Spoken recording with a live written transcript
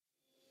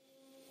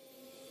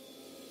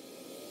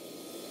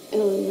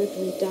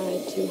Ripley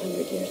died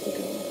 200 years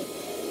ago.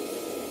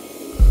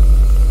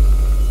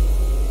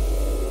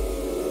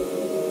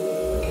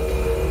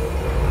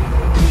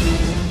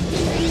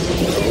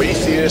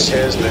 Prometheus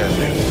has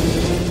landed.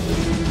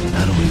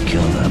 How do we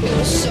kill them?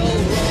 You're so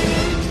wrong.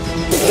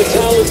 The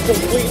town is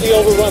completely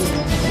overrun.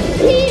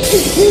 He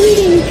is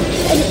breeding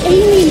an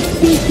alien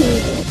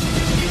species.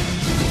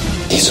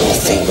 This whole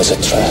thing was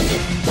a trap.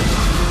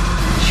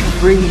 She'll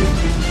breathe.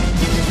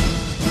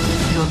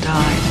 He'll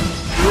die.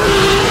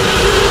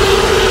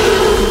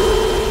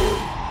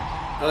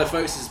 Hello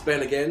folks, this is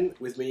Ben again.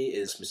 With me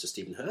is Mr.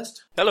 Stephen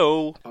Hurst.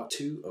 Hello. Part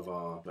 2 of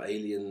our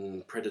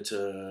Alien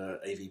Predator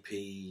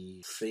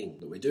AVP thing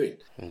that we're doing.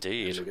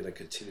 Indeed. And we're going to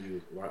continue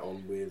right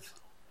on with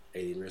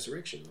Alien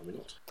Resurrection, are we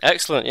not?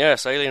 Excellent,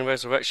 yes. Alien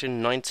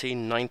Resurrection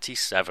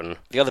 1997.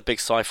 The other big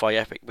sci-fi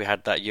epic we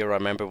had that year, I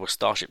remember, was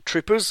Starship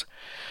Troopers.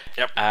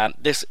 Yep.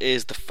 This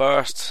is the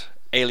first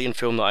Alien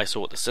film that I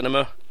saw at the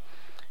cinema.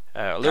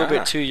 A little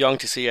bit too young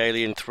to see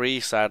Alien 3,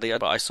 sadly,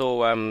 but I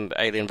saw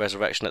Alien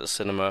Resurrection at the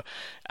cinema,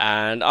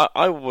 and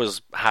I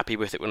was happy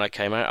with it when I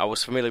came out. I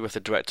was familiar with the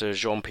director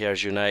Jean-Pierre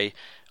Jeunet.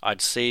 I'd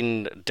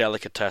seen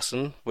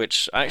Delicatessen,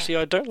 which actually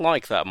I don't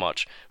like that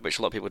much, which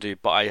a lot of people do,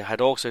 but I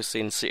had also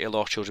seen City of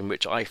Lost Children,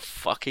 which I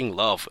fucking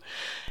love.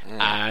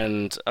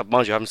 And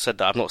mind you, I haven't said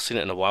that, I've not seen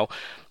it in a while.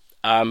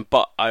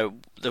 But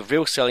the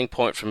real selling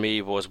point for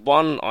me was,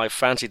 one, I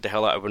fancied the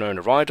hell out of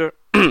Winona Ryder.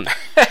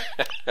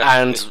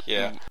 And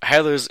Yeah.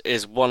 Heathers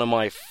is one of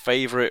my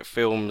favourite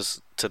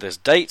films to this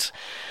date,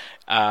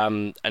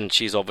 and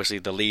she's obviously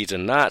the lead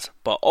in that,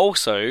 but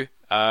also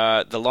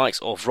the likes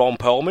of Ron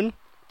Perlman,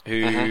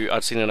 who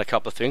I'd seen in a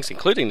couple of things,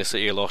 including The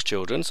City of Lost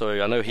Children, so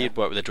I know he'd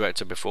worked with the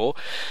director before.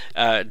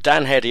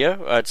 Dan Hedier,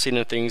 I'd seen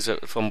in things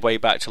from way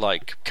back to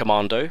like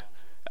Commando,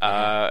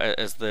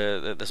 as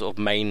the sort of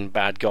main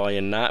bad guy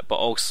in that, but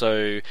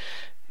also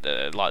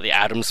like the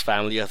Addams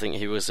Family, I think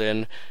he was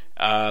in.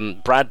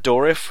 Brad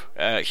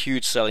Dourif,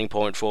 huge selling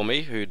point for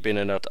me, who'd been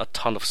in a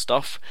ton of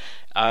stuff,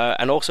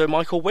 and also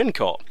Michael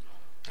Wincott.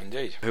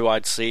 Indeed. Who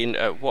I'd seen.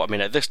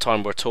 At this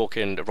time we're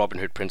talking Robin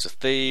Hood, Prince of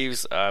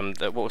Thieves.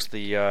 What was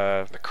the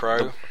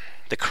Crow?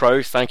 The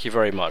Crow, thank you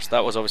very much.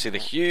 That was obviously the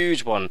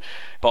huge one.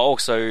 But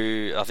also,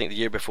 I think the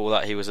year before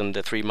that, he was in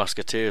The Three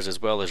Musketeers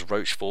as well as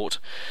Rochefort.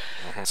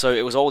 So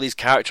it was all these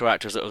character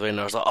actors that were in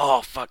there. I was like,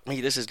 oh, fuck me,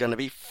 this is going to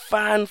be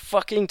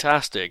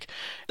fan-fucking-tastic.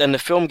 Then the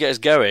film gets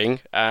going,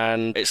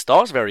 and it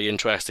starts very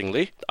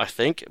interestingly, I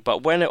think.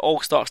 But when it all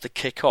starts to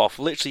kick off,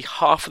 literally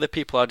half of the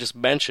people I just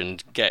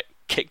mentioned get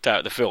kicked out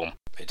of the film.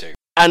 They do.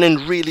 And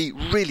in really,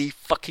 really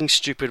fucking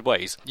stupid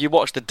ways. You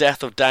watch the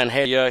death of Dan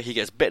Hedier, he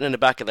gets bitten in the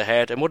back of the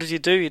head, and what does he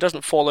do? He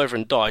doesn't fall over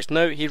and dies.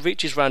 No, he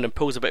reaches round and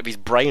pulls a bit of his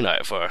brain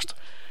out first.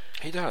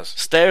 He does.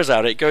 Stares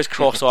at it, goes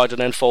cross-eyed,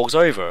 and then falls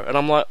over. And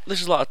I'm like,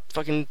 this is like a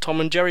fucking Tom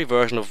and Jerry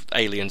version of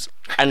Aliens.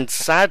 And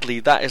sadly,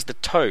 that is the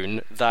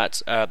tone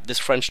that this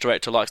French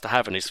director likes to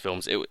have in his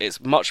films. It's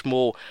much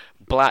more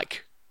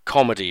black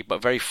comedy,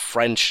 but very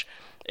French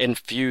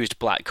infused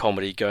black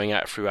comedy going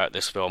out throughout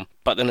this film.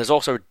 But then there's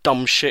also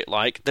dumb shit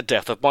like the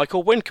death of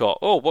Michael Wincott.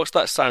 Oh, what's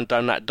that sound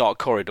down that dark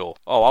corridor?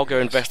 Oh, I'll go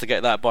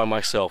investigate that by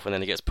myself. And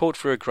then he gets pulled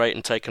through a grate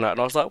and taken out, and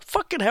I was like,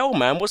 fucking hell,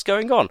 man, what's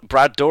going on?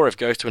 Brad Dourif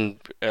goes to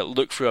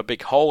look through a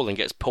big hole and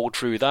gets pulled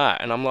through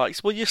that, and I'm like,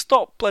 will you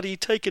stop bloody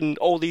taking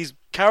all these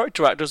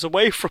character actors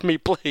away from me,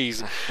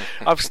 please?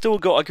 I've still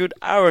got a good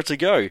hour to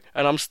go,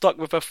 and I'm stuck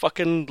with a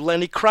fucking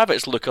Lenny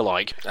Kravitz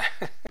lookalike.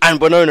 And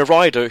Winona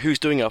Ryder, who's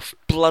doing a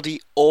bloody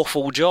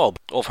awful job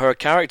of her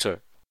character.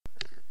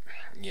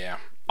 Yeah.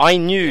 I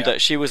knew that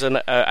she was an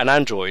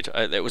android.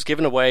 It was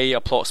given away, a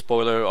plot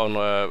spoiler,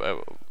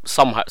 on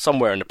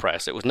somewhere in the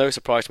press. It was no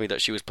surprise to me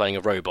that she was playing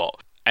a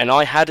robot. And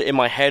I had it in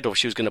my head of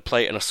she was going to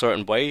play it in a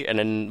certain way, and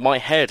in my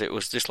head it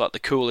was just like the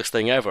coolest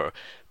thing ever.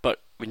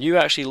 But when you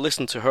actually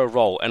listen to her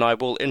role, and I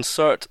will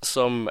insert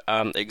some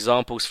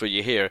examples for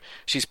you here,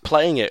 she's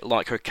playing it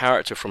like her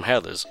character from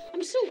Heathers.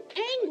 I'm so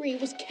angry. It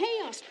was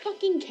chaos.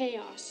 Fucking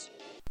chaos.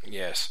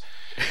 Yes.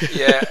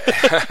 Yeah.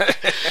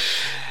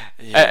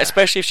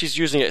 Especially if she's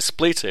using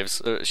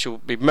expletives. She'll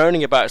be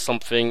moaning about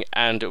something,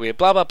 and it'll be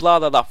blah blah blah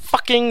blah blah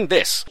fucking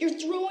this. You're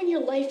throwing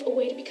your life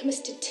away to become a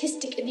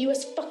statistic in the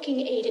U.S.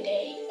 fucking A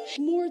today.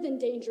 More than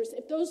dangerous.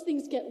 If those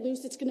things get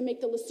loose, it's going to make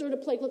the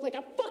Lacerda plague look like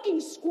a fucking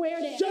square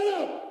dance.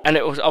 Shut up! And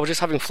I was just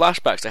having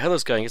flashbacks to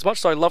Heathers going, as much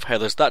as I love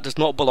Heathers, that does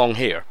not belong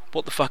here.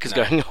 What the fuck is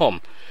going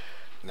on?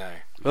 No.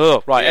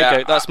 Oh, right,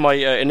 okay, that's my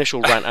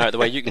initial rant out of the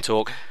way. You can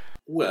talk.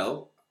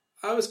 Well,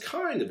 I was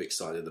kind of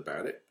excited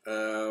about it.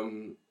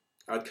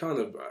 I'd kind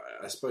of,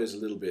 I suppose, a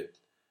little bit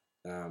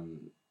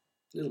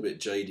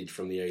jaded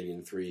from the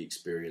Alien 3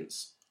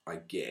 experience, I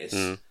guess.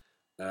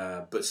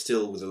 But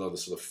still with a lot of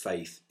sort of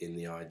faith in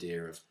the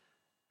idea of,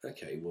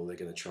 okay, well, they're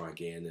going to try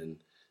again, and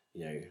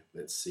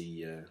let's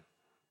see.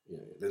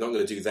 They're not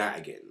going to do that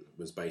again.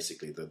 Was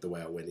basically the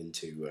way I went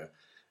into it.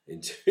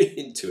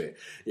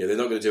 They're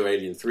not going to do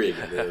Alien 3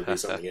 again. They'll do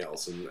something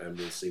else, and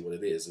we'll see what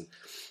it is.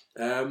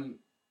 And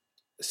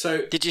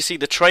So did you see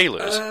the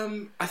trailers?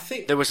 I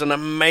think there was an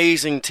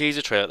amazing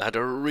teaser trailer that had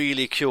a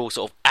really cool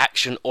sort of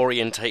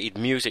action-orientated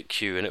music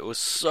cue, and it was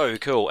so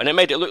cool. And it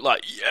made it look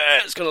like,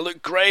 yeah, it's going to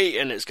look great,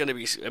 and it's going to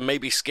be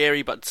maybe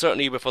scary, but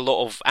certainly with a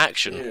lot of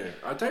action. Yeah,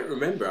 I don't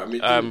remember. I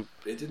mean,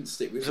 it didn't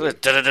stick with me.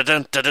 Type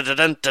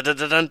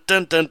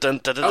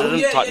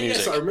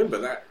music. Yes, I remember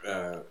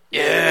that.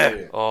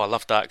 Yeah. Oh, I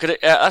love that.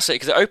 That's it,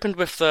 because it opened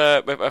with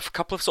a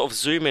couple of sort of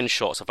zoom-in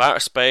shots of outer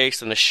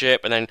space and the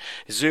ship, and then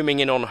zooming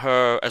in on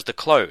her as the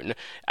clone,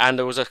 and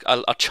there was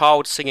a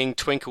child singing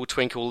Twinkle,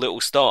 Twinkle,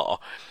 Little Star,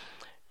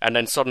 and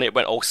then suddenly it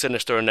went all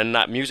sinister, and then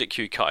that music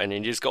cue cut in,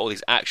 and you just got all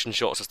these action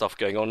shots and stuff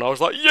going on, and I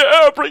was like,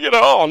 yeah, bring it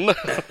on!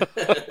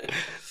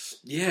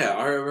 Yeah,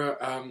 I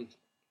remember,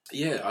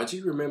 I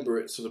do remember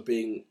it sort of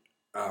being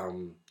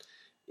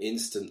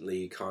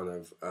instantly kind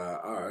of,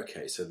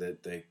 okay, so they're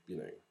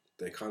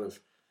kind of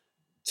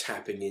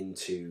tapping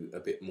into a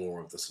bit more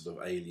of the sort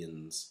of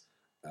aliens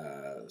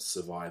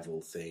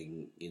survival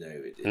thing.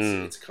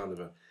 It's kind of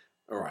a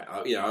all right.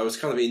 I was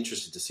kind of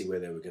interested to see where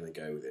they were going to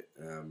go with it,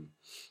 and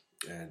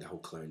the whole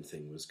clone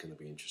thing was going to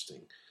be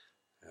interesting.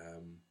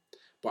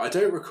 But I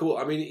don't recall.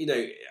 I mean,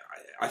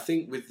 I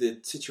think with the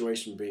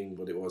situation being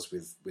what it was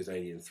with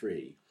Alien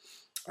 3,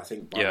 I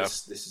think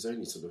this is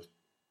only sort of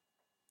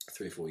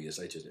 3 or 4 years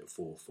later, isn't it?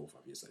 4 or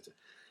 5 years later.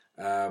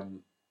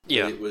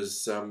 It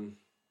was.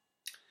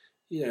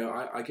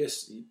 I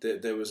guess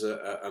there was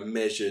a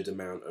measured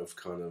amount of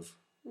kind of,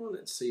 well,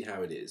 let's see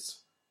how it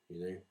is,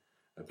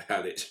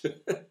 about it.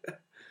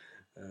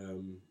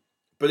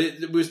 But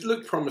it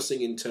looked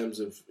promising in terms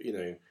of,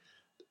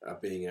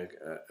 being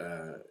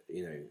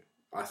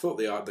I thought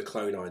the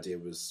clone idea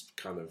was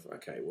kind of,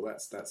 okay, well,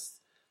 that's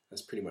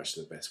pretty much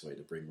the best way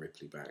to bring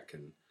Ripley back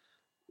and,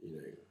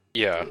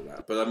 Yeah. do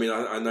that. But I mean,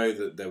 I know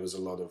that there was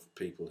a lot of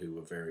people who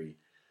were very,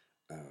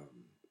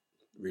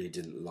 really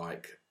didn't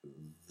like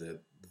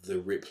the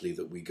Ripley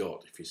that we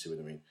got, if you see what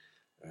I mean.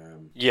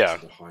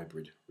 The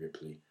hybrid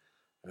Ripley.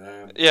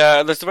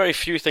 There's very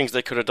few things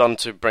they could have done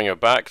to bring her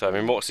back, though. I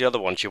mean, what's the other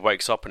one? She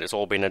wakes up and it's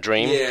all been a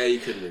dream. Yeah, you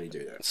couldn't really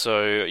do that. So,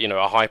 a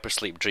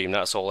hypersleep dream,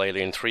 that's all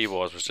Alien 3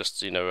 was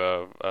just,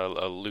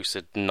 a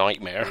lucid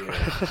nightmare.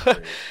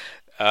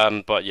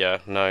 Yeah. But yeah,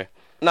 no.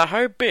 Now,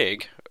 how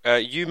big,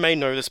 you may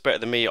know this better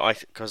than me,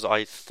 because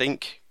I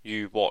think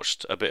you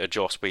watched a bit of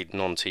Joss Whedon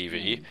on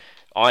TV.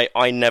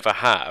 I never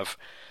have.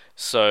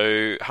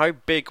 So, how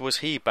big was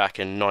he back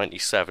in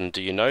 '97?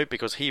 Do you know?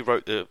 Because he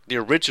wrote the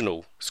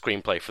original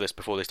screenplay for this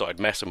before they started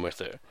messing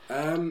with it.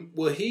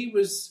 Well, he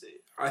was.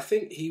 I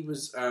think he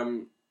was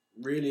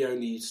really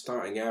only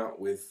starting out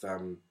with.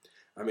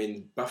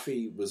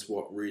 Buffy was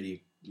what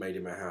really made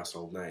him a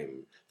household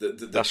name.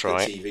 That's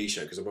right. The TV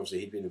show, because obviously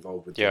he'd been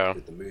involved with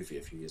the movie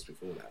a few years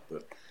before that.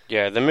 But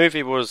yeah, the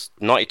movie was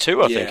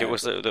 '92, I think it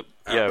was.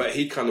 But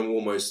he kind of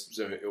almost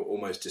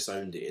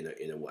disowned it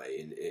in a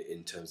way,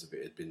 in terms of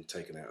it had been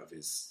taken out of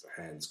his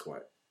hands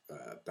quite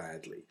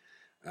badly.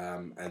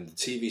 And the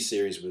TV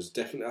series was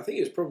definitely, I think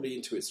it was probably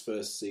into its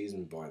first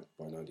season by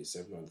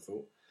 '97, I'd have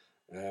thought.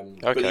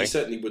 But he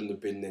certainly wouldn't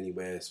have been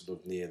anywhere sort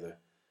of near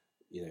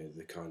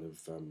the kind of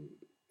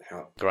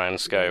grand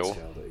scale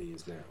that he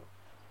is now.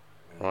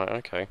 Right,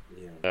 okay.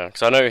 Yeah,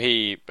 because I know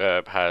he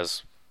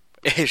has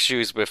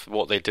issues with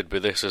what they did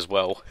with this as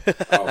well.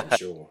 Oh, I'm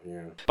sure,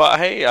 yeah. But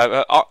hey,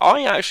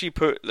 I actually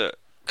put that,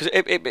 because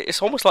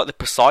it's almost like the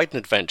Poseidon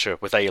adventure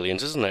with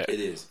aliens, isn't it? It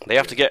is. They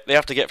have to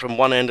get from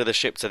one end of the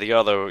ship to the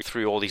other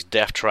through all these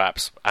death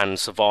traps and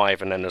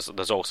survive, and then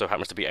there's also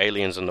happens to be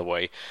aliens in the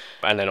way,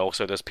 and then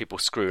also there's people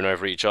screwing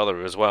over each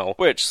other as well.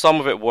 Which some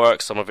of it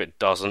works, some of it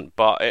doesn't,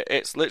 but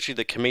it's literally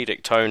the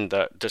comedic tone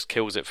that just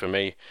kills it for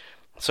me.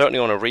 Certainly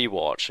on a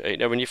rewatch,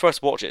 when you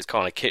first watch it, it's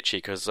kind of kitschy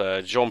because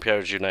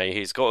Jean-Pierre Jeunet,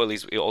 he's got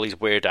all these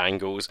weird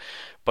angles,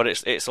 but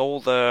it's all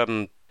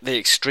the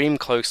extreme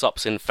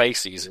close-ups in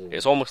faces.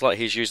 It's almost like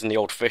he's using the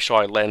old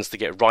fisheye lens to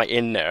get right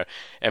in there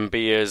and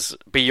be as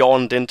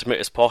beyond intimate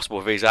as possible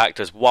with these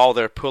actors while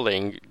they're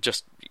pulling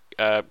just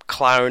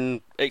clown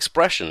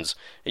expressions.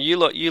 You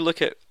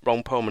look at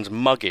Ron Perlman's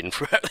mugging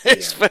throughout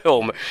this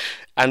film,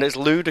 and it's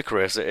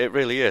ludicrous. It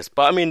really is.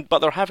 But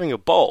they're having a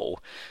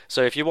ball.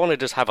 So if you want to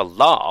just have a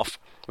laugh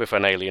with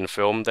an alien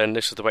film, then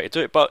this is the way to do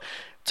it. But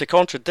to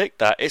contradict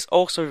that, it's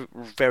also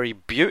very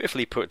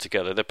beautifully put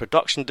together. The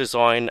production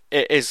design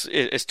is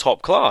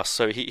top class.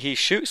 So he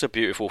shoots a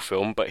beautiful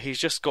film, but he's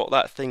just got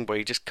that thing where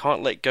he just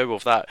can't let go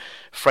of that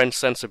French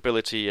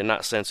sensibility and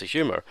that sense of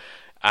humour.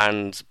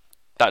 And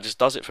that just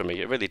does it for me.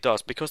 It really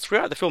does. Because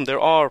throughout the film, there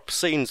are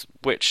scenes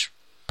which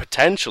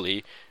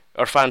potentially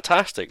are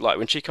fantastic. Like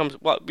when she comes,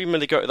 even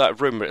when they go to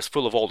that room where it's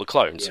full of all the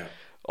clones,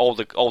 all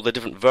the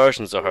different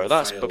versions of her.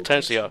 That's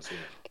potentially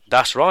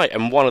that's right,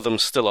 and one of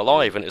them's still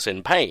alive and it's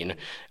in pain.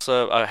 It's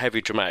a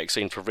heavy dramatic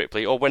scene for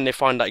Ripley. Or when they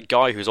find that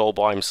guy who's all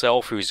by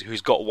himself,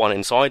 who's got one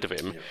inside of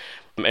him,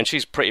 and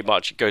she's pretty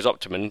much goes up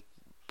to him and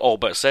all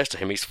but says to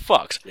him, he's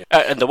fucked.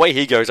 And the way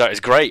he goes out is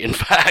great, in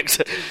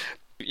fact.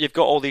 You've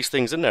got all these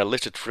things in there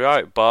littered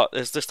throughout, but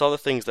there's just other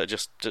things that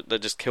just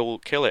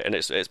kill it, and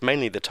it's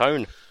mainly the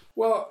tone.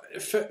 Well,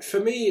 for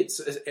me,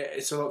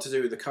 it's a lot to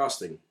do with the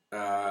casting.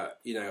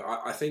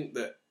 I think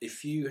that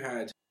if you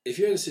had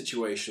a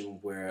situation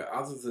where,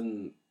 other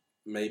than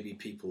maybe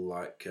people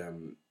like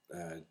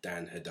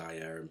Dan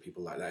Hedaya and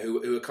people like that,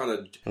 who are kind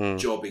of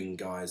jobbing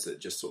guys that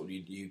just sort of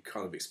you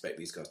kind of expect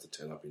these guys to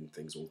turn up in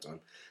things all the time,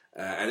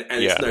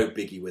 and it's no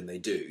biggie when they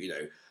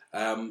do,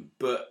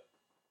 but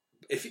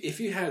if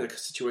you had a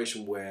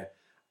situation where,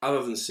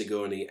 other than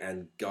Sigourney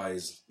and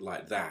guys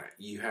like that,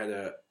 you had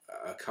a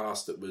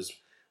cast that was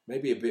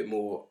maybe a bit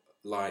more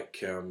like,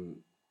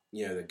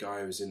 the guy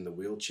who was in the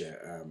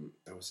wheelchair.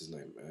 What was his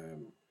name?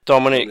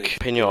 Dominic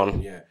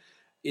Pignon. Yeah,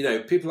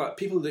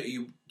 people that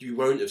you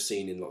won't have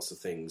seen in lots of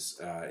things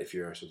if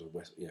you're a sort of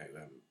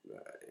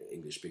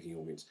English speaking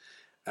audience.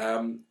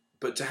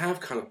 But to have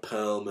kind of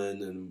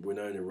Perlman and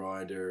Winona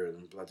Ryder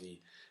and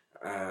bloody.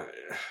 And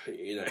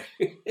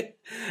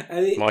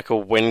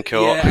Michael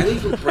Wincott, and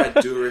even Brad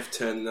Dourif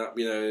turning up,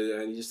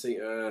 and you just think,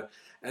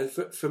 and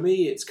for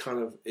me, it's kind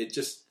of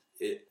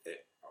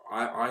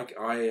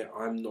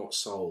I'm not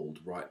sold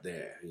right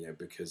there,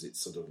 because it's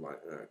sort of like,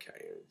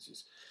 okay, it's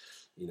just,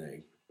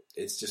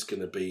 it's just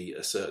going to be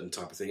a certain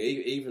type of thing.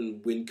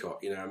 Even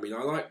Wincott,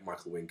 I like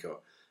Michael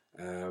Wincott.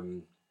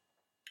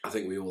 I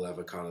think we all have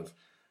a kind of,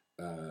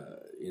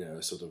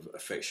 a sort of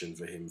affection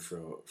for him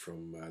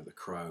from The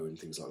Crow and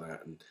things like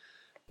that, and.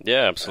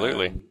 Yeah,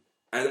 absolutely.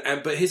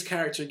 But his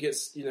character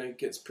gets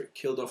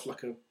killed off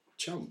like a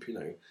chump,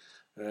 an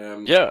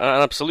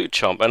absolute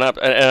chump, in an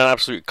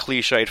absolute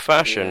cliched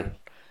fashion,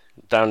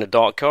 down the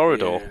dark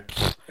corridor.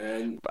 Yeah.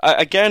 And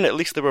again, at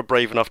least they were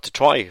brave enough to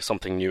try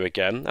something new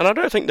again, and I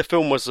don't think the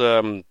film was.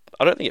 I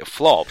don't think it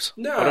flopped.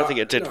 No, I don't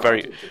think it did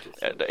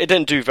It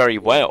didn't do very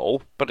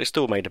well, but it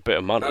still made a bit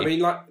of money. I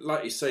mean,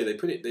 like you say, they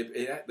put it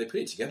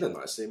together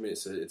nicely. I mean,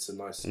 it's a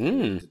nice,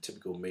 the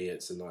typical me.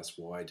 It's a nice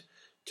wide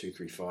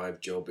 235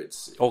 job.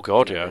 It's it's a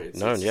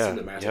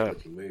cinematic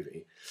looking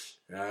movie.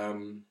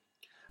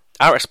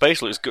 Outer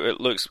Space looks good.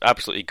 It looks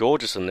absolutely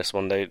gorgeous in this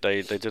one. They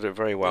did it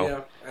very well.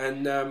 Yeah,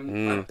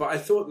 and but I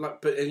thought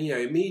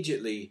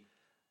immediately,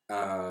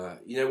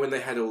 when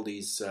they had all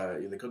these,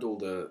 they got all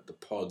the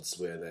pods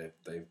where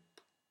they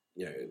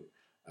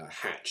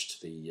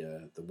hatched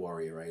the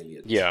warrior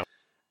aliens. Yeah,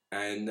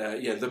 and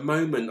the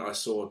moment I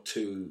saw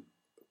two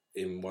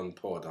in one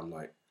pod, I'm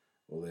like,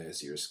 well,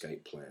 there's your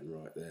escape plan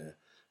right there.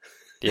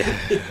 Yeah.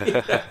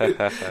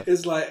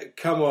 It's like,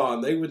 come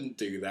on, they wouldn't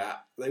do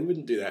that.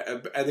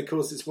 And of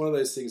course, it's one of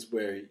those things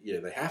where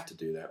they have to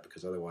do that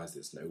because otherwise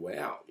there's no way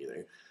out.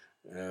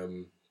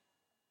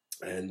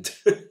 And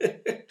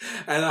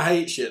and I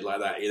hate shit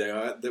like that.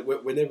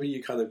 Whenever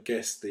you kind of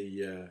guess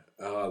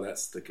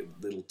that's the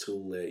little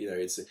tool there.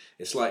 It's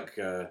like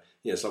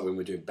it's like when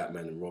we're doing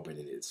Batman and Robin,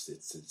 and it's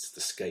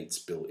the skates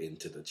built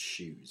into the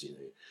shoes.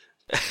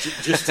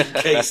 Just in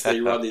case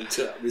they run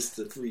into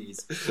Mr.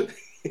 Freeze.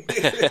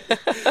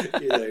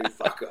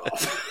 Fuck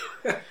off.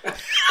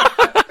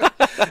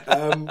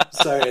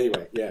 So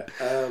anyway, yeah.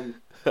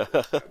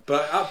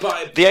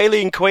 But the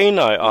Alien Queen,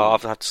 I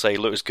have to say,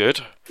 looks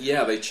good.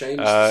 Yeah, they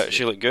changed.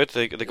 She looked good.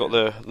 They got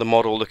the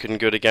model looking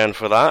good again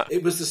for that.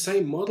 It was the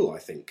same model, I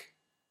think.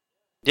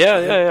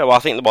 Yeah. Well, I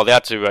think they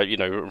had to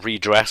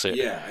redress it.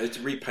 Yeah, it's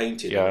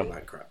repainted and all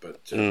that crap.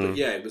 But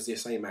yeah, it was the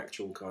same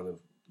actual kind of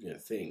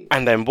thing.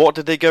 And then what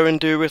did they go and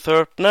do with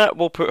her? Nah,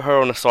 we'll put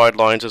her on the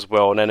sidelines as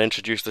well, and then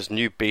introduce this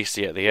new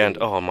beastie at the end.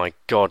 Oh my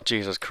God,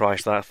 Jesus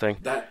Christ, that thing!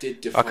 That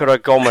did define. I could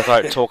have gone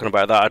without talking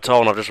about that at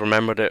all, and I've just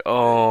remembered it.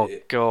 Oh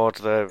God,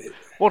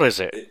 what is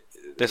it?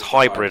 This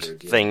hybrid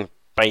thing,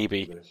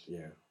 baby.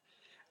 Yeah.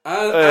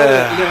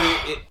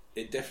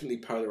 It definitely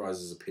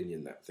polarizes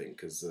opinion, that thing,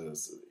 because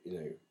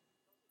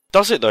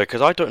Does it though?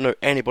 Because I don't know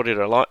anybody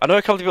that I know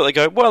a couple of people that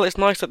go, well, it's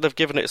nice that they've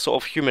given it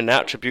sort of human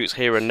attributes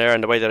here and there,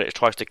 and the way that it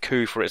tries to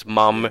coo for its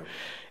mum,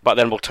 but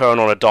then will turn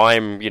on a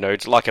dime.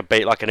 It's like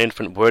an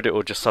infant would. It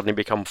will just suddenly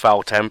become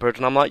foul tempered,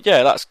 and I'm like,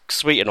 yeah, that's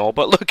sweet and all,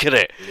 but look at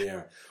it.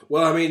 Yeah.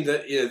 Well, I mean,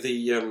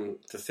 the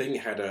thing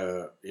had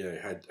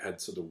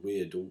had sort of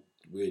weird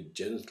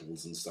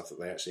genitals and stuff that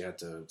they actually had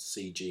to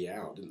CG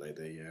out, didn't they?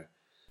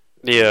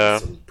 They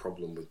had some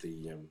problem with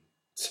the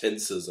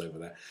sensors over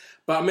there.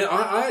 But I mean,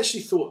 I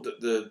actually thought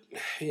that the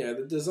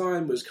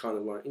design was kind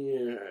of like,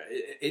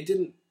 it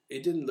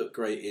didn't look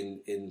great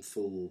in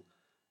full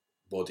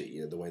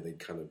body, the way they'd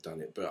kind of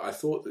done it. But I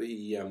thought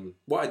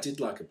what I did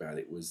like about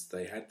it was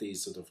they had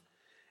these sort of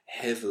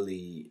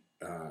heavily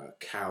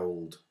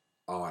cowled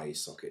eye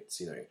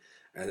sockets, and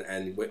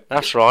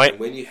that's right. And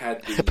when you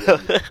had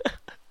the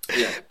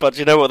But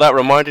you know what that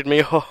reminded me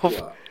of?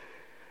 What?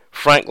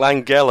 Frank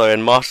Langella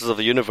in Masters of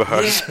the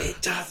Universe. Yeah,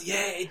 it does.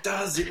 Yeah, it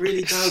does. It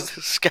really does.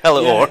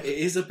 Skeletor. Yeah, it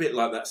is a bit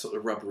like that sort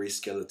of rubbery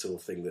skeletal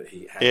thing that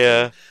he had.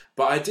 Yeah.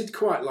 But I did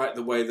quite like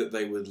the way that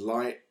they would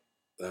light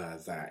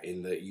that,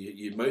 in that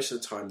you most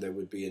of the time there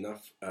would be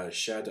enough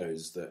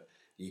shadows that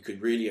you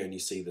could really only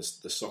see the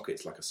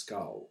sockets like a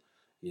skull,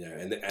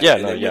 and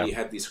then when you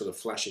had these sort of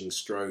flashing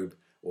strobe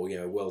or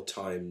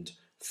well-timed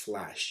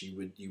flash, you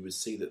would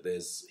see that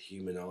there's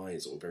human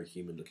eyes, or very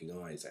human looking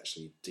eyes,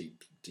 actually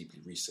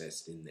deeply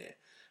recessed in there,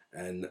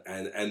 and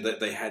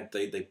that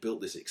they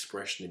built this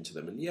expression into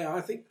them. And yeah,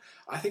 I think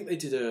they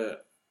did a,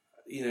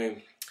 you know,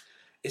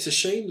 it's a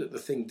shame that the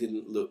thing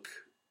didn't look,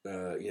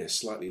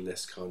 slightly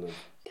less kind of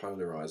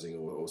polarizing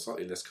or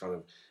slightly less kind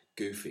of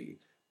goofy,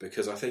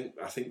 because I think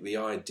the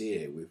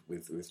idea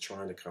with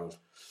trying to kind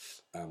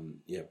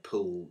of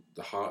pull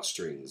the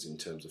heartstrings in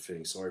terms of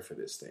feeling sorry for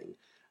this thing,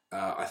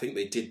 I think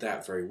they did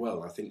that very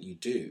well. I think you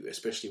do,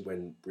 especially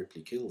when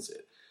Ripley kills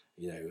it,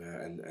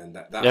 and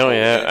that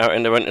out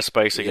in the winter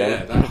space again.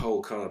 Yeah, that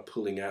whole kind of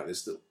pulling out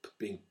this little,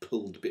 being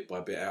pulled bit by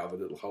bit out of a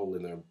little hole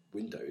in a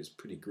window is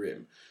pretty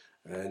grim.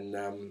 And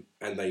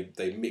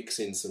they mix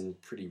in some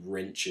pretty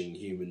wrenching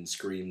human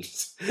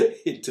screams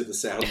into the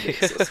sound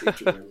mix, I seem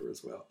to remember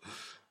as well.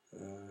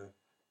 I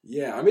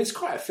mean, it's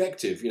quite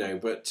effective,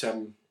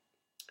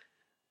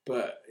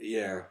 but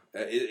yeah,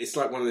 it's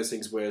like one of those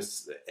things where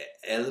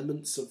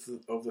elements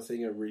of the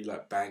thing are really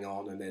like bang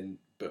on, and then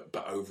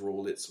but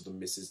overall it sort of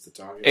misses the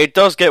target. It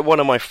does get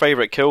one of my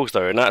favourite kills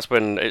though, and that's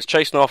when it's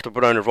chasing after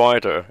Winona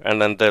Ryder, and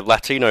then the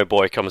Latino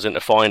boy comes in to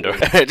find her,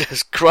 and it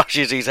just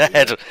crushes his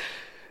head.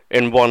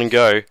 In one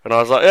go, and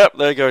I was like, "Yep,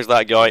 there goes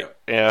that guy."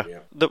 Yeah.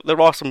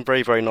 There are some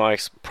very, very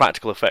nice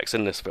practical effects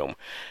in this film.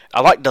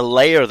 I like the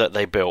layer that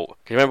they built.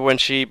 Can you remember when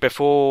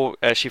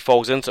as she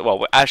falls into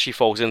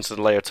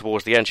the layer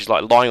towards the end, she's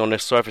like lying on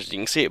this surface. You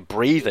can see it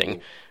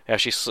breathing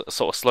as she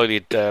sort of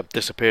slowly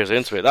disappears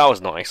into it. That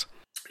was nice.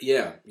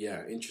 Yeah,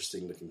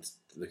 interesting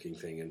looking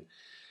thing, and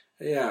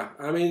yeah,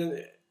 I mean,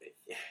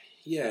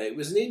 it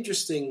was an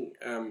interesting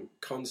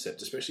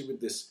concept, especially with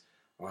this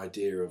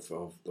idea of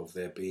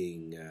there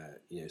being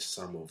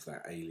some of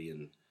that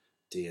alien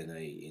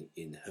DNA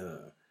in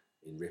her,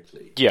 in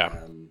Ripley.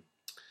 I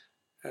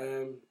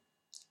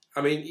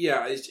mean,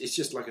 it's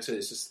just like I said,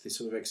 it's just this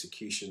sort of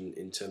execution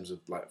in terms of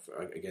like,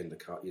 again, the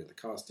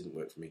cast didn't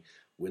work for me.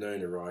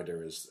 Winona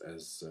Ryder as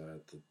the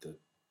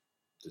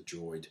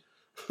droid.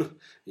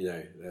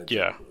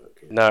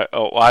 No.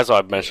 As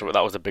I mentioned,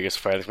 that was the biggest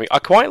failure for me. I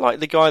quite like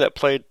the guy that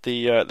played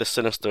the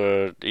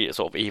sinister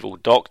sort of evil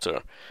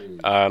doctor.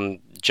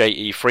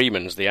 J.E.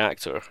 Freeman's the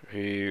actor,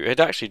 who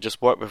had actually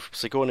just worked with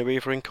Sigourney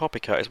Weaver in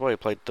Copycat as well. He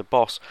played the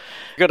boss.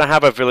 You're going to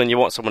have a villain, you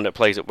want someone that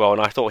plays it well, and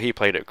I thought he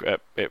played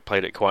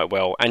it quite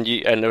well. And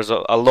there was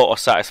a lot of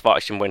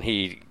satisfaction when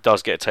he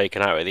does get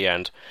taken out at the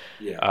end.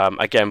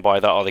 Again by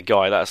that other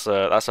guy. That's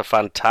a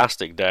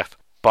fantastic death.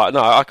 But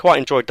no, I quite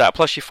enjoyed that.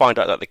 Plus, you find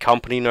out that the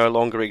company no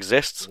longer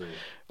exists,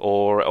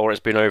 or it's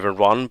been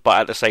overrun.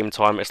 But at the same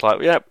time, it's like,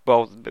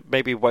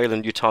 maybe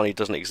Weyland-Yutani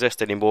doesn't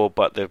exist anymore,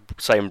 but the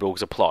same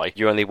rules apply.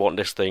 You only want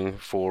this thing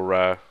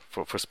for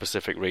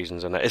specific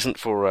reasons, and it isn't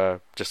for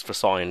just for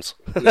science.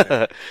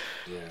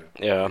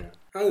 Yeah.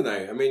 I don't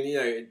know. I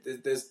mean,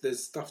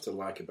 there's stuff to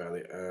like about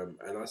it, and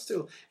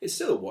it's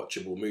still a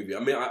watchable movie. I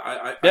mean,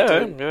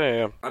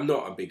 I'm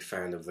not a big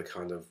fan of the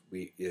kind of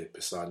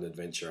Poseidon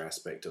adventure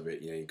aspect of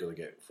it. You've got to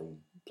get from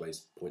point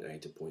A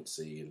to point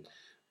C, and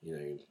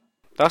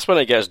that's when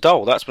it gets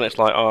dull. That's when it's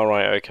like, all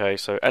right, okay.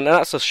 So, and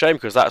that's a shame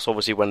because that's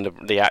obviously when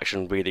the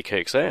action really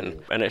kicks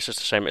in, and it's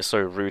just a shame it's so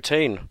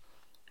routine.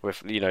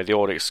 With the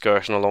odd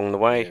excursion along the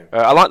way.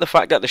 I like the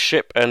fact that the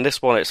ship and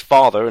this one it's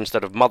father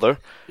instead of mother.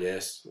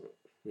 Yes.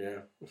 Yeah.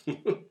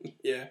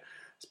 Yeah, I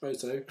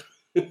suppose so.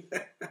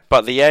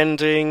 But the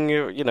ending,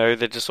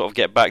 they just sort of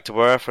get back to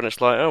Earth, and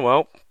it's like, oh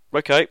well,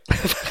 okay.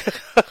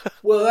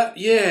 Well,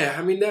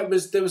 I mean, there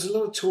was a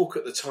lot of talk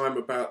at the time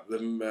about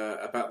them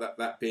about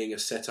that being a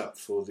setup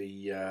for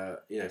the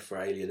for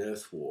Alien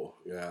Earth War.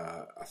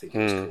 I think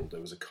it was called.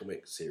 There was a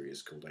comic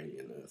series called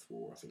Alien Earth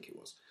War. I think it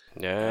was.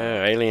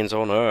 Yeah, aliens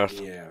on Earth.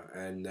 Yeah,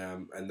 and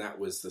that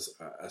was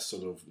a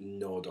sort of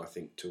nod, I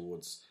think,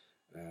 towards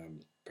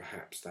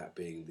perhaps that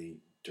being the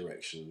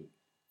direction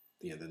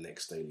the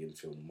next Alien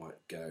film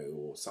might go,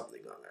 or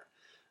something like that.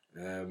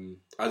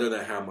 I don't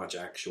know how much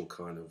actual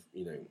kind of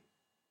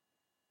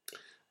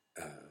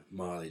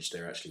mileage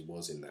there actually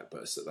was in that,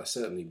 but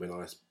certainly when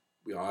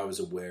I was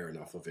aware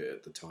enough of it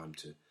at the time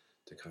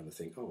to kind of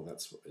think, oh,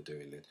 that's what they're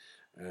doing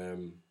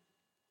then.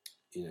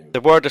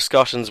 There were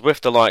discussions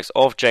with the likes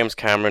of James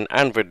Cameron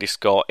and Ridley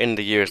Scott in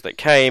the years that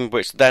came,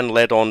 which then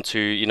led on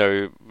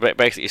to,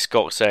 basically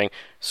Scott saying,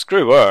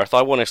 screw Earth,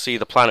 I want to see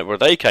the planet where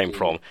they came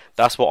from.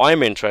 That's what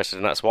I'm interested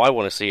in, that's what I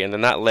want to see. And then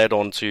that led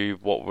on to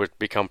what would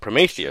become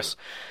Prometheus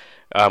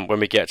when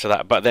we get to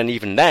that. But then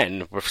even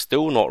then, we've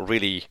still not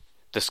really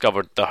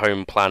discovered the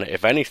home planet,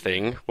 if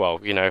anything.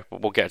 Well,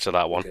 we'll get to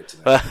that one.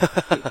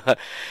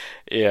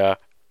 Yeah.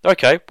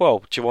 Okay,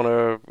 well, do you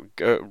want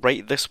to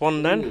rate this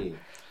one then?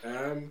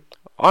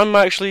 I'm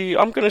going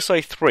to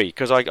say 3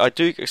 because I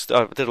did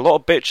a lot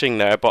of bitching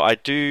there,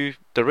 but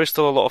there is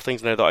still a lot of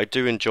things in there that I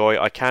do enjoy.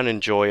 I can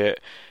enjoy it.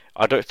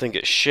 I don't think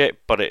it's shit,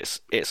 but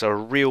it's a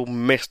real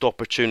missed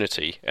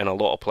opportunity in a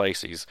lot of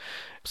places.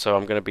 So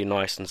I'm going to be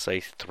nice and say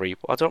 3.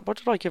 What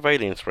did I give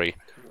Alien 3? I can't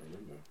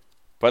remember.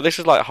 But this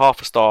is like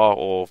half a star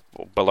or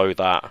below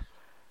that.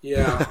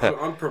 Yeah,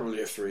 I'm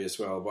probably a 3 as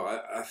well.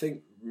 But I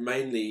think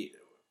mainly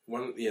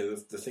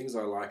the things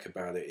I like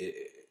about it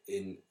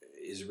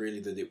is really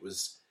that it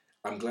was.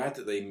 I'm glad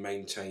that they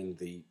maintained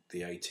the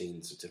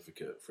 18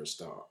 certificate for a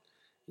start.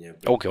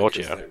 Oh God,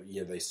 yeah.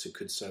 They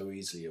could so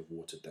easily have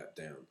watered that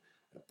down.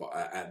 But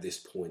at this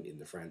point in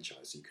the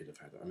franchise, you could have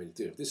had. I mean,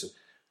 if this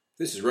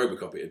is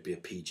RoboCop, it'd be a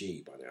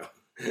PG by now.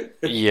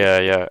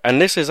 yeah. And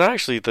this is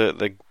actually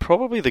the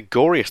probably the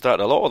goriest out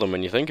of a lot of them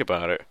when you think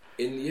about it.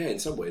 In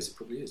some ways, it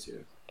probably is.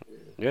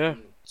 Yeah.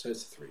 So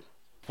it's a 3.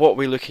 What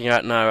we're looking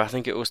at now, I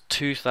think it was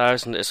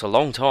 2000. It's a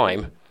long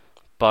time,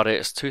 but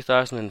it's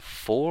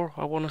 2004.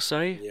 I want to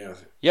say. Yeah.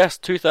 Yes,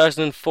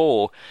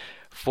 2004.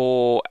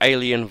 For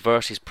Alien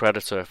versus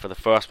Predator, for the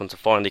first one to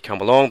finally come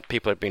along.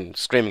 People have been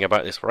screaming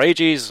about this for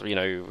ages.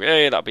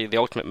 Hey, that'd be the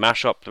ultimate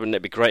mashup. Wouldn't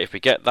it be great if we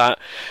get that?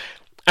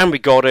 And we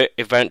got it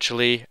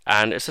eventually.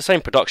 And it's the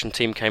same production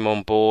team came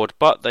on board,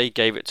 but they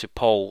gave it to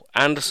Paul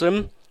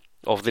Anderson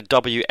of the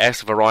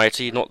WS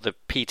variety, not the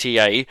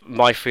PTA.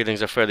 My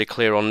feelings are fairly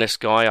clear on this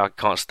guy. I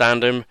can't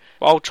stand him.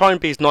 I'll try and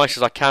be as nice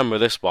as I can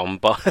with this one,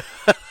 but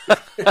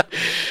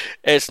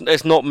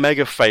it's not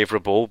mega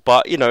favourable.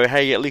 But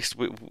hey, at least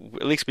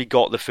we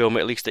got the film.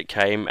 At least it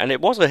came, and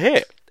it was a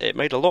hit. It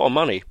made a lot of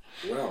money.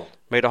 Wow.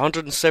 Made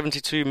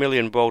 172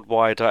 million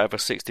worldwide out of a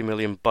 60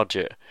 million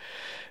budget.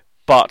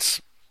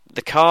 But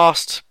the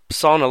cast,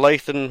 Sana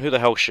Lathan, who the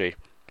hell's she?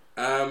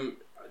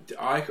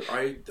 I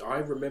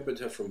remembered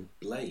her from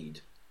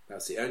Blade.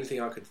 That's the only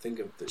thing I could think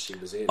of that she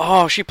was in.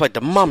 Oh, she played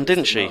the mum,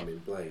 didn't she? Mum in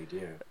Blade,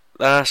 yeah.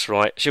 That's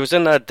right. She was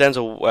in a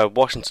Denzel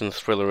Washington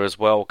thriller as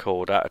well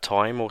called At a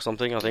Time or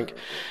something, I think,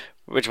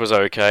 which was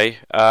okay.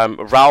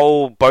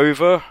 Raul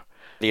Bova,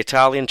 the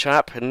Italian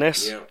chap in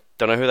this. Yeah.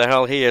 Don't know who the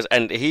hell he is,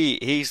 and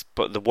he's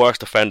but the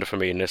worst offender for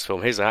me in this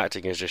film. His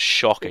acting is just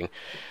shocking.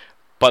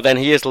 But then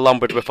he is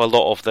lumbered with a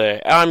lot of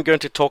I'm going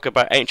to talk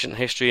about ancient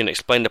history and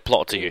explain the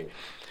plot to you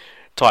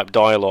type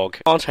dialogue.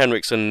 Lance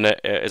Henriksen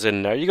is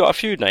in there. You got a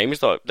few names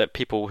that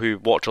people who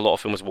watch a lot of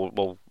films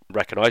will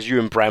recognise.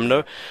 Ewan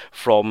Bremner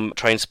from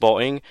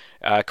Trainspotting.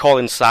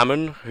 Colin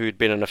Salmon, who'd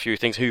been in a few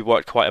things, who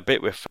worked quite a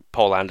bit with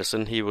Paul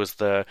Anderson. He was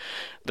the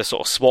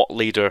sort of SWAT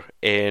leader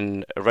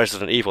in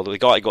Resident Evil, the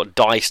guy who got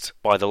diced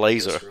by the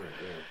laser. That's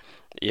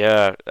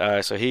right,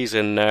 yeah. So he's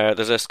in there.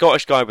 There's a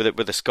Scottish guy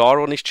with a scar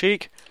on his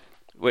cheek,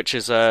 which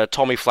is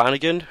Tommy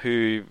Flanagan,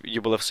 who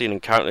you will have seen in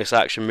countless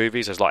action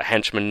movies as like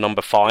Henchman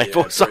Number 5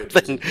 or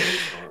something.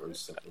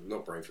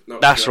 Not Braveheart.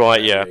 That's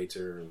right, yeah.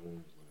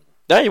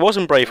 Yeah, he was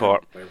in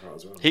Braveheart. Braveheart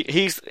as well.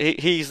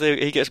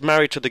 He gets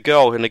married to the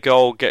girl, and the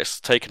girl gets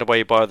taken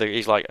away by the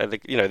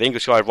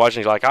English guy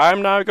writing. He's like,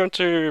 I'm now going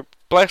to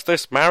bless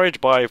this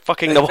marriage by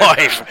fucking the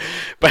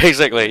wife.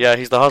 Basically, yeah,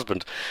 he's the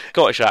husband.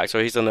 Scottish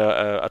actor. He's done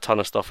a ton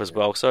of stuff as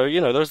well. So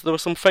there were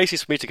some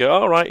faces for me to go.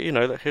 All right,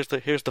 here's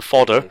the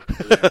fodder.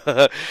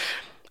 Yeah.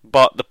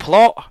 But the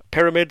plot,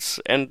 pyramids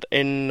and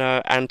in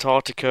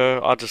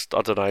Antarctica, I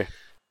don't know.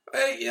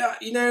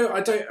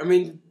 I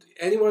mean,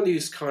 anyone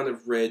who's kind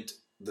of read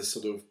the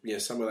sort of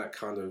some of that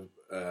kind of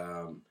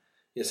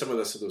some of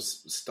the sort of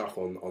stuff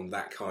on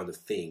that kind of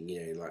thing,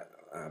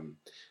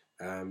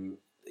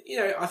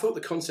 I thought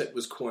the concept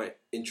was quite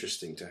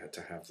interesting to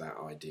have that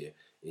idea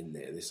in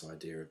there. This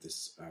idea of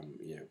this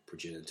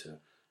progenitor,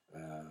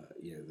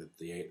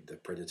 the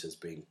predators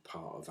being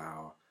part of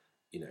our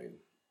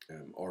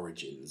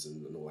origins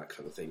and all that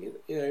kind of thing.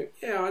 I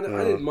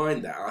didn't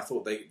mind that. I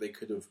thought they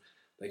could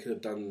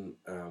have done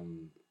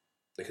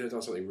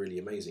something really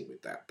amazing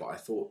with that. But I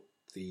thought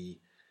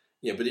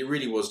but it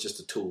really was just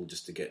a tool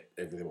just to get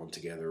everyone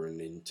together and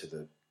into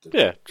the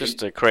just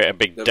to create a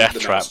big death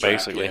trap,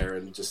 basically. Yeah,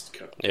 and just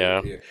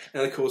yeah.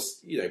 And of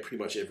course, pretty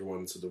much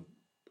everyone sort of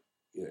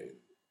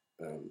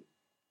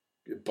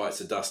bites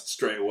the dust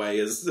straight away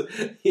as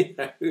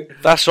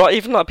That's right.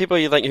 Even like people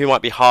you think who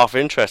might be half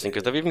interesting,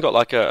 because they've even got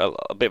like a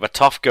bit of a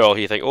tough girl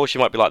who you think, she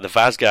might be like the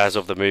Vasquez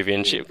of the movie,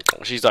 and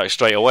she's like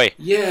straight away.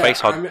 Yeah, face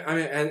hug. I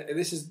mean, and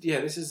this is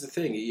the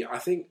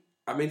thing.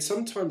 I mean,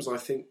 sometimes I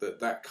think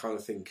that kind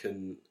of thing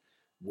can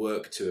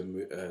work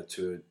to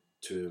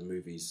a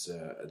movie's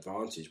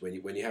advantage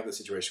when you have the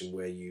situation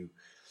where you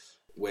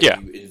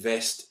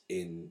invest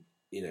in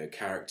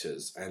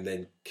characters and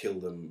then kill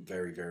them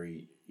very,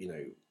 very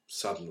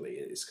suddenly.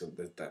 It's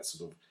that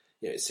sort of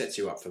it sets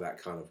you up for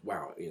that kind of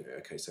wow,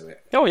 okay, so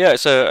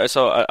it's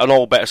an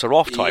all bets are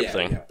off type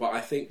thing. Yeah, but I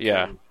think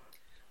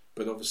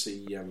but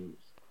obviously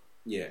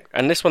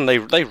and this one they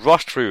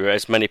rushed through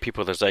as many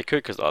people as they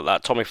could, because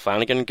that Tommy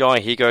Flanagan guy,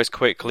 he goes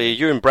quickly.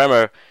 Ewan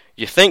Bremner,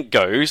 you think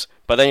goes,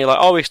 but then you're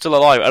like, he's still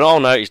alive,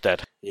 and no, he's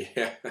dead.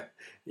 Yeah.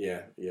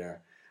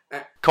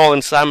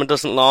 Colin Salmon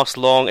doesn't last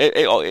long.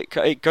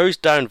 It goes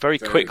down very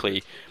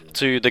quickly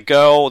to the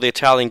girl, the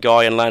Italian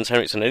guy, and Lance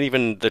Henriksen, and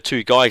even the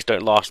two guys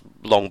don't last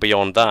long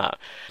beyond that.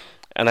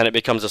 And then it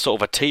becomes a sort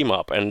of a team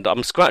up, and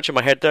I'm scratching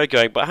my head there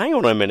going, but hang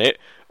on a minute,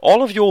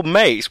 all of your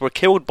mates were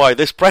killed by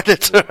this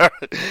predator,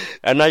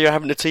 and now you're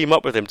having to team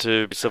up with him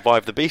to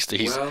survive the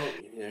beasties. Well,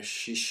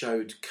 she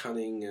showed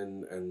cunning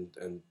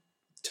and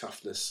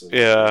toughness. And,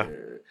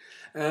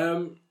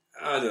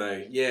 I don't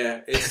know.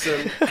 Yeah, it's.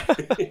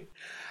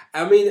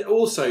 I mean,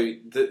 also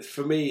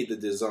for me, the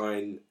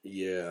design.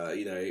 Yeah,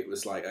 it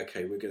was like,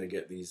 okay, we're going to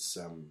get these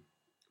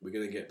we're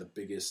going to get the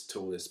biggest,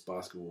 tallest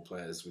basketball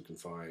players we can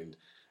find,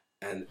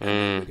 and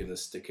we're going to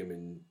stick them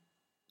in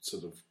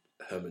sort of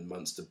Herman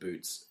Munster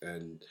boots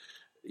and,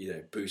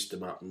 boost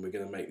them up, and we're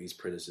going to make these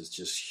predators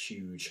just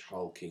huge,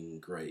 hulking,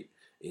 great,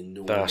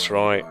 enormous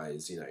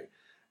guys,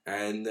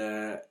 And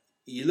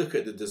you look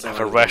at the design.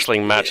 Have a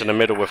wrestling match in the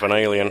middle with an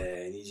alien. Yeah,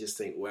 and you just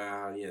think,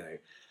 wow,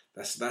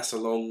 that's a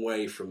long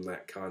way from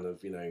that kind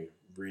of,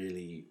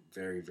 really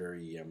very,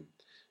 very,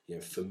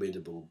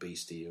 formidable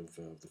beastie of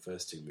the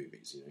first two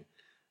movies,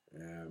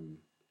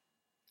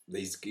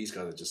 These guys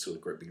are just sort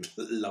of great big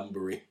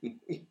lumbering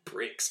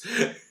pricks,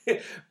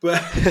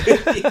 but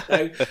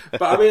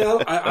but I mean,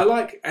 I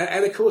like,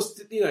 and of course,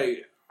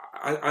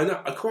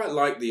 I quite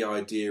like the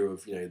idea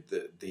of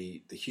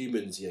the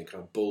humans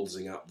kind of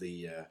ballsing up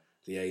the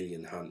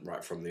alien hunt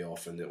right from the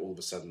off, and then all of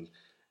a sudden,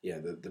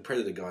 the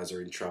predator guys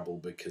are in trouble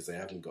because they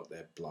haven't got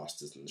their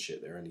blasters and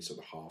shit. They're only sort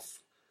of half,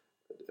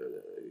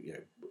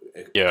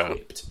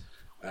 equipped.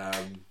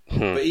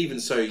 But even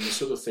so, you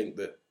sort of think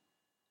that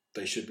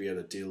they should be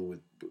able to deal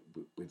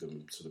with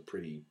them sort of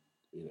pretty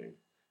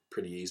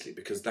easily,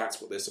 because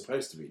that's what they're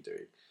supposed to be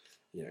doing.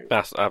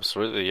 That's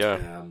absolutely,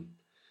 yeah.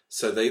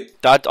 So they.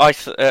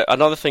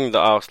 Another thing that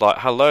I was like,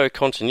 hello,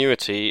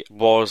 continuity,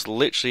 was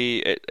literally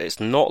it's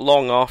not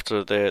long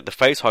after the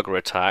facehugger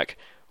attack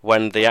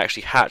when they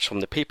actually hatch from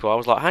the people. I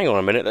was like, hang on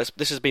a minute,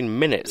 this has been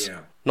minutes,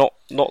 not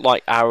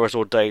like hours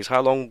or days.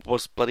 How long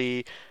was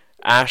bloody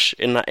Ash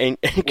in that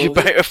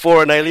incubator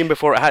for an alien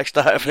before it hatched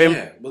out of him?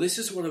 Yeah, well, this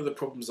is one of the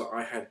problems that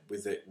I had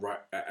with it right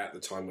at the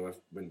time when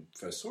I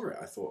first saw it.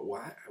 I thought,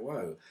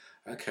 whoa,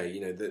 okay,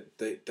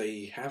 that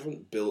they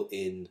haven't built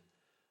in,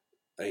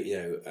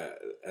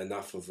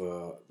 enough of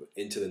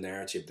into the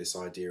narrative this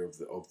idea of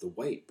the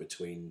wait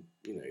between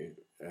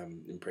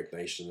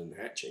impregnation and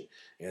hatching,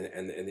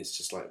 and it's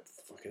just like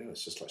fucking hell,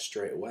 it's just like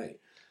straight away.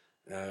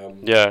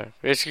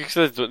 It's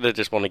because they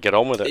just want to get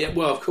on with it. Yeah,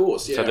 well, of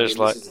course, yeah. So this is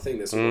the thing,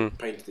 they're sort of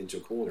painted into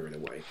a corner in a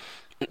way.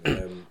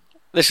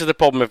 This is the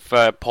problem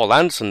with Paul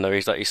Anderson, though.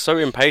 Is that he's so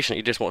impatient,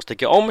 he just wants to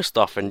get on with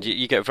stuff, and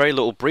you get very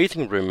little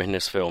breathing room in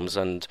his films.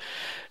 And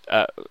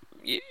I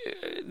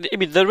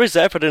mean, there is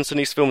evidence in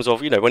these films of,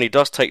 when he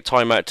does take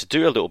time out to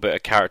do a little bit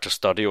of character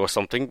study or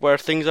something, where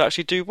things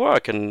actually do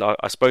work. And I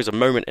suppose a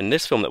moment in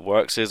this film that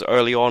works is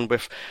early on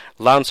with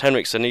Lance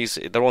Henriksen. He's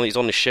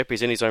on the ship,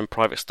 he's in his own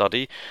private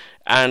study,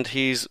 and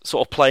he's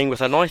sort of playing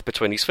with a knife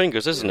between his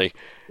fingers, isn't he?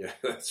 Yeah,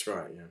 that's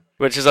right, yeah.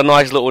 Which is a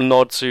nice little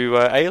nod to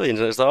Aliens,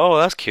 and it's like, oh,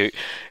 that's cute.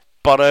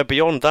 But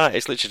beyond that,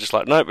 it's literally just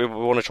like, no, we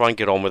want to try and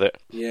get on with it.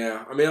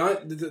 Yeah, I mean,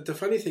 the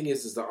funny thing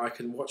is that I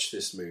can watch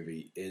this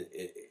movie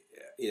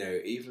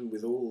even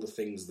with all the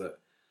things that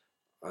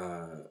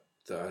are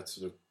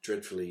sort of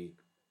dreadfully,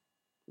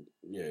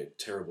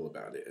 terrible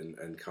about it,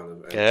 and kind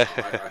of,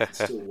 I can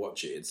still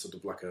watch it. It's sort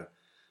of like I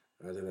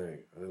don't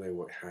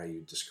know how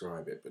you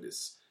describe it, but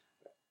it's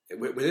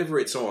whenever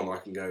it's on, I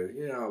can go,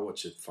 yeah, I'll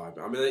watch it 5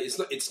 minutes.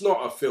 I mean, it's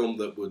not a film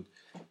that would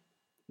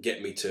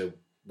get me to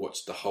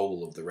watch the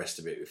whole of the rest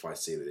of it if I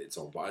see that it's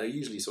on, but I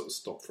usually sort of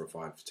stop for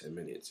 5 to 10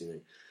 minutes,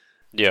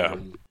 Yeah.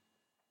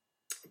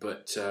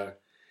 But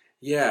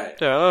yeah, I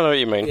don't know what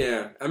you mean.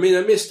 Yeah, I mean,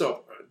 I missed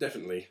up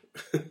definitely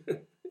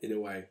in a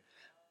way.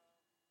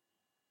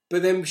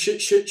 But then,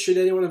 should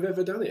anyone have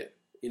ever done it?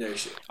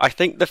 I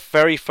think the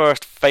very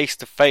first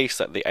face-to-face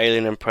that the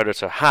Alien and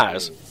Predator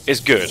has is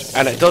good,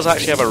 and it does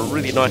actually have a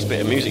really nice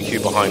bit of music cue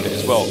behind it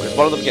as well, because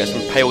one of them gets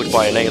impaled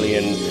by an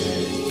alien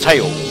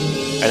tail,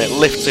 and it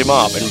lifts him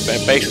up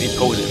and basically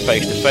pulls it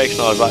face-to-face,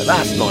 and I was like,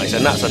 that's nice,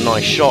 and that's a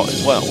nice shot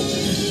as well.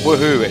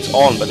 Woohoo, it's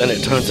on, but then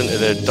it turns into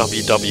the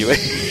WWE.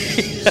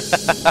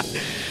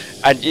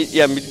 And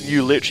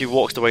you literally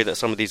walks the way that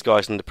some of these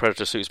guys in the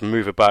Predator suits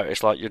move about.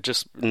 It's like you're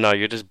just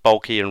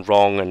bulky and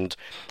wrong. And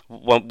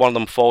one of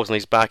them falls on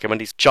his back, and when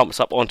he jumps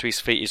up onto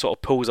his feet, he sort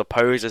of pulls a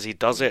pose as he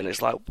does it, and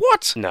it's like,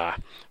 what? Nah.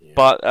 Yeah.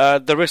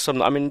 But there is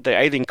some. I mean, the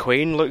Alien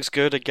Queen looks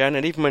good again,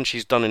 and even when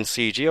she's done in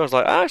CG, I was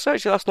like, actually,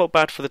 that's not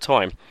bad for the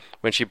time.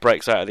 When she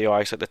breaks out of the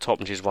ice at the top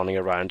and she's running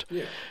around,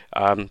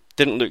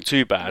 didn't look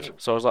too bad. Yeah.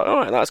 So I was like, all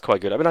right, that's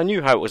quite good. I mean, I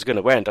knew how it was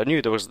going to end. I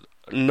knew there was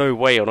no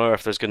way on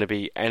earth there's going to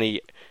be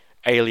any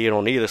alien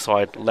on either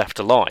side left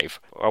alive.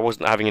 I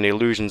wasn't having any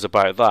illusions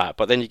about that.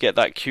 But then you get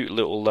that cute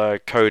little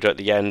coda at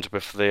the end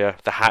with the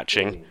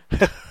hatching.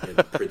 The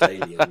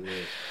Predalien,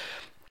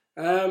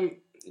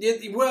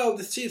 well,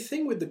 the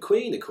thing with the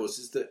Queen, of course,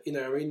 is that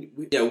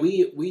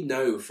we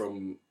know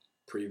from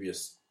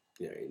previous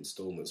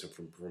installments and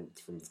from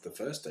the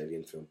first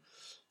Alien film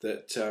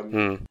that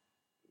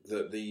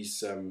that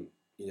these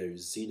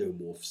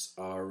xenomorphs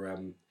are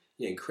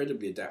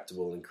incredibly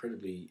adaptable,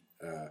 incredibly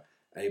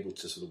able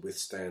to sort of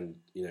withstand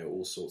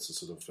all sorts of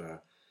sort of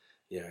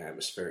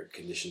atmospheric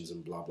conditions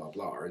and blah blah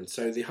blah. And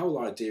so the whole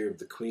idea of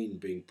the Queen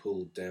being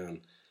pulled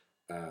down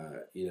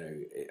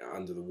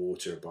under the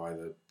water by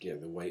the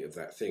weight of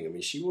that thing. I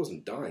mean, she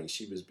wasn't dying;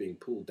 she was being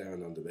pulled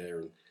down under there.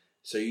 And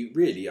so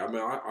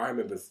I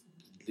remember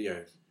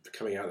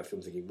coming out of the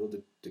film thinking, well,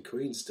 the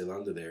Queen's still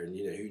under there, and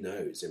who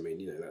knows? I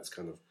mean, that's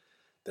kind of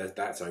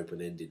that's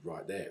open ended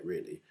right there,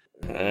 really.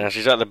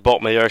 She's at the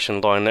bottom of the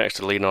ocean lying next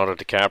to Leonardo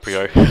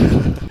DiCaprio.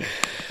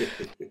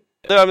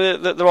 I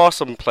mean, there are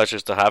some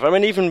pleasures to have. I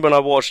mean, even when I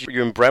watch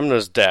Ewan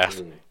Bremner's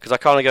death, because I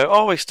kind of go,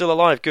 oh, he's still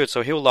alive, good,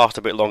 so he'll last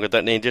a bit longer,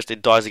 then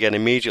it dies again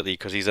immediately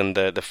because he's in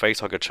the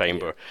facehugger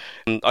chamber.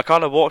 And I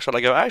kind of watch it and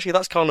I go, actually,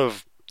 that's kind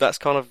of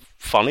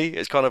funny.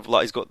 It's kind of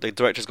like the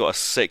director's got a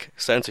sick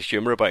sense of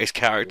humour about his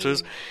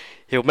characters.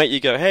 He'll make you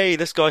go, hey,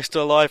 this guy's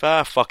still alive.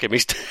 Ah, fuck him,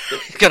 he's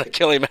going to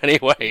kill him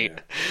anyway.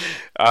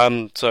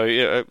 So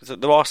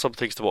there are some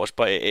things to watch,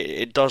 but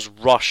it does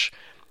rush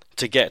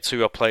to get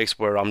to a place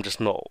where I'm just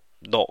not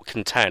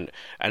content,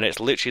 and it's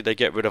literally they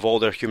get rid of all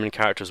their human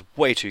characters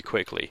way too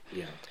quickly.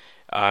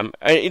 And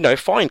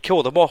fine,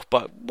 kill them off,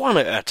 but one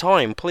at a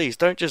time, please.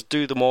 Don't just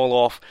do them all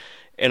off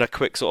in a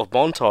quick sort of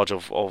montage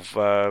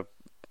of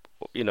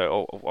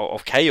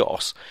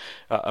chaos.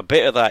 A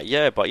bit of that,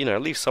 yeah, but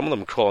at least some of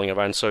them crawling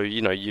around, so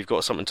you've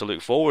got something to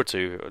look forward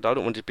to. I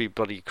don't want to be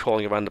bloody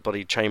crawling around the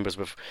bloody chambers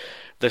with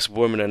this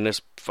woman and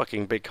this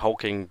fucking big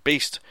hulking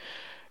beast.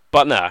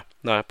 But no.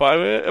 But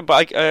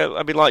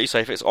I mean, like you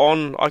say, if it's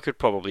on, I could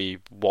probably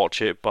watch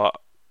it, but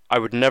I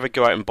would never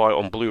go out and buy it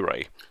on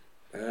Blu-ray.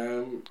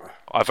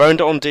 I've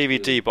owned it on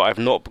DVD, but I've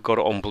not got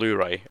it on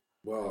Blu-ray.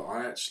 Well,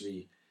 I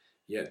actually,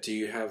 yeah. Do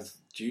you have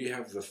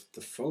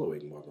the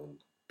following one on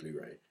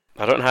Blu-ray?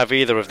 I don't have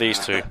either of these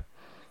two.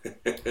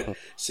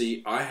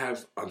 See, I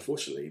have,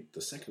 unfortunately,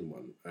 the second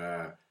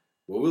one.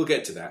 Well, we'll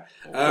get to that.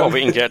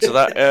 We can get to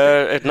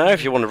that now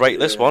if you want to rate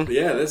this one.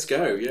 Yeah, let's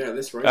go. Yeah,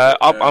 let's rate it.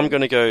 I'm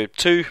going to go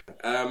 2.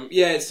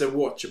 Yeah, it's a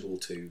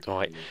watchable 2.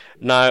 Right.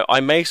 Now,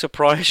 I may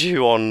surprise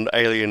you on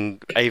Alien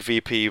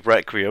AVP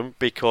Requiem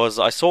because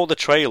I saw the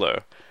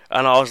trailer.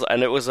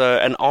 And it was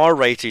an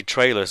R-rated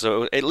trailer,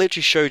 so it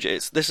literally showed you.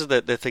 This is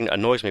the thing that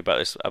annoys me about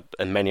this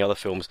and many other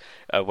films.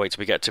 Wait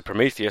till we get to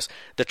Prometheus.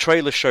 The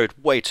trailer showed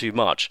way too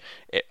much,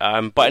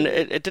 but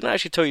it didn't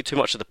actually tell you too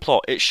much of the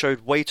plot. It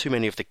showed way too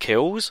many of the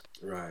kills.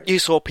 Right. You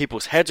saw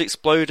people's heads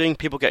exploding,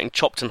 people getting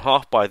chopped in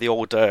half by the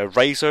old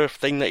razor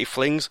thing that he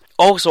flings,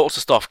 all sorts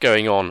of stuff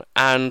going on.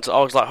 And I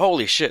was like,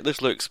 holy shit,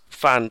 this looks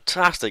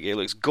fantastic. It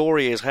looks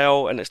gory as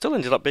hell, and it still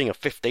ended up being a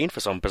 15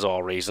 for some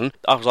bizarre reason.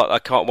 I was like, I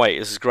can't wait,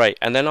 this is great.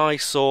 And then I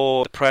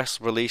saw the press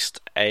released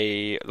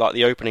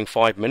the opening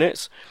 5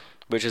 minutes,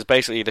 which is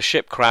basically the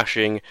ship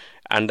crashing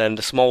and then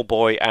the small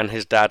boy and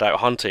his dad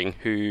out hunting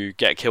who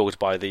get killed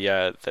by the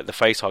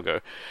facehugger.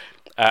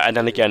 And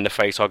then again, the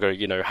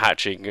facehugger,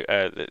 hatching,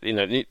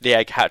 the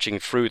egg hatching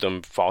through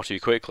them far too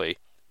quickly.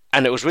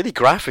 And it was really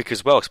graphic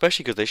as well,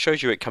 especially because they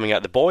showed you it coming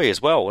out the boy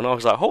as well. And I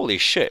was like, holy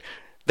shit,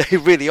 they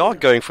really are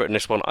going for it in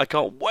this one. I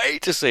can't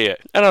wait to see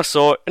it. And I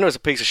saw it, and it was a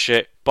piece of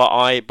shit, but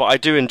I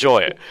do enjoy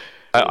it.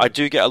 I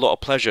do get a lot of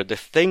pleasure. The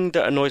thing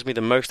that annoys me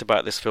the most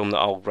about this film that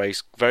I'll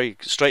raise very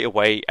straight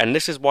away, and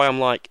this is why I'm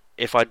like,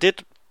 if I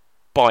did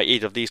buy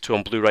either of these two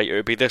on Blu-ray, it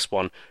would be this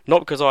one. Not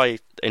because I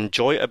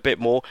enjoy it a bit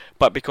more,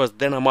 but because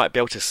then I might be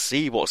able to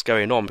see what's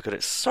going on, because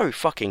it's so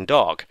fucking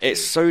dark.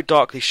 It's so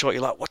darkly shot,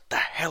 you're like, what the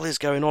hell is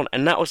going on?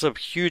 And that was a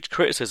huge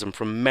criticism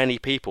from many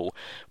people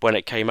when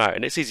it came out,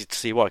 and it's easy to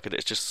see why, because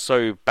it's just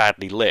so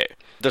badly lit.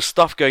 There's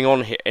stuff going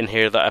on in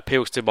here that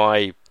appeals to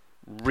my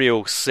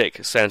real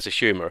sick sense of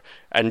humour,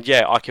 and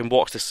yeah, I can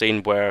watch the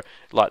scene where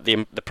like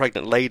the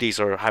pregnant ladies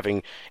are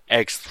having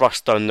eggs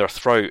thrust down their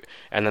throat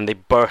and then they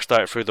burst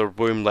out through their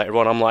womb later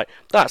on. I'm like,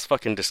 that's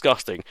fucking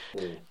disgusting.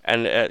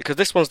 And because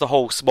this one's the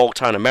whole small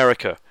town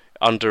America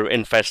under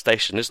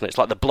infestation, isn't it? It's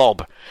like the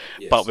Blob,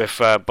 yes. but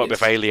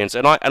with aliens,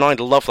 and I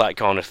love that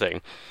kind of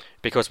thing.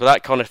 Because with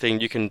that kind of thing,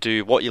 you can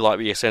do what you like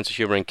with your sense of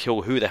humour and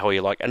kill who the hell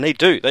you like. And they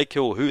do. They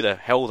kill who the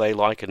hell they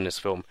like in this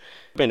film.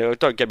 I mean,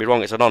 don't get me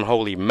wrong, it's an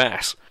unholy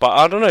mess. But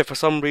I don't know, for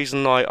some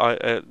reason,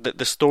 the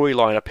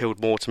storyline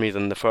appealed more to me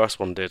than the first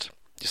one did.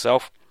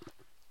 Yourself?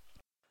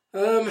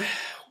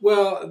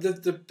 Well,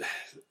 the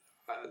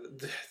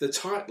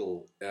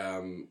title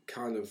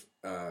kind of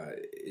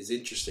is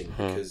interesting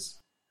because,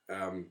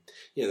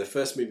 the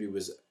first movie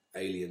was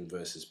Alien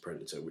versus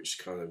Predator, which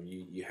kind of,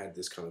 you had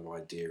this kind of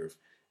idea of,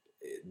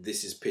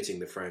 this is pitting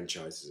the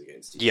franchises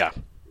against each other.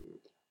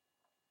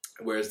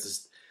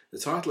 Whereas the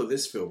title of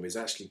this film is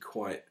actually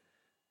quite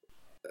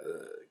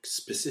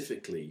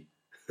specifically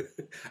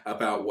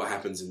about what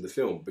happens in the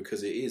film,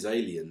 because it is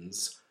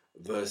aliens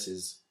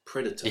versus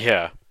Predator.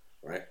 Yeah.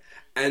 Right?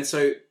 And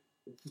so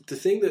the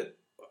thing that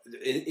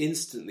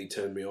instantly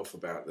turned me off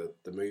about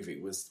the movie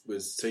was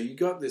so you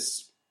got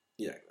this,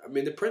 I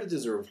mean, the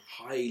Predators are a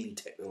highly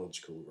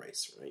technological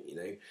race, right?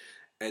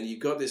 And you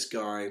got this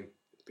guy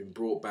been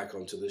brought back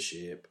onto the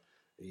ship.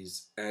 You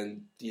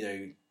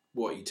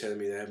telling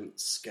me they haven't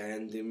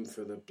scanned him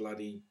for the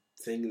bloody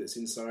thing that's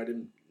inside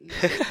him? No,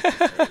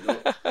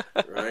 not,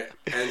 right?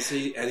 And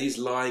he's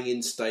lying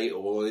in state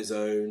all on his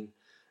own.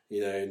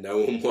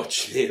 No one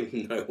watching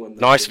him. No one.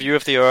 Nice view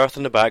of the Earth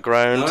in the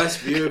background. Nice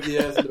view of the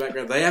Earth in the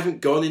background. They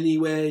haven't gone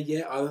anywhere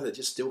yet. Either they're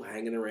just still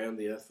hanging around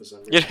the Earth for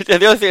some reason. Yeah,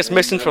 the only thing that's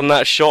missing from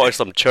that shot is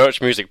some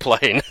church music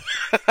playing.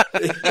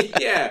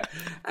 Yeah,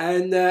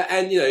 and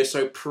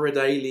so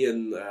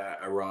Predalien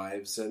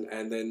arrives,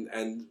 and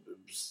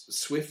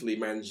swiftly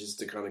manages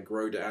to kind of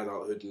grow to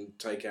adulthood and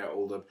take out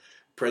all the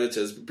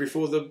predators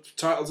before the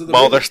titles of the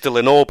While movie. they're still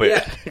in orbit.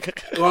 Yeah.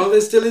 While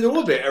they're still in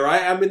orbit, all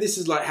right? I mean, this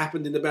is like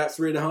happened in about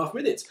 3.5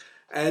 minutes.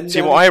 And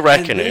See, what I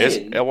reckon is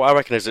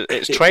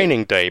it's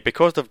training day.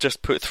 Because they've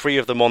just put 3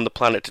 of them on the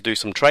planet to do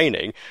some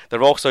training,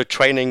 they're also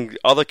training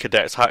other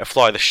cadets how to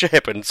fly the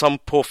ship, and some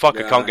poor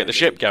fucker can't get the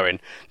ship going.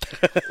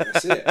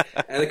 That's it.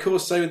 And of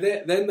course, so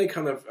then they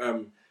kind of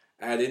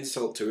add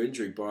insult to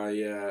injury by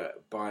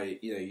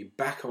you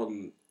back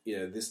on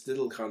this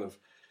little kind of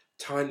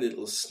tiny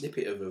little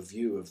snippet of a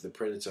view of the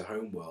Predator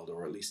homeworld,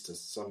 or at least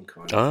some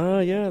kind of... Ah,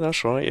 yeah,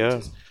 that's right,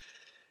 yeah.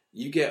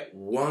 You get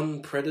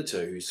one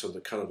Predator who's sort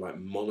of kind of like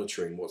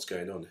monitoring what's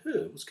going on.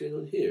 What's going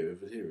on here,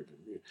 over here,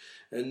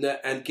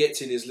 and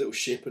gets in his little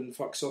ship and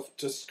fucks off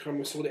to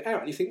kind of sort it out.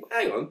 And you think, well,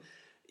 hang on,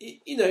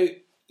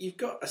 you've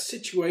got a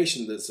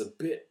situation that's a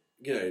bit,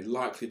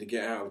 likely to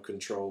get out of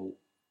control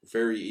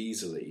very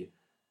easily.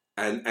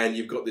 And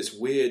you've got this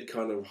weird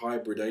kind of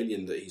hybrid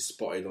alien that he's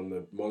spotted on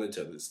the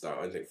monitor that's that.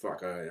 I think,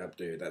 fuck, I have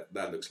to do that.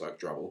 That looks like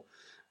trouble.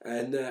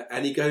 And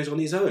he goes on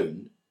his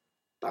own.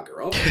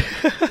 Bugger off.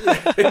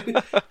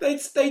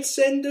 They'd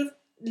send a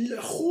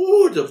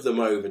horde of them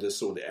over to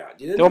sort it out.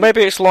 Or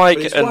maybe it's like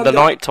in the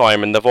night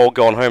time and they've all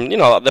gone home,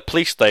 like the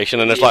police station,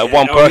 and there's like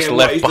one person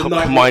left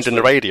minding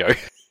the radio.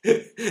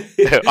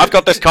 I've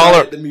got this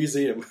collar. At the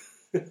museum.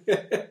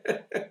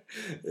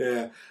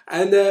 Yeah.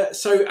 And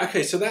so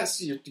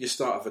that's your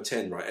start of a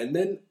 10, right? And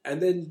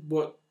then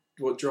what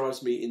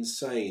drives me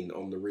insane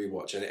on the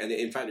rewatch, and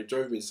in fact it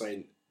drove me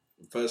insane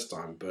the first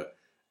time, but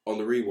on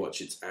the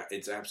rewatch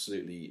it's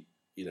absolutely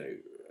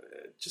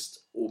just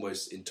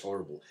almost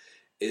intolerable,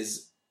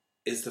 is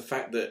the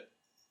fact that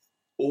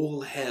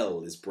all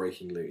hell is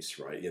breaking loose,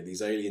 right?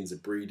 These aliens are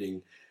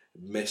breeding,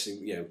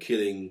 messing,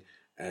 killing,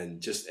 and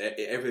just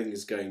everything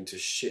is going to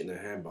shit in a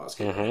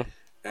handbasket. Mm-hmm.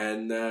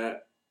 And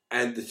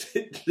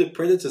the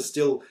Predator's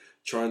still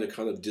trying to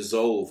kind of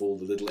dissolve all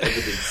the little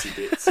evidence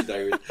bits,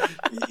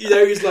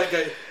 he's like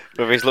going,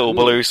 with his little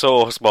blue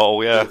sauce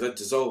bottle, yeah.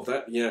 Dissolve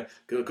that,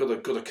 got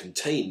to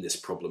contain this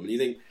problem. And you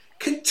think,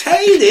 contain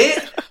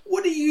it?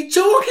 What are you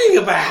talking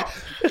about?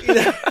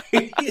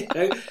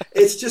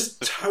 It's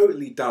just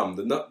totally dumb.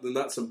 The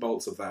nuts and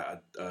bolts of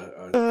that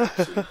are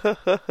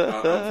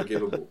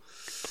unforgivable.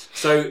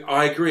 So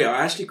I agree.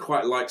 I actually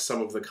quite like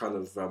some of the kind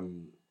of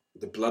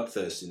the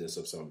bloodthirstiness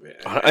of some of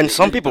it. And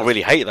some people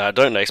really hate that,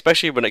 don't they?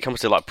 Especially when it comes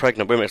to like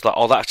pregnant women. It's like,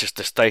 oh, that's just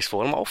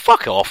distasteful. And I'm like, oh,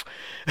 fuck off.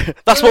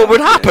 That's what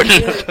would happen.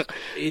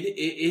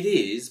 It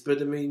is,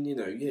 but I mean, it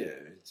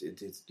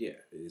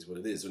is what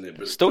it is, isn't it?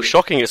 But still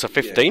shocking. It's a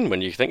 15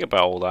 when you think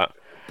about all that.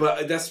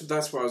 But that's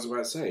what I was about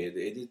to say.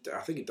 I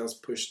think it does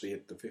push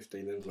the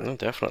 15 envelope. Oh,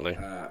 definitely.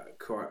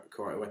 Quite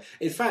a way.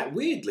 In fact,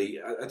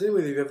 weirdly, I don't know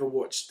whether you've ever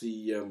watched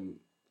the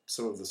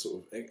some of the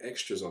sort of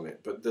extras on it,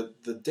 but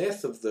the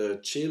death of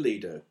the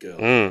cheerleader girl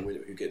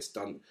who gets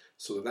done,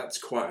 sort of, that's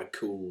quite a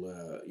cool.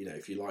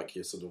 If you like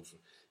your sort of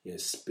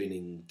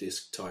spinning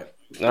disc type.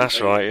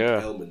 That's right.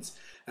 Yeah. Elements.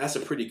 That's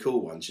a pretty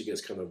cool one. She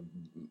gets kind of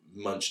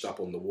munched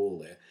up on the wall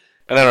there,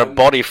 and then her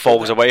body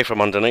falls away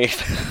from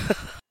underneath.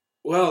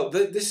 Well,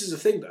 this is the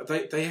thing.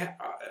 They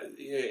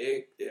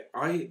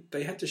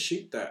had to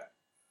shoot that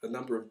a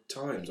number of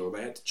times, or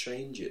they had to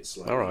change it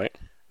slightly. All right.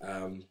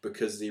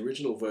 Because the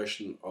original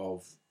version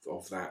of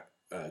that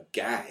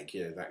gag,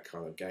 that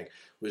kind of gag,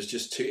 was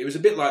just too. It was a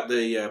bit like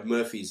the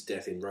Murphy's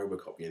death in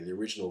RoboCop. The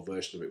original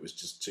version of it was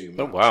just too much.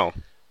 Oh wow.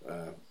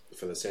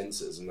 For the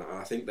censors, and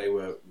I think they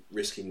were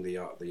risking the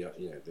R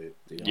rating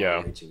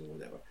or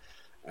whatever,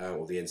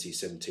 or the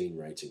NC-17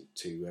 rating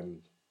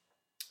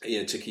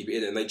to keep it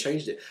in, and they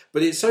changed it.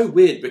 But it's so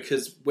weird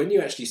because when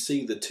you actually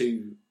see the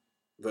two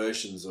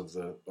versions of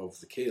the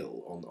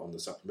kill on the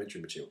supplementary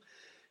material,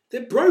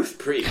 they're both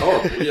pretty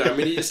horrible. I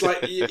mean, it's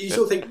like you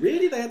sort of think,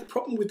 really, they had a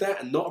problem with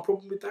that and not a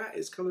problem with that.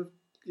 It's kind of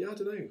I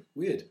don't know,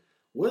 weird.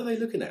 What are they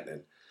looking at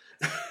then?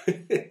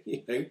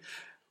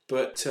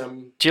 But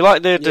do you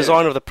like the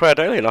design of the Pred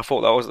alien? I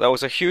thought that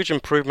was a huge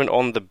improvement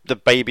on the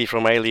baby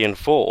from Alien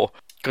 4,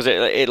 because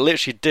it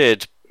literally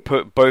did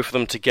put both of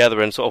them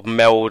together and sort of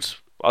meld.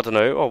 I don't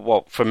know.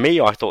 Well, for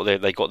me, I thought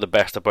they got the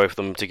best of both of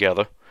them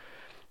together.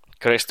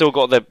 Because it's still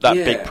got that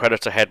big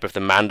predator head with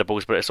the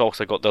mandibles, but it's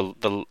also got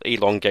the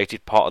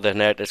elongated part of the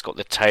head. It's got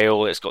the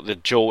tail. It's got the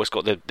jaw. It's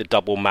got the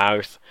double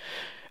mouth.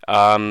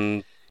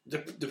 The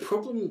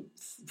problem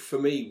for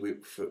me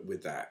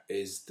with that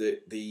is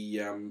that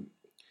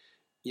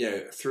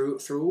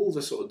through all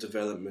the sort of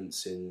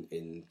developments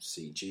in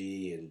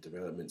CG and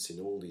developments in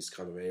all these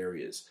kind of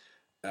areas,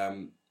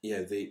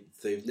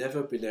 they've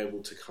never been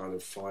able to kind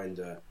of find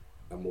a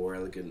more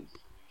elegant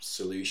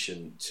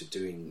solution to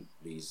doing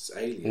these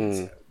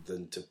aliens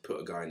than to put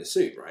a guy in a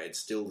suit, right? It's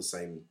still the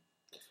same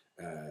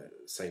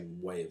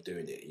way of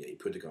doing it. You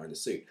put a guy in a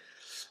suit.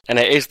 And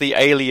it is the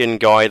alien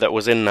guy that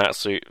was in that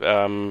suit,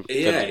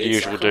 the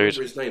usual dude.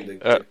 His name.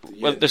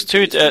 There's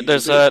two.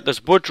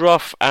 There's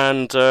Woodruff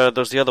and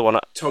there's the other one.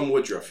 Tom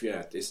Woodruff,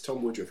 yeah, it's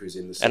Tom Woodruff who's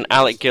in the suit. And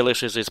Alec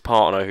Gillis is his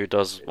partner who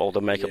does all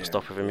the makeup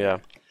stuff with him. Yeah.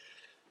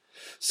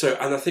 So,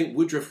 and I think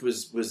Woodruff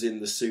was in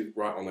the suit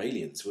right on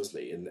Aliens,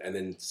 wasn't he? And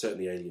then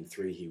certainly Alien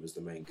 3, he was the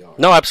main guy.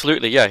 No,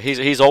 absolutely, yeah.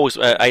 He's always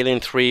Alien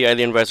 3,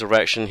 Alien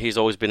Resurrection. He's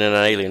always been in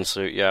an alien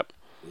suit. Yeah.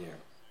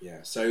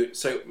 Yeah. So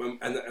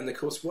and of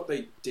course, what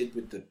they did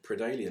with the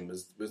Predalien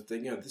was they,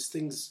 this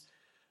thing's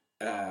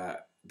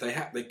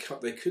they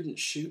couldn't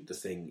shoot the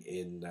thing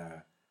in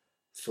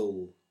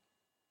full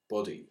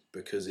body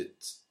because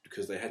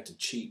they had to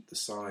cheat the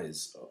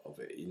size of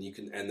it, and you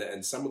can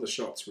and some of the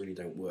shots really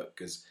don't work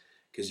because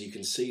you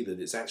can see that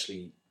it's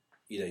actually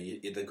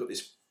they've got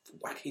this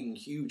whacking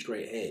huge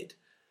great head,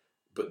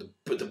 but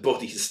the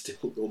body is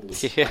still normal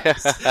size. Yeah.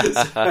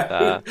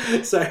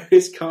 so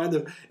it's kind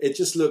of, it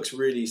just looks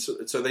really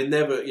so they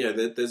never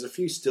there's a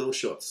few still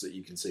shots that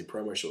you can see,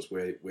 promo shots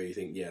where you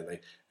think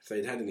if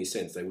they'd had any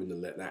sense they wouldn't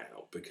have let that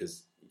out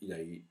because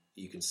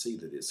you can see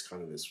that it's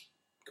kind of this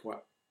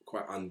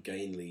quite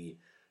ungainly,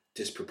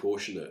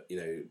 disproportionate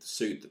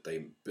suit that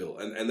they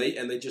built and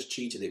they just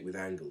cheated it with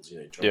angles,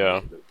 trying to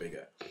make it look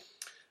bigger.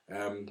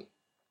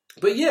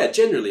 But yeah,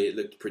 generally it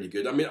looked pretty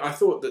good. I mean, I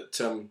thought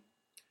that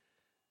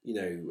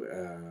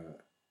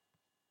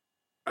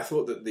I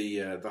thought that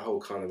the whole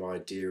kind of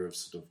idea of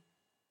sort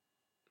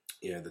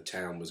of the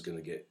town was going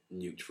to get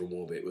nuked from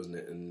orbit, wasn't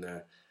it? And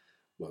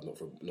well, not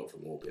from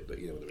orbit, but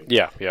you know what I mean.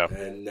 Yeah.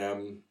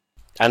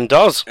 And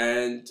does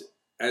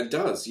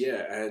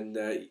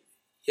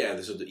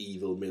the sort of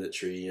evil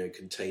military,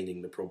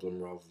 containing the problem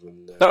rather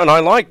than. No, and I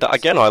like that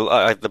again.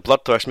 I the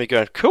bloodthirst me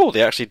going, cool.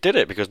 They actually did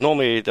it because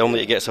normally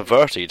it gets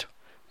averted.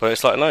 But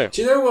it's like, no.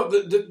 Do you know what?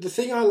 The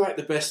thing I like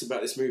the best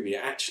about this movie,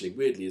 actually,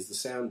 weirdly, is the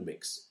sound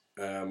mix.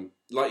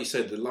 Like you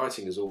said, the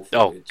lighting is awful.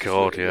 Oh,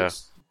 God, yeah.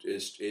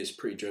 It's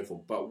pretty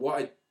dreadful. But what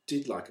I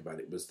did like about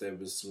it was there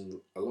was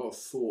a lot of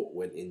thought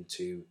went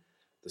into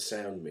the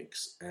sound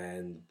mix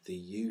and the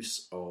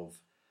use of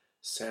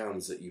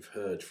sounds that you've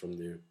heard from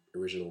the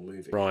original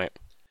movie. Right.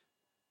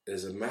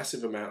 There's a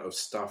massive amount of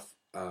stuff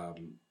that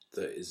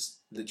is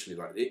literally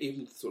like,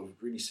 even sort of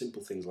really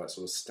simple things like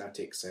sort of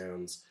static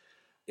sounds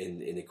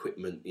in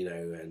equipment,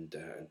 and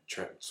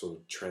sort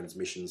of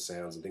transmission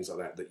sounds and things like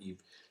that that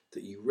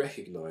you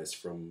recognise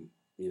from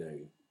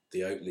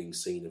the opening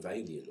scene of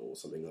Alien or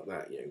something like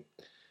that.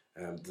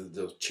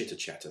 The chitter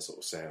chatter sort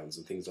of sounds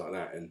and things like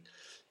that. And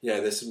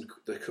there's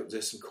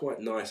some quite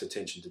nice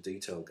attention to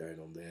detail going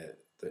on there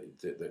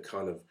that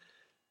kind of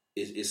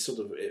is sort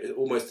of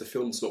almost the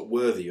film's not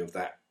worthy of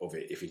it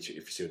if you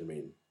see what I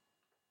mean.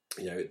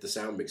 The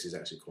sound mix is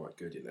actually quite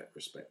good in that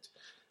respect.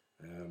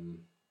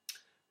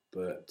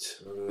 But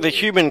the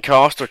human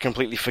cast are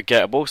completely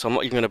forgettable, so I'm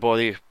not even going to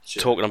bother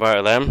talking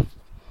about them.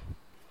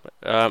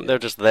 They're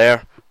just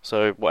there,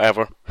 so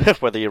whatever,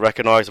 whether you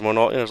recognise them or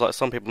not. There's like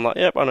some people I'm like,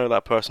 yep, I know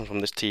that person from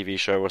this TV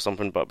show or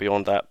something, but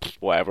beyond that,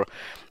 whatever.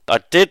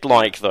 I did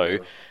like, though,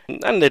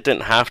 and they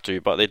didn't have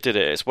to, but they did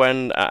it. It's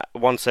when,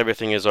 once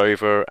everything is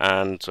over,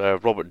 and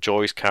Robert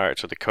Joy's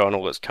character, the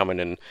Colonel that's coming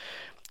in,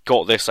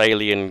 got this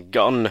alien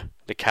gun,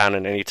 the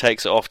cannon, and he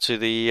takes it off to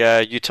the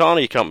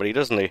Yutani company,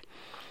 doesn't he?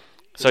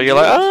 So you're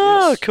like,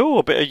 yes. Cool,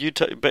 a bit of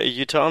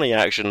Yutani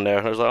action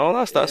there. I was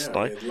like, that's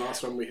nice. The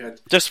last one we had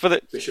just for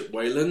the Bishop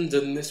Wayland,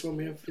 and this one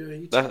we have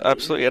Yutani.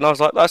 Absolutely, and I was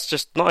like, that's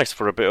just nice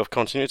for a bit of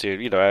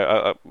continuity.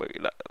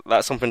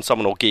 That's something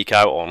someone will geek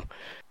out on.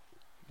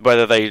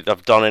 Whether they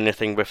have done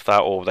anything with that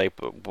or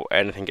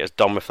anything gets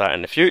done with that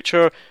in the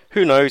future,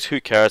 who knows?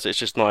 Who cares? It's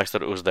just nice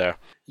that it was there.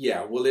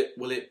 Yeah,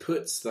 it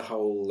puts the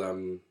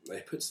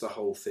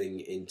whole thing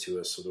into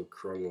a sort of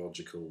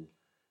chronological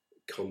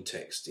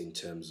context in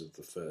terms of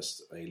the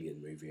first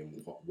Alien movie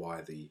and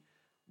why the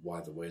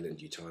Wayland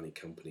Yutani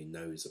company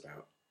knows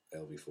about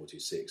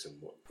LV-426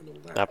 and all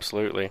that.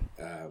 Absolutely.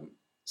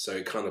 So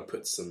it kind of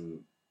puts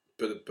some,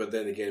 but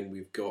then again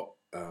we've got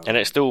and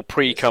it's still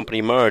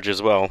pre-company merge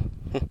as well.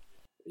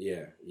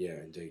 Yeah,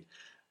 indeed.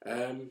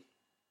 I mean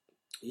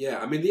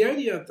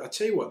I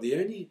tell you what, the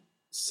only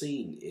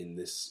scene in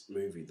this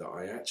movie that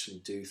I actually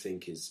do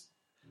think is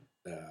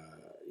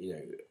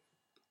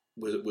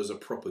was a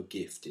proper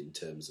gift in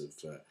terms of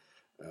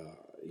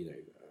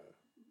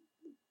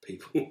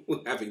people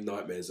having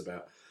nightmares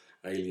about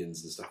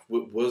aliens and stuff,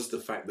 was the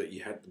fact that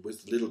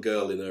was the little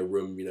girl in her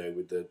room,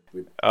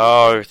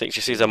 I think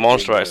she sees a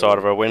monster outside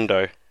of her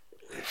window.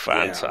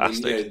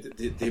 Fantastic.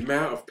 Yeah, the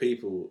amount of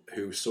people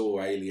who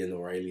saw Alien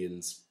or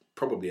Aliens,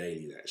 probably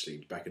Alien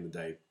actually back in the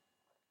day,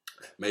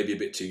 maybe a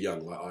bit too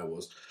young like I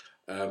was,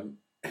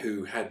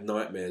 who had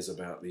nightmares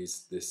about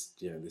this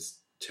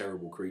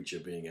terrible creature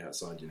being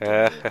outside your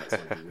door,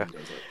 outside your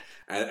windows,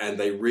 and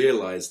they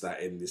realised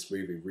that in this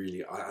movie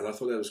really, and I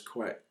thought that was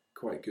quite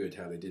good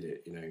how they did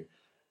it,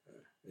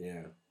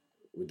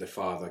 with the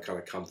father kind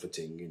of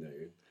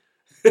comforting,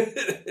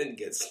 and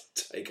gets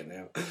taken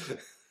out.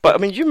 But I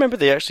mean, you remember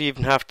they actually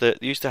even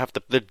used to have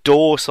the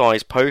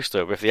door-size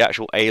poster with the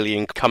actual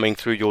alien coming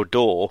through your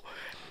door.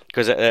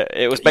 Because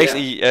it was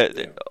basically,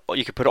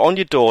 you could put it on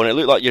your door and it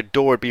looked like your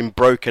door had been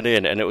broken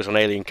in and it was an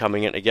alien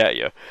coming in to get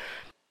you.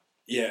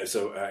 Yeah,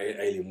 so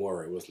Alien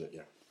Warrior, wasn't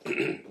it?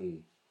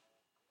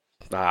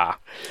 Yeah.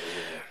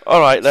 All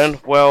right then.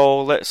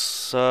 Well,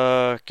 let's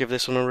give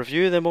this one a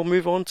review. Then we'll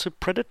move on to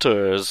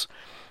Predators.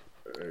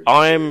 Okay.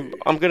 I'm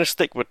going to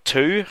stick with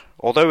 2.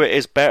 Although it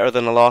is better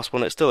than the last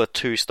one, it's still a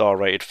 2-star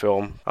rated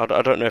film. I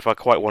don't know if I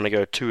quite want to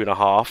go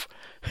 2.5.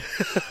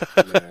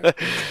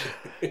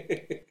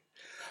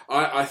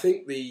 I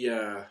think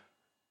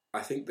I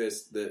think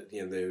there's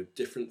there are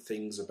different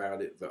things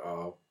about it that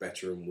are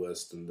better and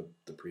worse than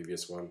the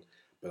previous one.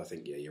 But I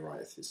think you're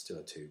right. It's still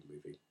a 2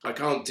 movie. I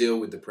can't deal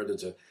with the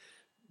Predator,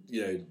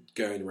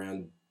 going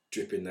around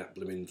dripping that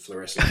blooming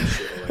fluorescent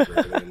shit all over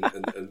everything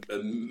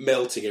and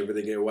melting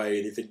everything away.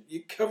 And you think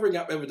you're covering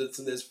up evidence,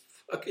 and there's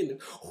fucking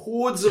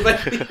hordes of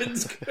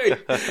aliens going.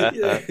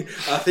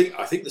 I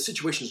think the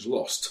situation's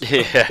lost.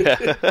 Yeah.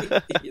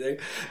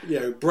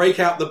 Break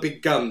out the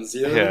big guns.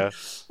 Yeah.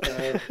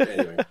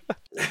 Anyway,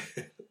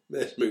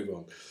 let's move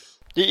on.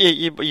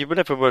 You would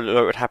never know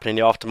what would happen in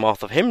the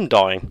aftermath of him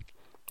dying.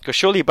 Because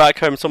surely back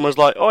home someone's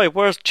like, "Oi,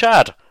 where's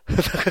Chad?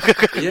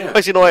 Why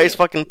is he not at his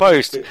fucking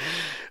post?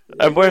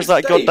 And where's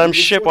that goddamn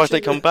ship? Why hasn't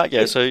it come back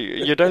yet?" So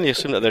you'd only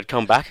assume that they'd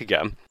come back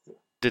again.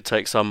 Did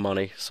take some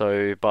money,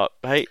 but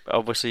hey,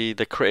 obviously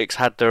the critics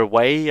had their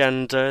way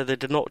and they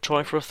did not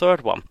try for a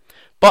third one.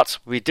 But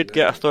we did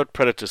get a third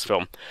Predators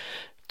film.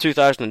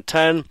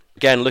 2010,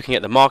 again looking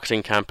at the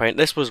marketing campaign,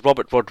 this was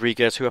Robert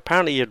Rodriguez, who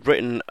apparently had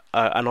written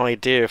an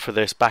idea for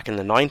this back in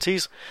the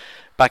 90s,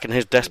 back in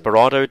his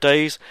Desperado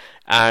days,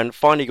 and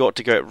finally got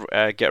to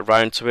get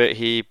around to it.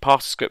 He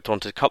passed the script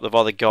on to a couple of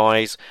other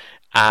guys,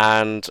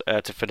 and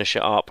to finish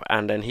it up,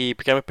 and then he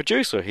became a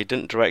producer. He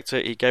didn't direct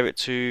it, he gave it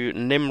to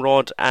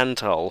Nimrod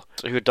Antal,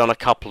 who had done a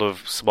couple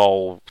of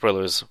small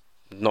thrillers,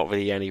 not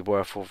really any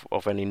worth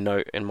of any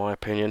note in my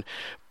opinion.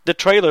 The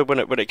trailer, when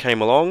it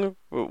came along,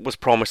 was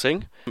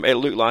promising. It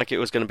looked like it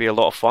was going to be a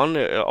lot of fun.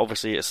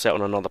 Obviously it's set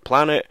on another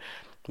planet,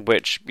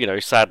 which,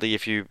 sadly,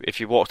 if you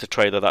watch the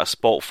trailer, that's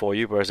spoilt for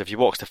you, whereas if you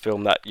watch the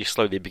film, that you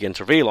slowly begin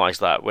to realise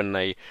that when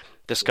they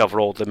discover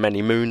all the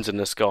many moons in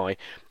the sky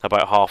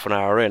about half an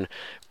hour in.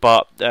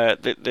 But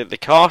the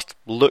cast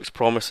looks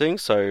promising.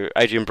 So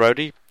Adrian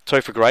Brody,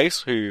 Topher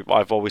Grace, who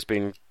I've always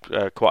been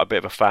quite a bit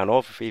of a fan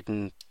of,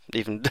 even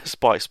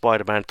despite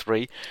Spider-Man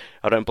 3.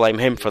 I don't blame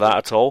him for that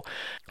at all.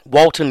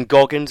 Walton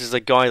Goggins is a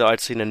guy that I'd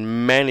seen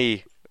in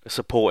many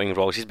supporting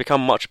roles. He's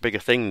become a much bigger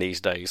thing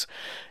these days,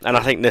 and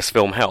I think this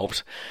film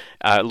helped.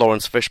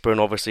 Lawrence Fishburne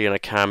obviously in a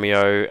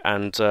cameo,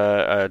 and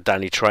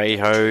Danny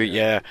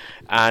Trejo,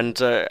 and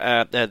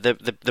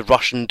the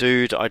Russian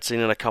dude I'd seen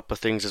in a couple of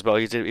things as well.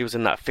 He was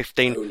in that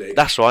 15.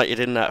 That's right, he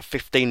did in that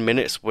 15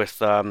 minutes with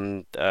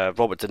Robert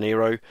De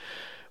Niro,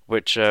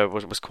 which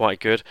was quite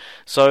good.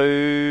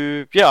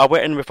 So I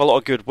went in with a lot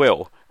of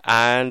goodwill,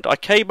 and I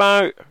came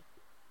out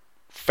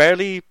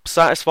fairly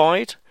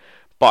satisfied.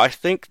 But I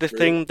think the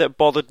thing that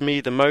bothered me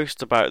the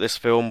most about this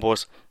film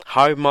was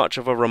how much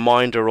of a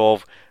reminder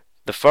of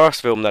the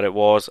first film that it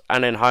was,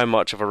 and then how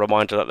much of a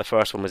reminder that the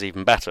first one was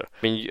even better. I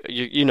mean,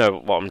 you know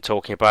what I'm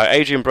talking about.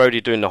 Adrian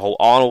Brody doing the whole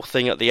Arnold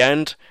thing at the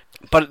end,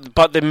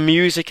 but the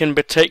music in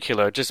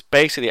particular, just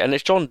basically, and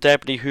it's John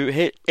Debney,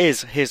 who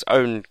is his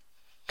own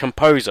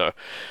composer.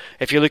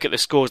 If you look at the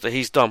scores that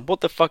he's done,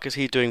 what the fuck is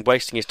he doing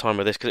wasting his time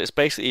with this? Because it's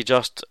basically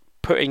just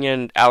putting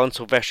in Alan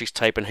Silvestri's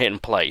tape and hitting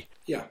play.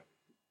 Yeah.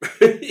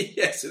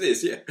 Yes, it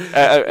is.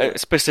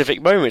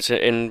 Specific moments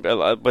when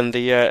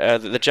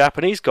the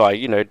Japanese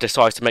guy,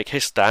 decides to make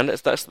his stand.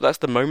 That's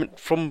the moment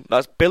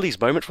that's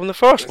Billy's moment from the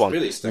first one.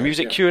 The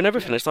music cue and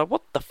everything. It's like,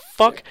 what the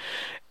fuck?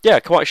 Yeah,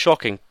 quite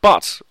shocking.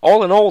 But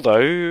all in all,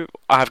 though,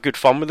 I have good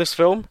fun with this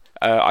film.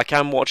 I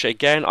can watch it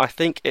again. I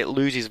think it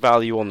loses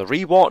value on the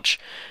rewatch,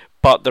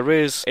 but there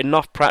is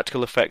enough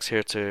practical effects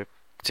here to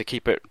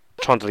keep it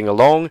trundling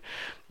along.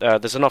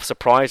 There's enough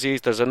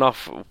surprises, there's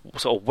enough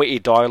sort of witty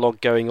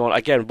dialogue going on.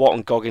 Again,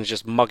 Walton Goggins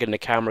just mugging the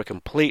camera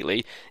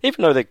completely,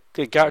 even though the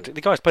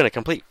guy's playing a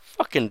complete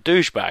fucking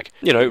douchebag.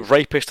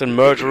 Rapist and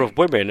murderer of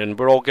women, and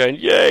we're all going,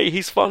 yay,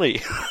 he's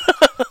funny.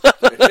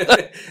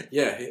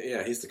 yeah,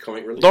 he's the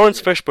comic relief.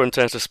 Lawrence Fishburne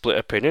tends to split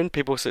opinion.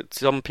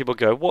 Some people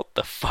go, what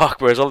the fuck?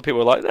 Whereas other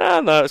people are like,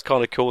 no, it's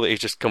kind of cool that he's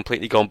just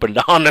completely gone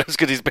bananas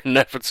because he's been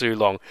there for too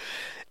long.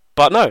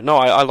 But no,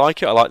 I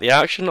like it. I like the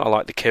action. I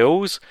like the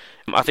kills.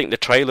 I think the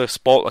trailer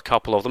spoilt a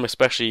couple of them,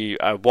 especially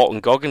Walton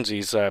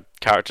Goggins'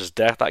 character's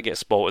death. That gets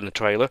spoilt in the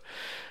trailer,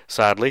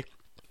 sadly.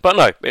 But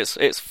no,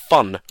 it's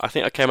fun. I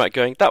think I came out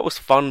going, that was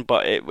fun,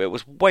 but it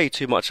was way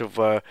too much of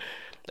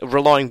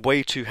relying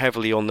way too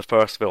heavily on the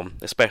first film,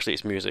 especially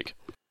its music.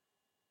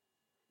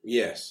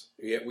 Yes.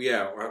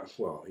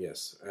 Well,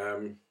 yes. I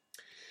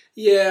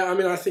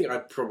mean, I think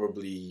I'd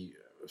probably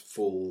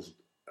fall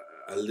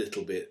a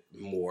little bit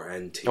more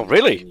anti. Oh,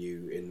 really? Than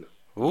you in.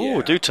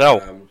 Ooh, do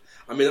tell.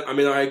 I mean,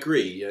 I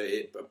agree.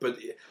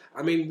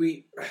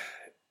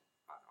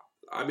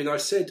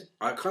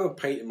 I kind of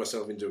painted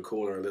myself into a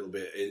corner a little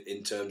bit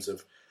in terms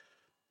of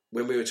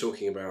when we were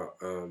talking about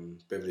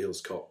Beverly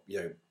Hills Cop.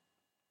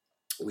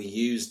 We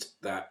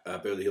used that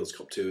Beverly Hills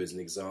Cop 2 as an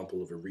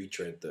example of a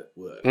retread that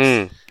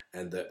works,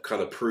 and that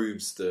kind of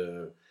proves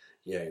the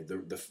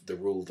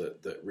rule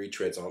that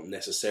retreads aren't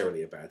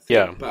necessarily a bad thing.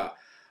 Yeah. But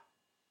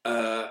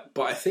But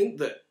I think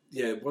that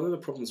one of the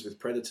problems with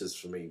Predators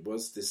for me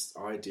was this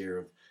idea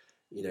of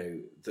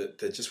that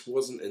there just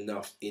wasn't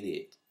enough in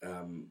it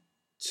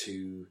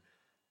to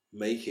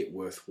make it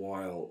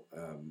worthwhile,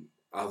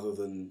 other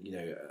than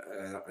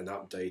an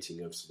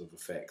updating of sort of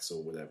effects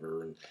or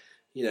whatever, and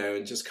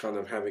just kind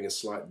of having a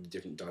slightly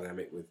different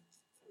dynamic with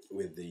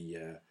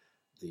the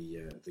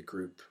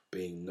group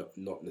being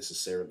not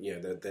necessarily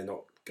they're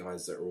not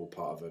guys that are all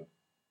part of a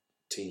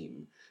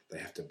team. They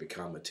have to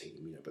become a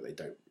team, but they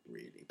don't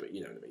really. But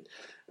you know what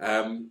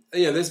I mean.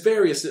 There's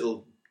various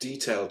little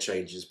detail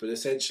changes, but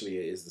essentially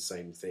it is the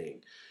same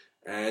thing.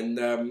 And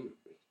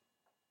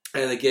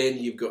again,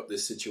 you've got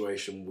this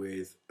situation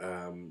with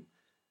the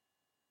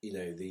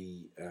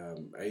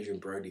Adrian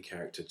Brody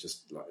character.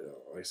 Just like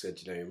I said,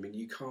 I mean,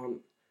 you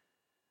can't.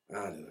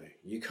 I don't know.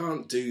 You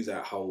can't do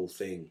that whole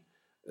thing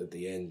at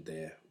the end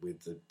there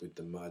with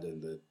the mud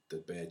and the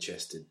bare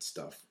chested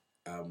stuff.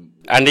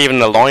 And even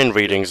the line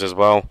readings as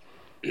well.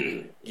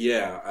 When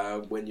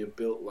you're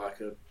built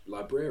like a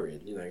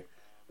librarian,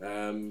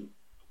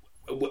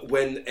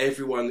 when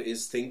everyone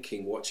is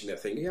thinking, watching that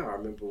thing, I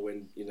remember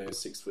when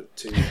 6'2",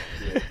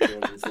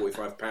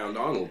 245-pound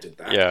Arnold did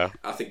that. Yeah,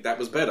 I think that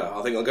was better.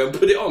 I think I'll go and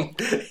put it on.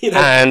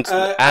 And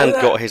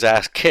got his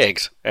ass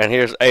kicked. And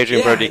here's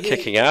Adrian Brody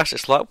kicking ass.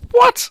 It's like,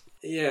 what?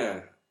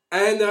 Yeah,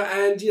 and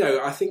I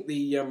think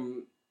they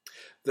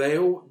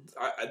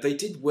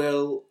did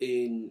well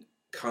in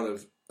kind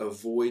of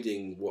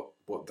avoiding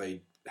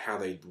how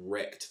they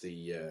wrecked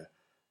the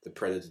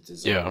Predator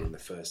design in the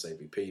first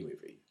AVP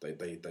movie.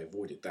 They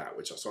avoided that,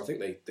 so I think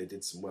they did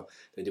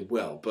they did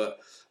well, but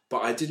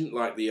I didn't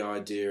like the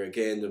idea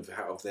again of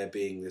there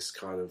being this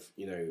kind of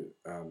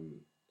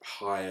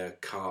higher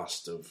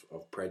cast of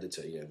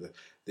Predator.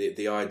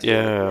 The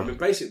idea. I mean,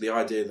 basically the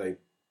idea they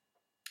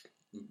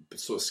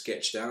sort of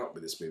sketched out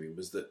with this movie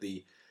was that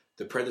the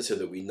Predator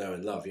that we know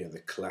and love,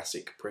 the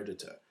classic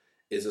Predator,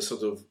 is a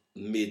sort of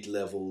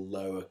mid-level,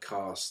 lower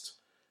caste,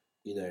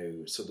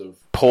 sort of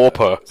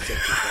pauper.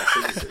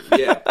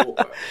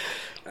 Pauper.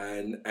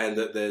 And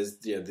that there's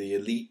the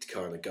elite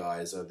kind of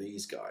guys are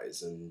these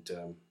guys, and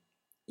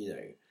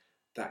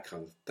that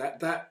kind of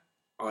that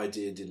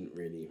idea didn't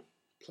really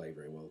play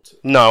very well to.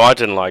 No, I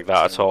didn't like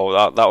that at all.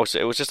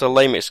 It was just a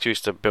lame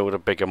excuse to build a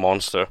bigger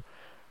monster,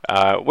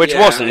 which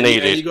wasn't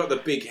needed. And you got the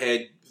big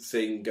head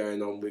thing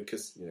going on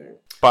because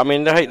But I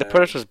mean, the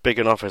Predator's big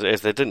enough as it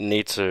is. They didn't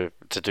need to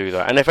do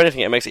that. And if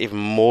anything, it makes it even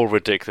more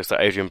ridiculous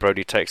that Adrian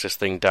Brody takes this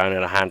thing down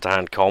in a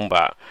hand-to-hand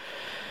combat.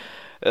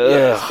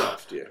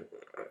 Stuffed, yeah.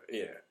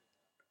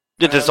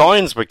 The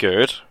designs were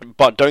good,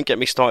 but don't get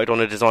me started on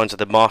the designs of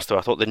the master.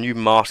 I thought the new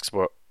masks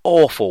were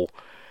awful.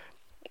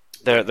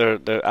 They're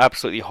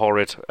absolutely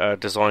horrid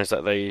designs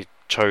that they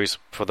chose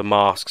for the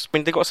masks. I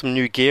mean, they got some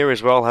new gear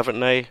as well, haven't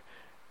they?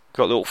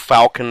 Got a little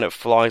falcon that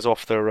flies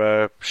off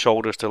their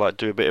shoulders to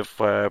do a bit of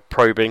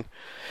probing.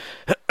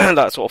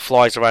 That sort of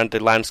flies around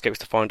the landscapes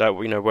to find out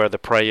where the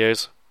prey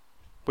is.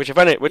 Which if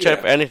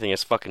anything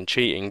is fucking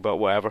cheating, but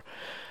whatever.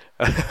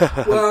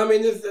 Well, I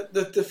mean,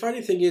 the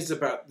funny thing is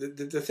about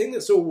the thing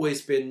that's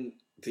always been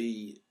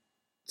the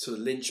sort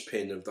of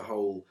linchpin of the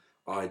whole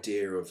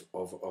idea of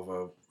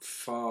a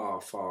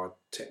far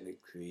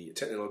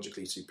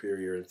technologically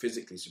superior and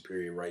physically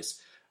superior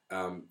race,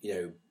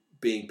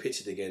 being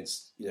pitted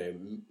against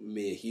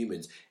mere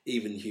humans,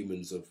 even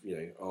humans of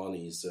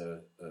Arnie's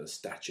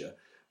stature.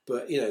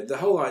 But the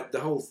whole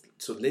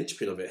sort of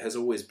linchpin of it has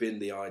always been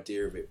the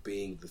idea of it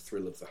being the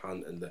thrill of the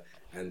hunt and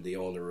the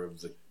honor of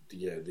the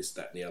this,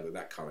 that, and the other,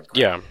 that kind of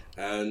crap. Yeah.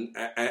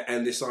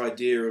 And this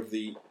idea of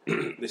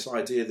this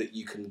idea that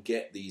you can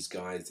get these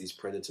guys, these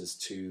Predators,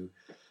 to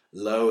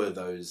lower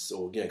those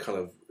or kind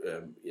of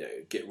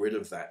get rid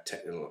of that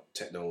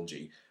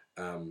technology.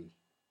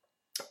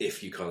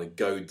 If you kind of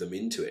goad them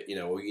into it,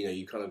 or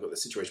you kind of got the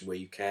situation where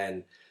you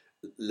can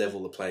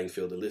level the playing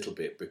field a little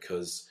bit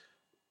because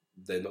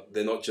they're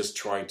not just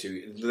trying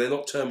to. They're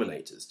not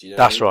Terminators. Do you know?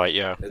 That's right.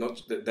 Yeah.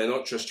 They're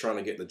not just trying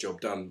to get the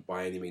job done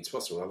by any means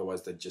possible.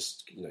 Otherwise, they'd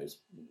just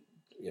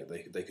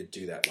they could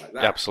do that like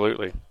that.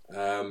 Absolutely.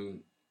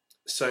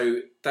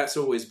 So that's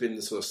always been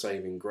the sort of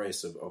saving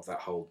grace of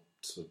that whole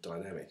sort of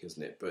dynamic,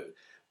 isn't it? But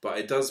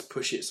it does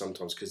push it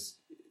sometimes because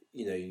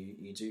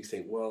you do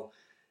think, well,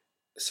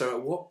 so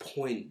at what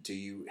point do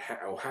you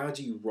how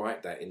do you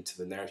write that into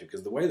the narrative?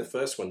 Because the way the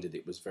first one did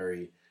it was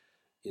very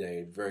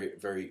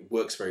very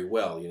works very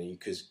well,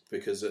 because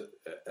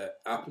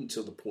up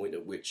until the point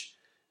at which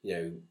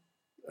the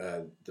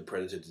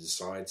Predator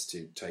decides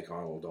to take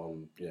Arnold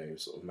on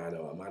sort of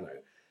mano a mano,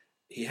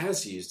 he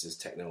has used his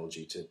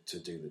technology to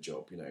do the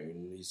job,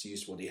 and he's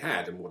used what he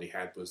had, and what he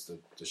had was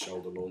the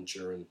shoulder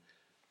launcher and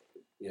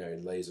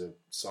laser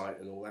sight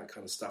and all that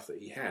kind of stuff that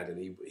he had, and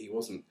he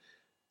wasn't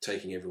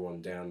taking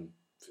everyone down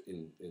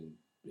in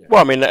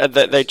well, I mean,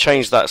 they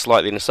changed that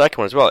slightly in the second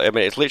one as well. I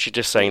mean, it's literally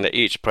just saying that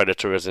each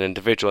Predator is an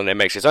individual and it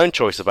makes its own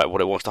choice about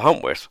what it wants to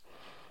hunt with.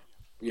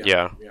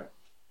 Yeah.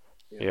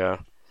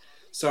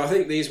 So I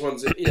think these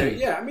ones, I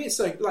mean, it's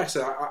like I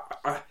said,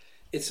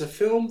 It's a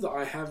film that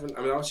I haven't.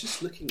 I mean, I was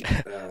just looking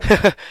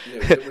at.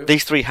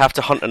 These three have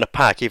to hunt in a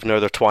pack, even though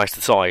they're twice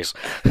the size.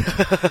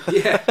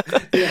 Yeah.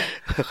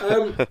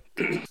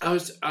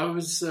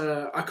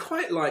 I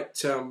quite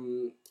liked.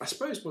 I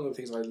suppose one of the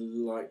things I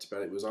liked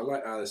about it was I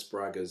liked Alice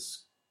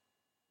Braga's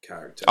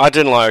character. I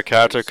didn't like her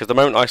character because the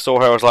moment I saw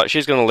her, I was like,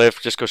 she's going to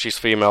live just because she's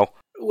female.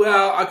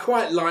 Well, I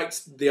quite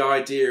liked the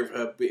idea of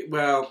her.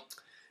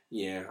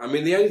 Yeah. I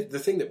mean, the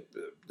thing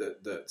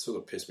that sort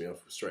of pissed me off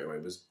straight away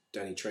was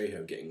Danny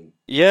Trejo getting...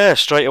 Yeah,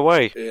 straight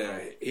away. Yeah,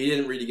 he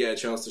didn't really get a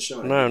chance to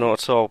shine. No,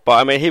 not at all. But,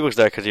 I mean, he was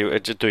there because he was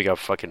just doing a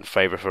fucking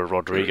favour for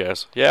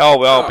Rodriguez. Yeah,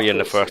 I'll be in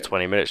the first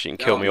 20 minutes. You can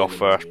kill me off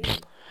first.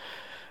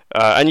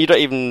 And you don't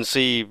even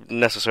see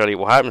necessarily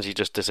what happens. He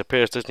just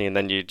disappears, doesn't he? And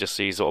then you just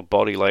see his sort of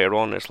body later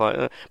on. It's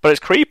like... but it's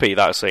creepy,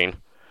 that scene.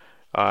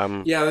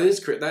 Yeah, that is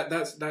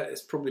that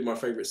is probably my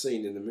favourite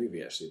scene in the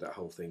movie. Actually, that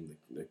whole thing,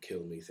 the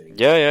kill me thing.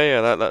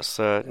 Yeah.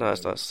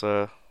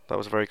 That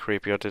was very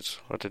creepy. I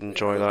did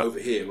enjoy that. Over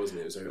here,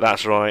 wasn't it?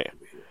 That's right.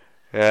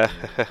 Yeah,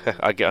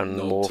 I get on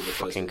more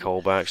fucking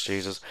callbacks.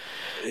 Jesus.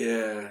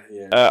 Yeah.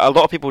 A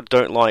lot of people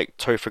don't like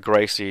Topher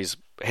Gracie's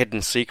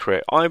hidden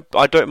secret. I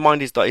don't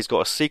mind that he's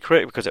got a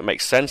secret because it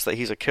makes sense that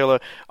he's a killer.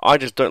 I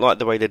just don't like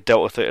the way they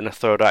dealt with it in the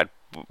third act,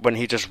 when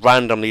he just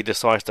randomly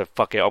decides to,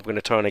 fuck it, I'm going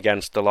to turn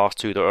against the last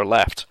two that are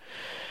left,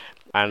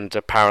 and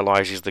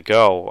paralyses the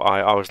girl.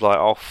 I was like,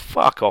 oh,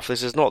 fuck off,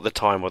 this is not the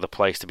time or the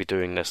place to be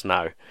doing this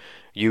now,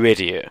 you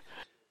idiot.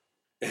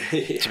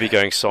 To be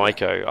going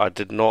psycho. I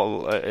did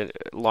not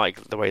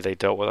like the way they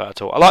dealt with that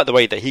at all. I like the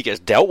way that he gets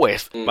dealt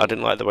with, but I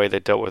didn't like the way they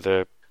dealt with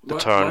the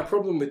turn. My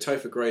problem with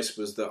Topher Grace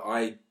was that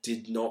I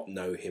did not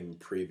know him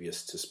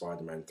previous to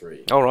Spider-Man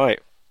 3. Oh, right.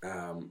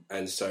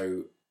 And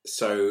so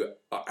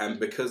and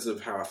because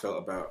of how I felt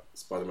about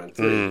Spider-Man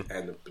 3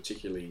 and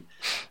particularly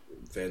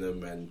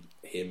Venom and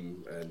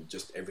him and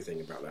just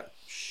everything about that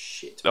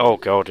shit. Oh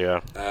god, yeah.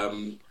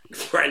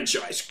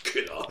 Franchise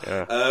killer.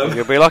 Yeah.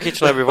 You'll be lucky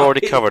to know we've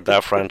already covered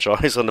that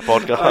franchise on the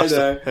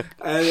podcast.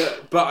 I know.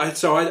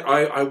 But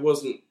I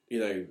wasn't,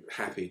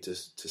 happy to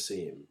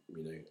see him,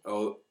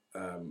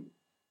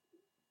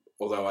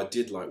 although I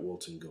did like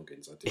Walton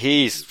Goggins.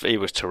 He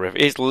was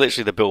terrific. He's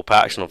literally the Bill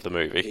Paxton of the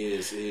movie. He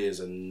is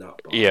a nut.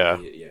 Yeah.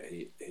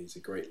 He's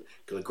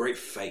got a great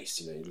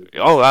face,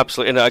 Oh,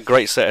 absolutely, and a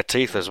great set of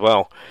teeth as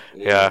well.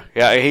 Yeah.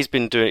 He's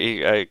been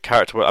doing a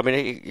character work. I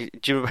mean,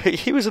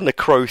 he was in The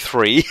Crow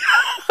 3.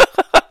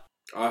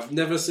 I've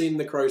never seen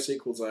the Crow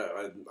sequels.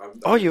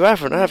 You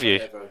haven't, have you?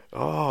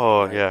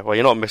 Oh, yeah. Well,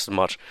 you're not missing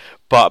much.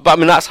 But I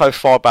mean, that's how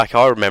far back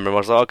I remember him. I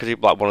was like, because he's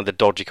like one of the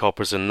dodgy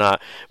coppers in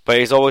that. But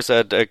he's always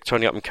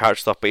turning up in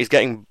character stuff. But he's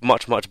getting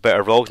much, much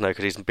better roles now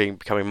because he's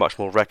becoming much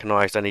more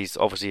recognised, and he's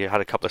obviously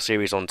had a couple of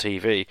series on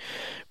TV.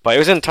 But he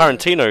was in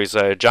Tarantino's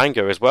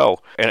Django as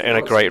well, in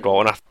a great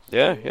role. And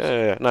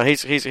yeah. No,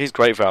 he's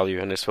great value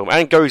in this film,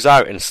 and goes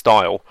out in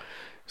style.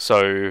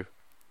 So.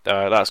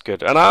 That's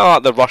good. And I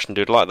like the Russian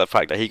dude. I like the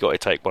fact that he got to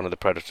take one of the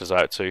Predators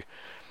out too.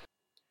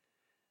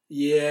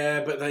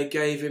 Yeah, but they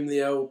gave him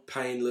the old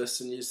painless,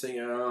 and you think,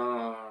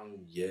 oh,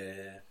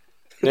 yeah.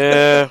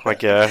 Yeah, I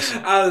guess.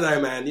 I don't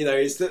know, man.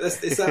 It's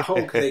that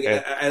whole thing,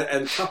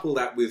 and couple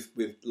that with,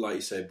 like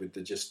you said, with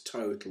the just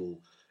total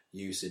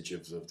usage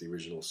of the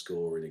original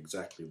score and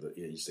exactly that.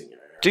 You think.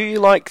 Do you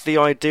like the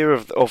idea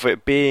of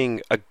it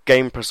being a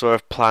game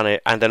preserved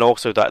planet, and then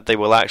also that they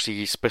will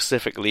actually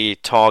specifically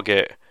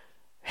target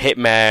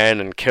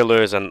hitmen and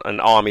killers and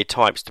army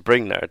types to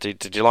bring there?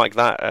 Did you like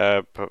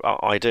that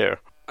idea?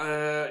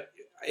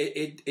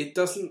 It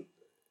doesn't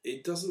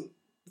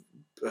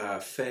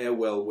fare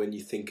well when you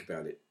think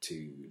about it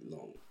too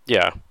long.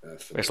 Yeah,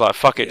 it's like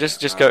fuck it,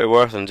 just go to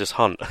Earth and just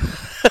hunt.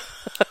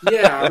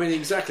 Yeah, I mean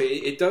exactly.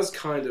 It does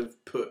kind of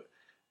put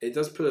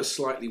a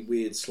slightly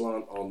weird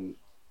slant on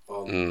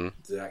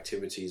the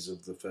activities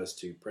of the first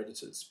two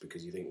Predators,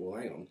 because you think, well,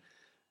 hang on.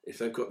 If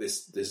they've got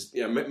this,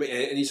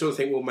 and you sort of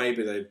think, well,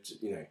 maybe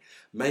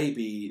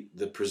maybe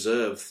the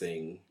preserve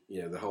thing,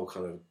 the whole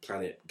kind of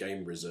planet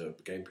game preserve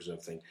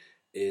thing,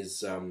 is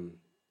the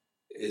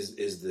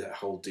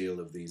whole deal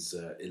of these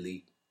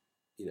elite,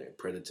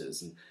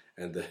 predators,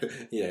 and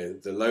the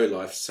low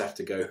lifes have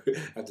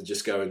to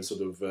just go and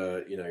sort of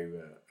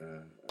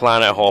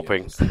planet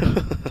hopping.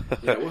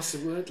 What's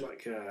the word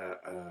like?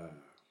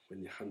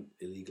 When you hunt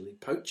illegally,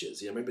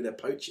 poachers. Maybe they're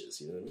poachers.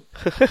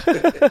 I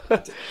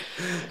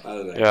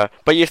don't know. Yeah,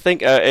 but you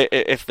think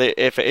if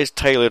it is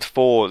tailored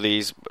for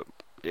this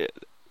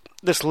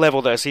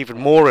level that's even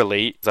more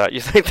elite, that you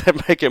think they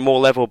make it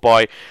more level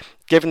by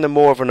giving them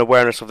more of an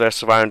awareness of their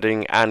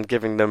surrounding and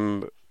letting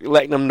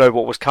them know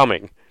what was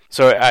coming.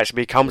 So it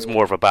actually becomes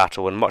more of a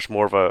battle and much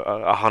more of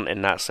a hunt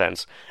in that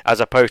sense,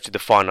 as opposed to the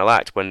final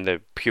act when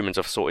the humans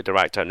have sorted their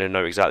act out and they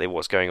know exactly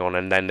what's going on,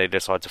 and then they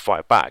decide to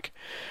fight back.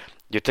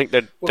 You'd think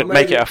they'd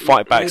make it a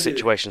fight-back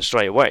situation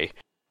straight away.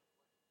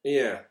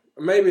 Yeah,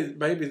 maybe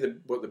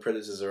what the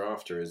Predators are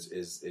after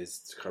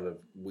is kind of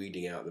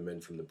weeding out the men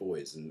from the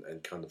boys,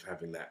 and kind of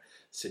having that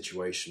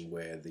situation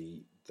where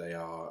they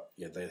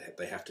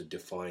have to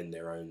define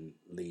their own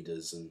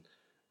leaders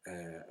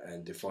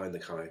and define the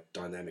kind of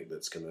dynamic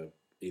that's going to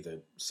either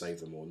save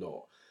them or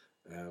not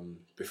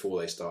before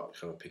they start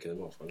kind of picking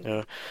them off.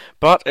 Yeah,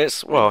 but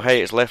it's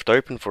it's left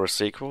open for a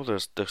sequel.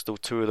 There's still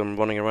 2 of them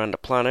running around the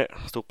planet.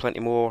 Still plenty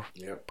more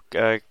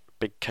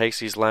big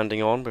cases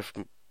landing on with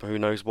who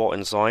knows what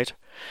inside.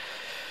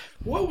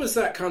 What was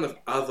that kind of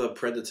other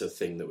predator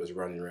thing that was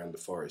running around the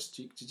forest?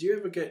 Did you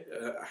ever get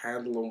a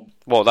handle on?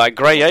 Well, that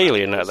grey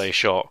alien that they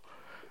shot.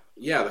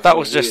 Yeah, that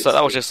was just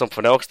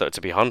something else that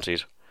to be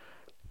hunted,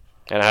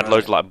 and it had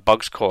loads of like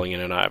bugs crawling in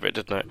and out of it,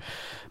 didn't it?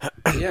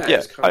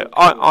 Yeah.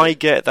 I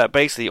get that.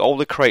 Basically, all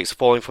the crates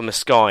falling from the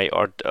sky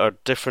are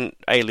different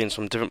aliens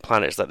from different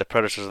planets that the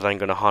predators are then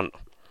going to hunt.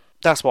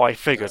 That's what I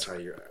figured.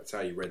 That's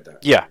how you read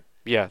that.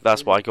 Yeah,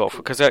 that's what I got.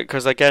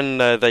 Because again,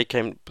 they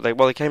came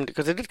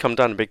because they did come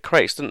down in big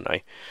crates, didn't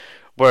they?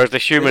 Whereas the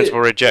humans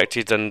were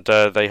rejected, and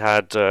they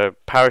had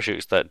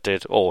parachutes that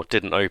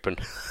didn't open.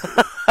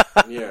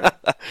 Yeah.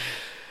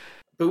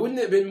 But wouldn't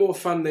it have been more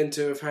fun then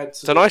to have had?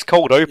 It's a nice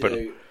cold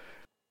open.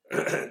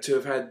 To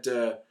have had,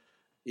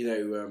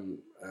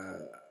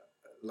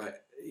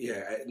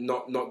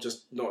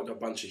 not a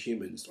bunch of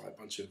humans, like a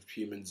bunch of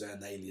humans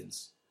and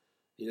aliens.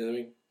 You know what I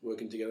mean?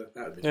 Working together.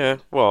 That would be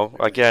fun. Well,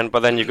 again, but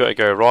then you've got to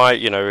go right.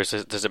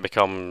 Does it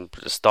become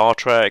Star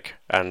Trek?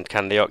 And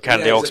can they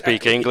all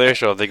speak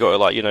English, or have they got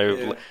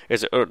to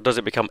does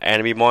it become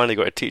enemy mine? They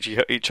got to teach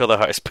each other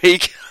how to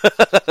speak.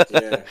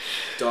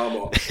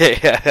 Darmok.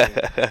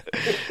 Yeah.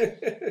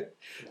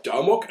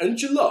 Darmok and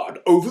Jalad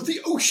over the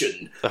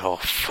ocean. Oh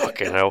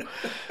fucking hell!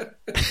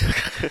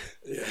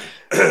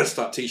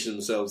 Start teaching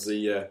themselves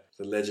the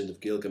legend of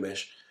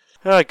Gilgamesh.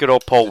 Good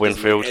old Paul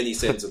Winfield. Make any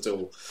sense at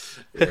all?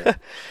 Yeah.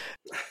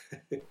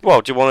 Well,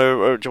 do you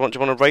want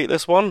to rate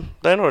this one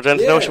then, or is there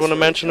anything else you want to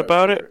mention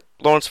about it?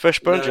 Lawrence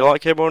Fishburne, do you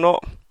like him or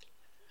not?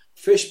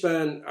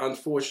 Fishburne,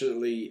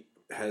 unfortunately,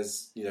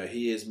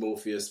 he is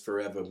Morpheus,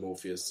 forever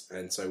Morpheus,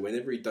 and so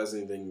whenever he does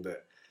anything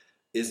that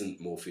isn't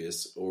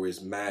Morpheus, or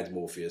is Mad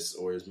Morpheus,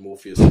 or is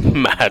Morpheus...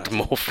 Mad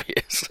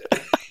Morpheus.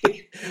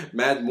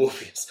 Mad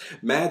Morpheus.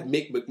 Mad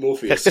Mick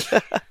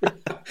McMorpheus.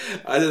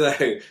 I don't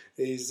know.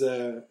 He's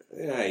okay.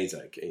 Yeah, he's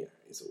all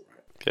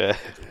right. Yeah.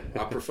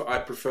 I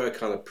prefer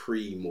kind of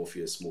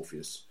pre-Morpheus.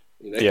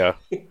 You know?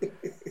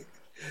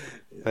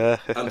 Yeah.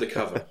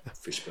 Undercover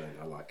Fishburne,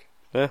 I like.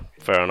 Yeah,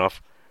 fair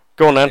enough.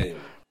 Go on then. Anyway.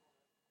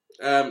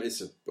 I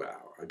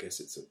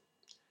guess it's a.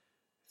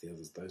 The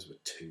others, those were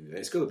 2.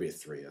 It's got to be a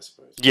 3, I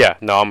suppose. Yeah,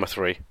 no, I'm a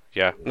 3.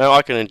 Yeah, no,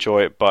 I can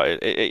enjoy it,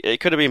 but it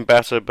could have been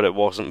better, but it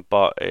wasn't.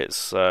 But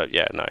it's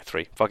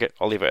 3. Fuck it,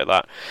 I'll leave it at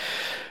that.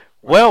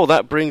 Well,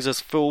 that brings us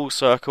full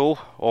circle,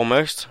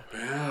 almost.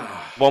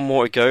 One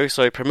more to go.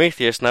 So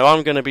Prometheus. Now,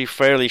 I'm going to be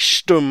fairly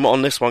stum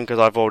on this one because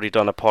I've already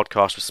done a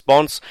podcast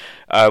response.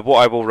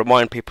 What I will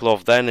remind people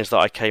of then is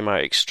that I came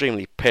out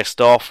extremely pissed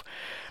off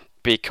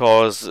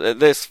because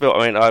this film,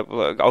 I mean,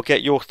 I'll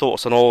get your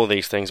thoughts on all of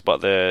these things,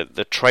 but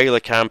the trailer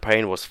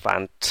campaign was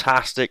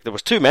fantastic. There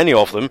was too many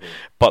of them,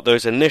 but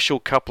those initial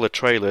couple of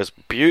trailers,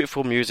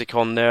 beautiful music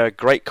on there,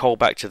 great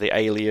callback to the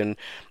Alien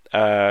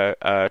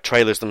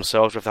trailers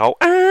themselves with the whole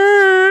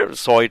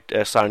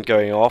sound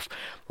going off.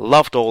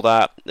 Loved all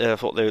that. I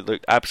thought they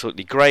looked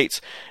absolutely great,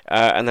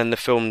 and then the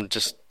film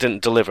just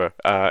didn't deliver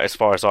as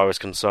far as I was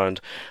concerned.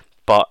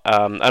 But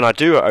and I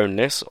do own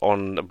this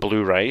on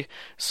Blu-ray,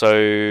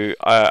 so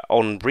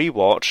on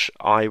rewatch,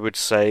 I would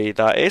say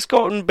that it's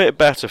gotten a bit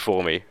better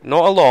for me.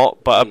 Not a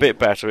lot, but a bit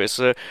better. It's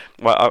I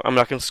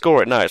can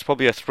score it now. It's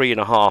probably a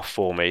 3.5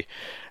 for me.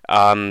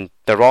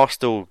 There are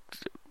still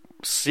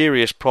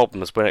serious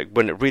problems when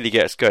it really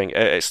gets going.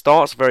 It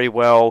starts very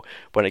well.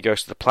 When it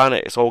goes to the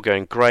planet, it's all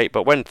going great.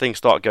 But when things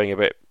start going a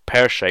bit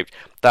pear-shaped,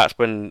 that's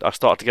when I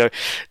start to go,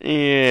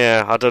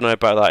 yeah, I don't know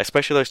about that.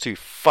 Especially those 2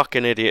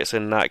 fucking idiots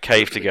in that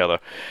cave together.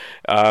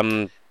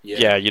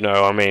 Yeah, you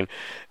know what I mean.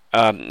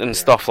 And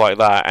stuff like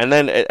that. And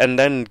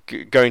then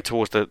going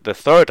towards the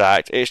third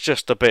act, it's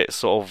just a bit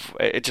sort of,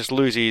 it just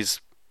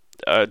loses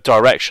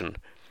direction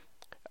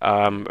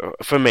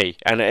for me.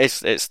 And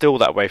it's still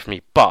that way for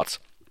me. But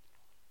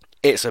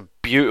it's a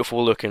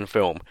beautiful looking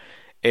film.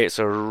 It's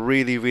a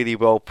really, really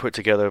well put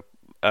together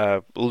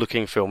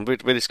looking film.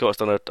 Ridley Scott's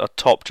done a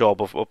top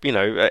job of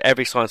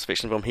every science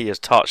fiction film he has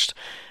touched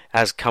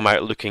has come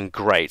out looking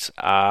great.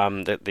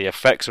 The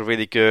effects are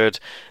really good.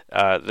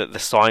 The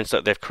science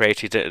that they've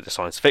created, the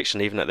science fiction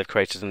even that they've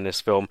created in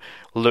this film,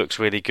 looks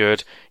really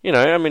good.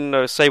 I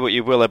mean, say what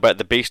you will about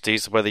the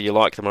Beasties, whether you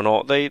like them or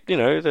not. They've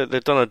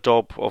done a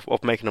job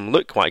of making them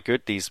look quite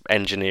good. These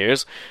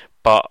engineers,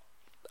 but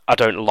I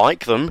don't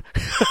like them.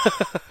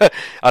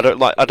 I don't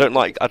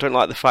like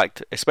the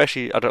fact,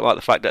 especially I don't like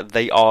the fact that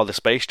they are the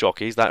space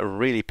jockeys. That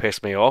really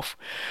pissed me off.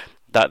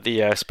 That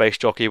the space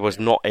jockey was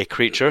not a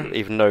creature,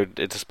 even though,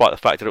 despite the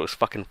fact that it was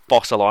fucking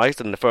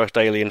fossilized in the first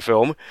Alien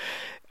film,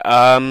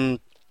 and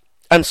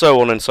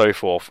so on and so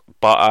forth.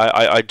 But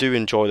I do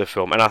enjoy the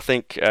film, and I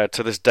think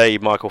to this day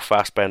Michael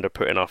Fassbender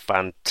put in a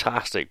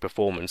fantastic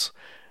performance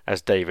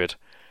as David.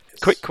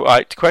 Quick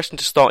question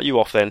to start you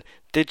off then.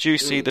 Did you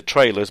see the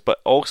trailers,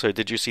 but also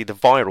did you see the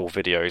viral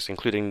videos,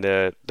 including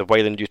the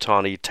Wayland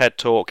Yutani TED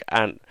Talk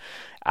and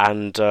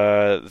and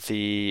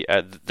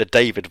the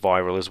David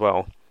viral as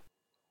well.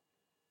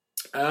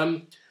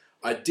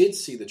 I did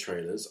see the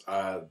trailers.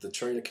 The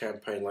trailer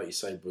campaign, like you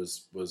said,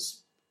 was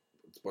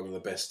one of the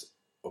best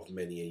of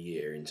many a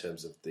year in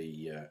terms of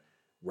the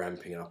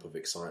ramping up of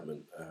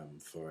excitement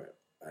for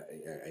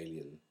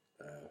Alien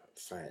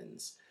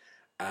fans.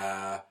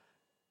 I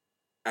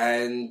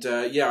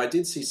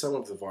did see some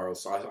of the viral.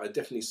 So I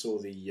definitely saw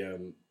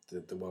the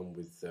one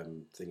with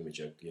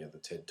Thingamajig, the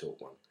TED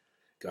Talk one,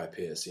 Guy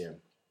Pearce. Yeah,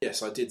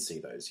 yes, I did see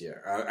those. Yeah,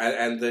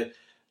 and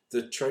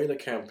the trailer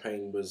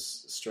campaign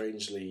was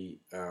strangely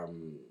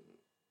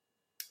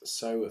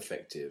so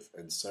effective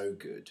and so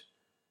good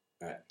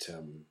at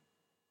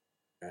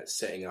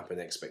setting up an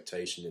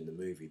expectation in the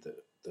movie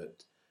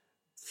that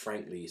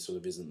frankly sort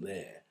of isn't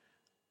there,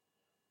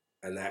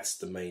 and that's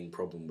the main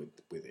problem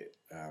with it.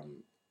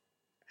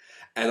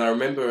 And I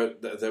remember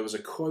that there was a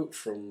quote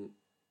from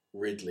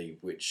Ridley,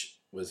 which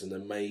was an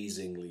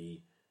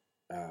amazingly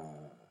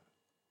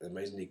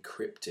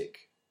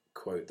cryptic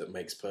quote that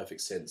makes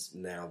perfect sense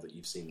now that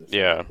you've seen the film.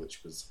 Yeah.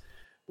 Which was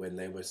when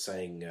they were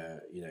saying,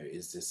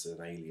 is this an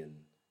Alien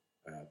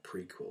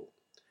prequel?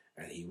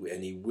 And he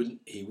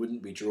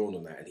wouldn't be drawn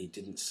on that, and he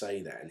didn't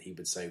say that, and he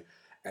would say,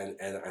 and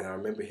I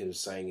remember him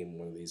saying in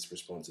one of these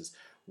responses,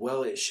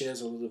 well, it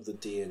shares a lot of the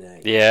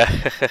DNA. Yeah.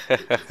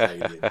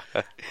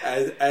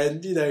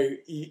 and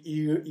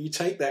you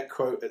take that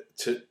quote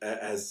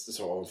as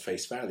sort of on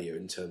face value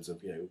in terms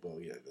of,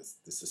 this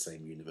is the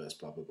same universe,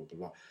 blah, blah, blah, blah,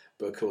 blah.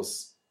 But of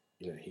course,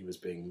 he was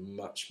being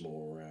much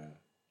more,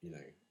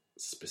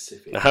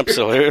 specific.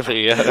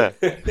 Absolutely, yeah.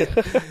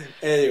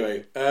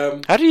 Anyway.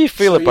 How do you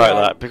feel about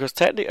that? Because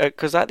technically,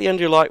 because at the end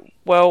you're like,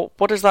 well,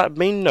 what does that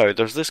mean now?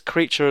 There's this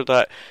creature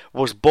that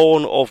was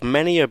born of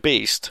many a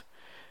beast,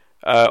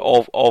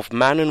 of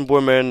man and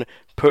woman,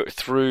 put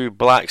through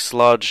black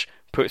sludge,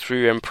 put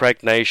through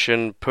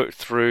impregnation, put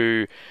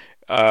through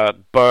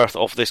birth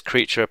of this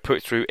creature,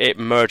 put through it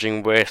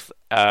merging with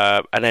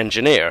an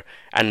engineer,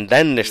 and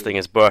then this thing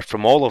is birthed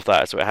from all of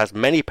that. So it has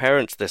many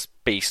parents, this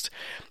beast,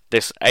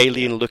 this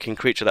alien-looking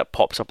creature that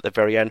pops up at the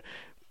very end,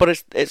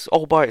 but it's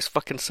all by its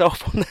fucking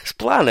self on this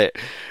planet,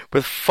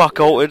 with fuck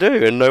all to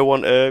do, and no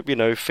one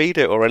to, feed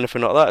it or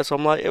anything like that. So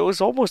I'm like, it was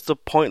almost a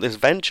pointless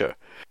venture.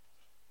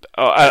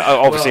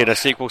 Obviously, in a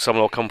sequel,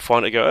 someone will come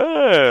find it and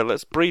go,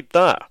 let's breed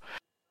that.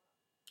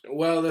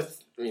 Well, the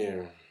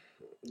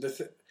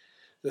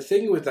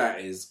thing with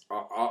that is,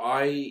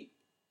 I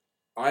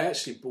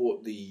actually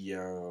bought the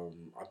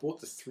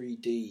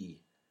 3D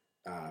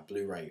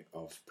Blu-ray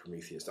of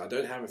Prometheus. I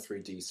don't have a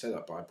 3D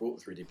setup, but I bought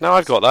the 3D. No,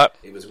 I've got that.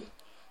 It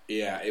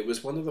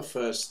was one of the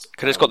first.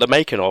 Because it's got the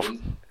making of.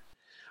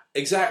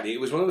 Exactly, it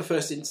was one of the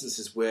first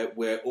instances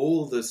where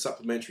all the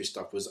supplementary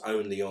stuff was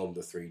only on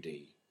the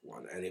 3D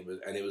one, and it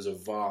was a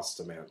vast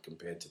amount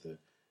compared to the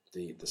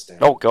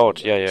standard. Oh God,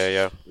 yeah.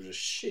 It was a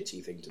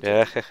shitty thing to do.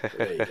 Yeah. But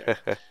there you go.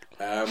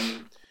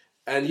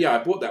 And yeah,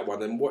 I bought that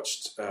one and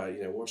watched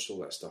all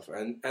that stuff,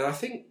 and I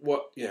think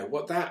what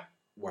that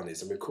one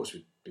is. I mean, of course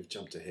we've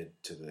jumped ahead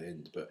to the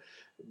end, but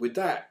with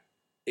that,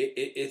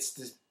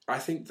 I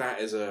think that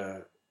is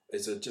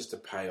just a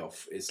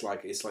payoff. It's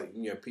like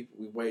people,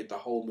 we waited the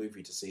whole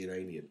movie to see an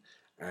alien,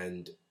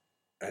 and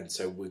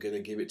so we're going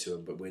to give it to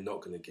them, but we're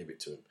not going to give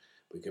it to them.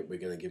 We're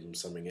going to give them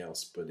something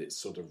else, but it's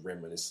sort of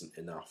reminiscent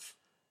enough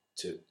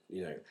to,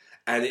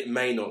 and it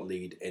may not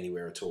lead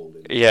anywhere at all.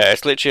 Yeah,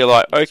 it's literally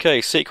like,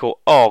 okay, sequel.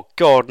 Oh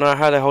God, now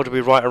how the hell do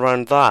we write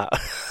around that?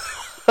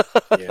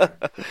 Yeah,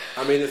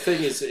 I mean the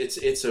thing is,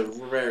 it's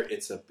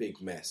a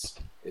big mess.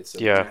 It's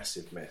a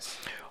massive mess,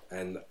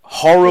 and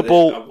horrible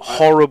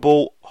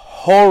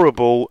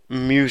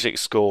music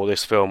score.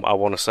 This film, I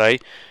want to say,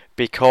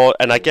 because,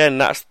 and again,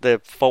 that's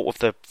the fault of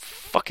the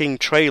fucking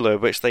trailer,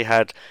 which they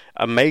had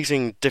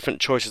amazing different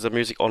choices of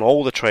music on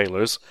all the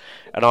trailers,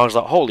 and I was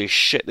like, holy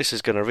shit, this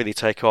is going to really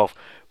take off.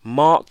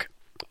 Mark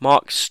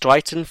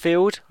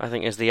Streitenfeld, I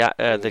think, is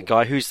the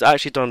guy who's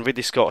actually done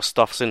Ridley Scott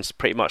stuff since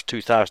pretty much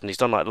 2000. He's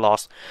done like the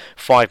last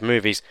 5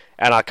 movies,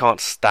 and I can't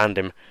stand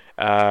him.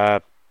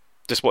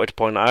 Just wanted to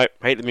point that out.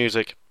 Hate the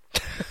music.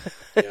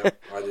 Yeah,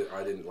 I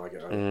didn't like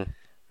it either.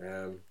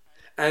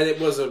 And it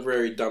was a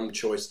very dumb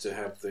choice to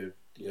have the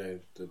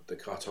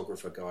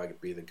cartographer guy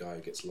be the guy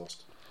who gets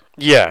lost.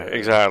 Yeah,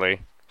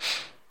 exactly.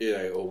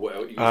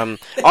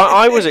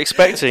 I was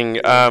expecting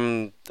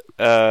the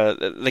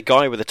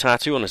guy with the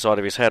tattoo on the side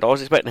of his head. I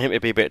was expecting him to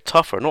be a bit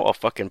tougher, not a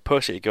fucking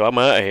pussy. Go, I'm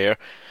out of here.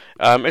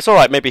 It's all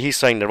right. Maybe he's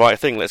saying the right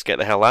thing. Let's get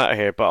the hell out of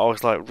here. But I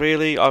was like,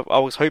 really? I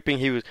was hoping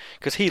he was,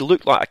 because he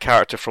looked like a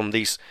character from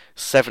these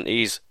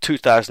 70s,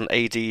 2000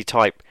 AD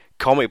type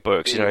comic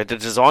books. The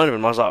design of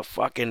him, I was like,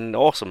 fucking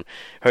awesome.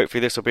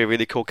 Hopefully this will be a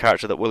really cool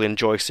character that we'll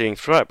enjoy seeing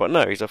throughout. But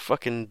no, he's a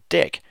fucking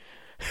dick.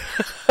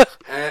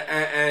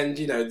 and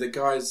the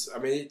guys, I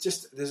mean,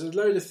 there's a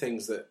load of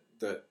things that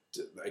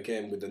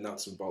again, with the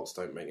nuts and bolts,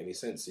 don't make any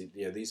sense.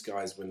 These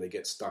guys, when they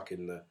get stuck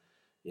in the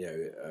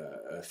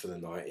for the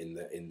night in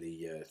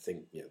the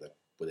thing,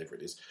 whatever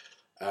it is,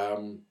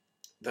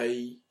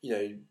 they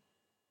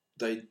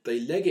they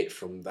leg it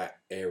from that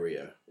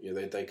area. You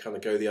know, they kind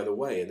of go the other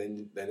way,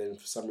 and then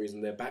for some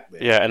reason they're back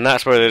there. Yeah, and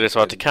that's where they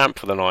decide to camp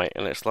for the night,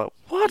 and it's like,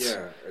 what?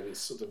 Yeah, and it's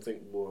sort of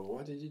think, well,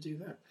 why did you do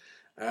that?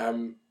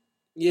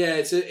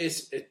 Yeah,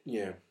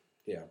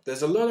 yeah.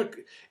 There's a lot of.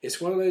 It's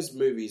one of those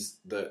movies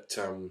that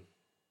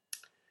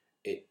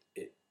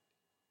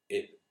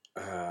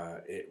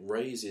it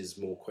raises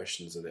more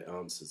questions than it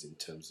answers in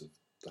terms of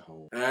the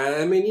whole.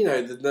 I mean, you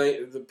know,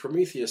 the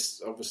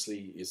Prometheus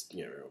obviously is,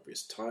 you know,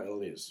 obvious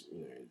title is, you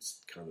know,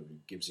 it's kind of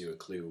gives you a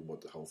clue of what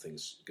the whole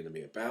thing's going to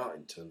be about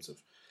in terms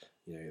of,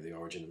 you know, the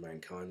origin of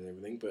mankind and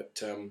everything.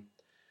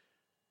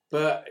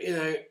 But you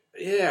know,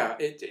 yeah,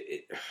 I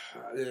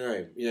don't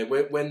know, you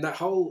know, when that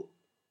whole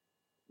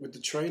with the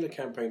trailer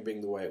campaign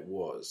being the way it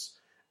was,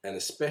 and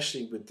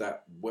especially with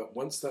that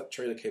once that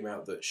trailer came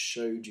out that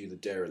showed you the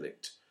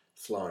derelict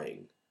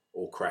flying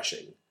or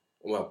crashing.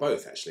 Well,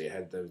 both actually. It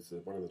had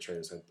one of the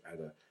trailers had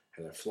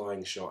a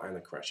flying shot and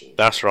a crashing.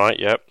 That's right.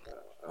 Yep.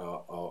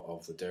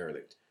 Of the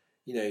derelict.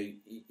 You know,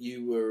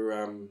 you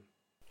were.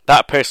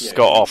 That pissed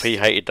Scott off. He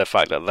hated the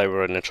fact that they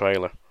were in the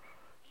trailer.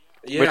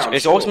 Yeah,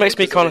 which always makes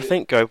me kind of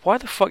think, why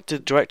the fuck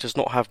did directors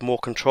not have more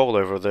control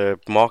over the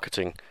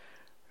marketing?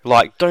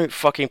 Like, don't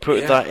fucking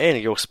put that in.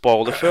 You'll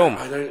spoil the film.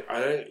 I don't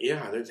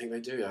think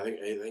they do. I think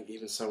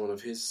even someone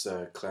of his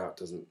clout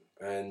doesn't.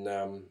 And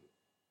I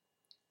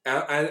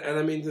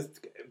mean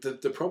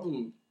the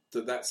problem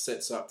that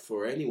sets up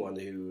for anyone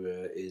who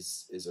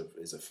is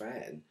a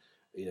fan,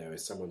 you know,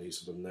 as someone who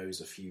sort of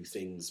knows a few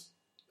things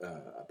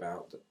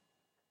about,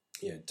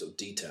 you know,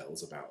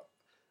 details about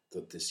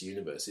this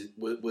universe. It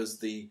was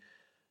the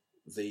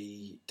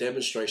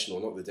demonstration,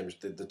 or not the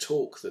demonstration, the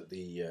talk that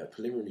the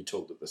preliminary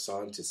talk that the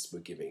scientists were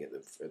giving at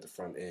the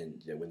front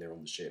end, you know, when they're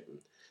on the ship and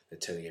they're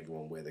telling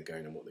everyone where they're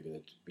going and what they're going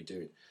to be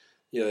doing.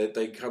 You know,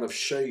 they kind of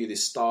show you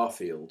this star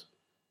field.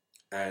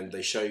 And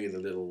they show you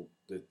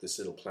this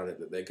little planet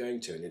that they're going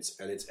to, and it's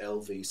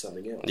LV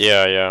something else.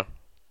 Yeah, yeah.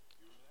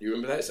 You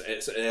remember that?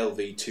 It's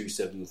LV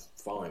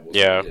 275.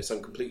 Yeah. You know,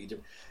 some completely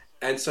different.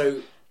 And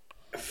so,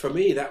 for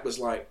me, that was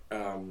like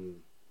a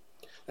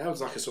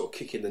sort of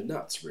kick in the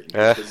nuts, really.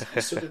 Because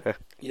you sort of,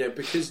 you know,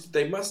 because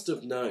they must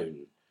have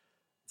known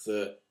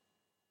that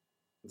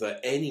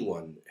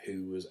anyone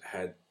who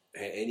had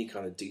any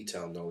kind of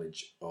detailed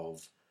knowledge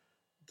of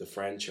the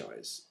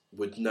franchise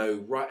would know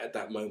right at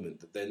that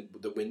moment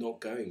that we're not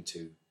going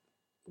to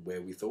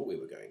where we thought we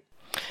were going.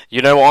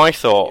 You know what I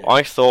thought? Yeah.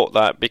 I thought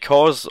that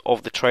because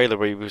of the trailer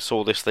where we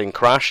saw this thing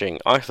crashing,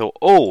 I thought,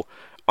 oh,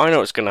 I know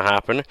what's going to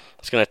happen.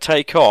 It's going to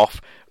take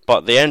off,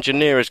 but the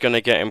engineer is going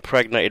to get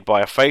impregnated by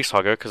a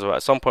facehugger, because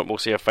at some point we'll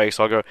see a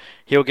facehugger.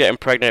 He'll get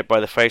impregnated by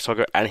the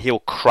facehugger, and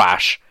he'll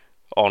crash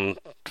on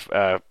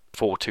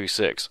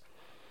 426.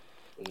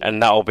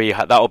 And that'll be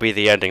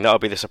the ending. That'll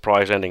be the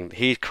surprise ending.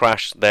 He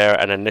crashed there,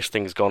 and then this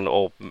thing's gone.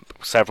 Or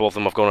several of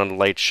them have gone and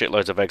laid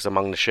shitloads of eggs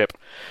among the ship.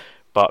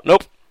 But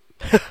nope,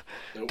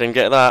 didn't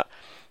get that.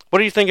 What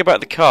do you think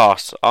about the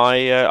cast?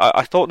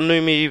 I thought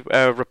Noomi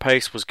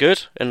Rapace was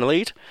good in the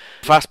lead.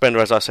 Fassbender,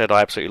 as I said, I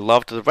absolutely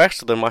loved. The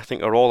rest of them, I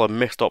think, are all a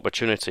missed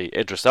opportunity.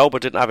 Idris Elba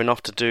didn't have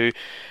enough to do.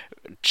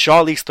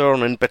 Charlize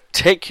Theron, in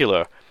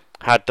particular,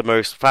 had the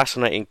most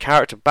fascinating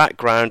character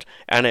background,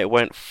 and it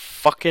went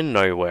fucking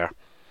nowhere.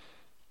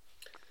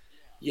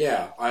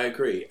 Yeah, I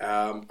agree.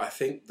 I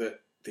think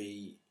that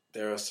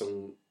there are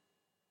some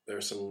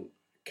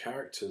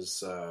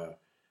characters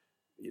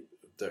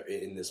that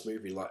in this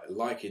movie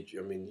like it.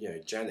 I mean, you know,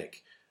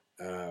 Janek.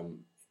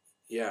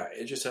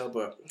 Idris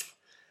Elba.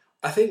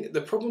 I think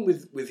the problem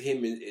with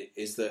him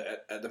is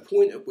that at the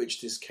point at which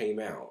this came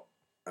out,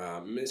 I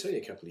mean, it's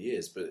only a couple of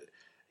years, but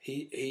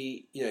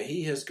he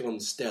has gone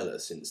stellar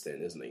since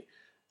then, hasn't he?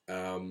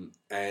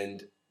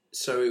 And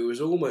so it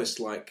was almost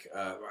like,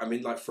 I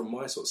mean, like from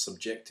my sort of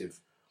subjective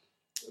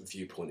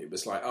viewpoint, it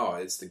was like, oh,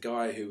 it's the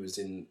guy who was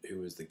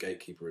the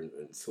gatekeeper in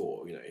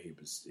Thor. You know, he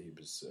was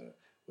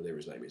whatever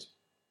his name is,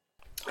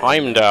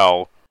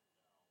 Heimdall.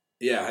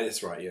 Yeah,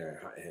 that's right. Yeah.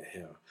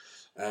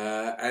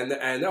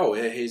 And now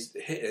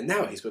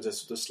he's got a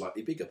sort of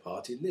slightly bigger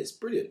part in this.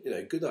 Brilliant. You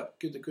know, good on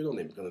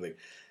him, kind of thing.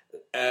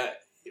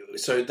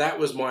 So that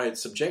was my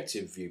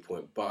subjective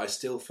viewpoint, but I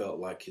still felt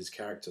like his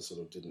character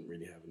sort of didn't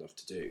really have enough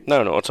to do.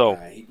 No, not at all.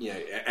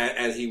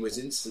 And he was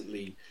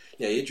instantly.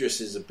 You know, Idris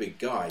is a big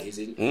guy. I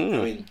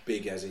mean,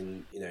 big as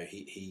in, you know,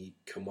 he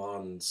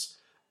commands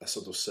a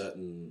sort of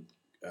certain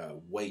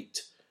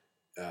weight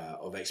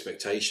of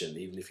expectation,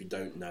 even if you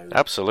don't know.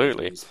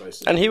 Absolutely.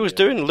 And he was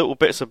doing little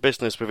bits of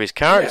business with his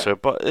character,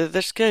 but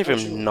this gave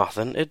him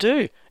nothing to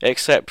do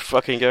except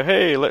fucking go,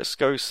 hey, let's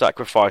go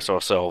sacrifice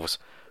ourselves.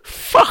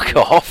 Fuck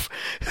off.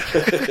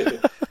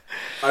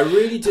 I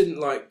really didn't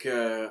like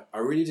Guy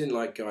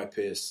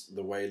Pearce,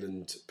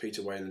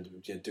 Peter Wayland,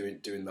 you know,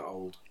 doing the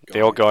old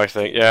guy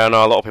thing. Yeah,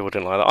 no, a lot of people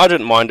didn't like that. I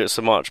didn't mind it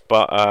so much,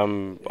 but I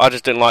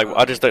just didn't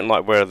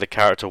like where the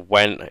character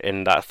went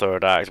in that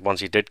third act.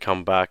 Once he did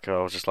come back,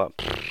 I was just like,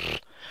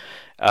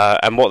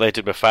 and what they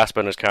did with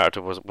Fassbender's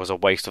character was a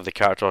waste of the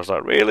character. I was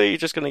like, really, you're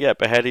just going to get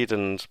beheaded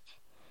and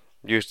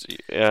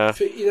Yeah. I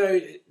think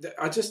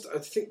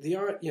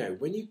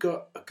when you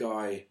got a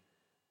guy,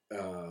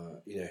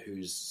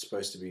 who's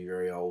supposed to be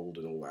very old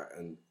and all that,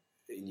 and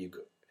you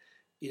got,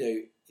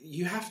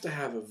 you have to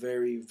have a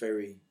very,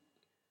 very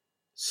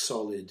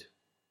solid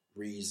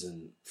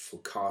reason for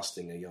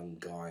casting a young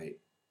guy,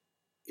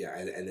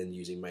 and then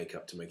using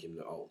makeup to make him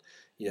look old.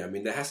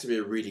 There has to be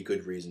a really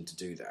good reason to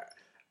do that.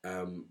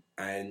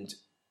 And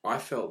I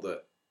felt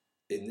that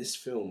in this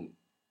film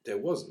there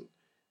wasn't.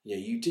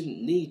 You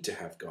didn't need to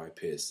have Guy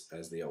Pearce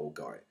as the old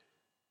guy.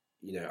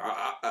 And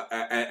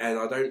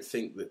I don't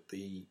think that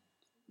the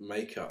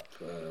makeup.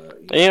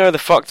 The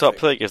fucked up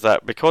thing is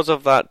that because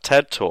of that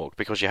TED talk,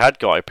 because you had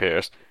Guy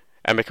Pearce,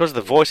 and because of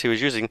the voice he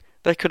was using,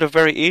 they could have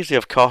very easily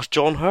have cast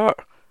John Hurt,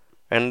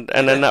 and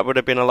then that would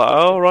have been a lot.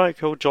 Oh right,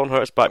 cool, John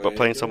Hurt's back, but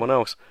playing someone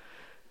else.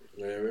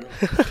 There we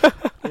are.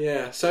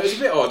 Yeah, so it's a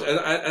bit odd,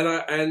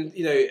 and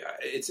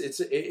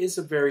it is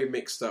a very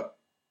mixed up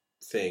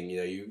thing.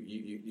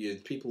 You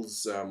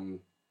people's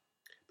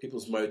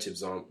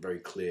motives aren't very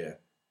clear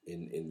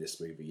in this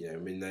movie.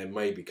 They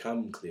may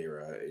become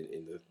clearer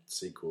in the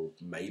sequel,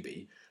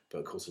 maybe, but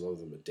of course a lot of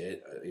them are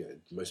dead.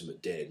 Most of them are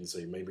dead, and so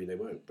maybe they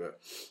won't. But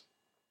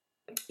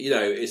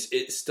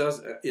it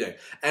does.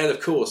 And of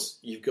course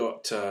you've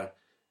got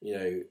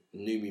Noomi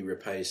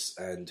Rapace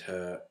and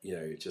her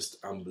just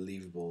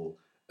unbelievable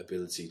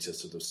ability to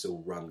sort of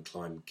still run,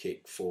 climb,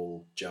 kick,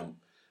 fall, jump,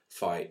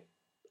 fight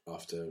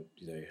after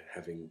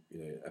having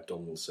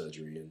abdominal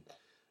surgery and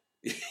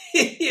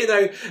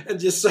and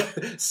just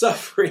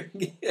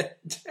suffering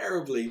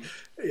terribly.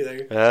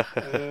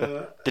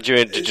 Did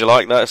you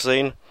like that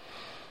scene?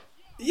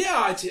 Yeah,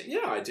 I did.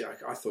 Yeah, I did.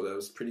 I thought that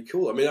was pretty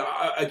cool.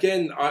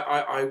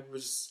 I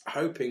was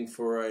hoping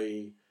for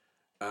a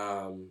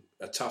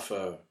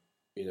tougher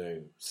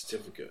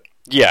certificate.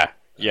 Yeah.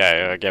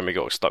 Again, we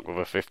got stuck with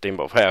a 15,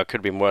 but hey, it could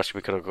have been worse.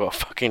 We could have got a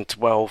fucking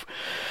 12.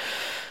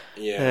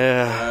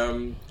 Yeah.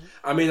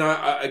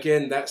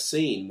 Again, that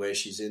scene where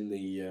she's in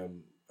the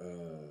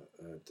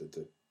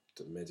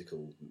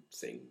medical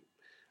thing.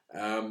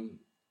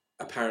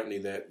 Apparently,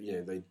 that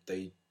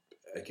they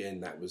again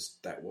that was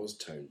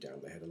toned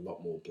down. They had a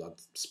lot more blood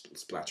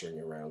splattering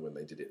around when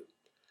they did it,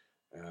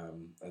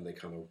 and they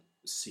kind of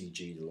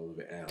CG'd a lot of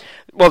it out.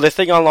 Well, the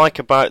thing I like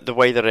about the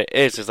way that it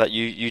is that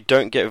you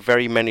don't get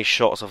very many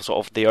shots of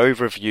sort of the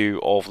overview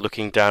of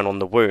looking down on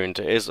the wound.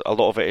 A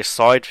lot of it is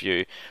side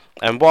view,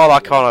 and while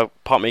I kind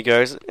of part of me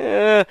goes,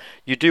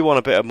 you do want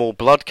a bit of more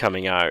blood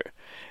coming out,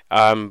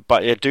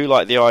 but I do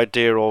like the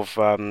idea of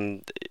a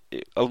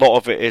lot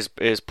of it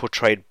is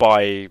portrayed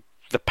by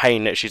the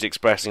pain that she's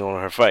expressing on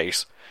her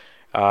face,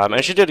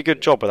 and she did a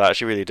good job of that.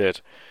 She really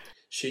did.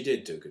 She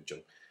did do a good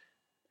job.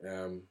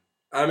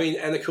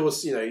 And of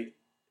course,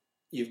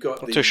 you've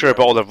got. Not too sure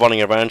about all the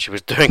running around she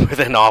was doing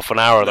within half an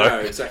hour, though. No,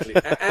 exactly.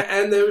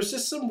 and there was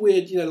just some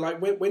weird,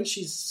 like when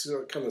she's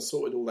kind of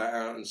sorted all that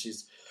out, and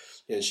she's,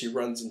 she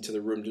runs into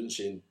the room, doesn't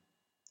she? And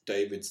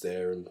David's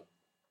there, and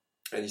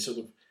you sort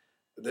of,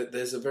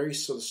 there's a very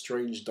sort of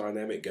strange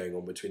dynamic going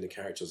on between the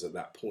characters at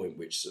that point,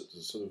 which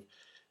sort of,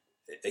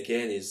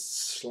 again, is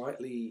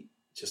slightly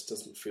just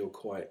doesn't feel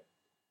quite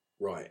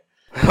right.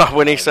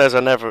 When he says, "I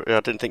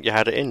didn't think you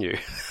had it in you."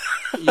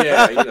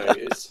 Yeah,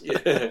 it's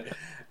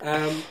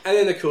and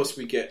then of course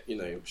we get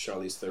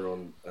Charlize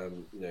Theron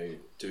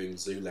doing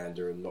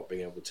Zoolander and not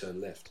being able to turn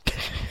left.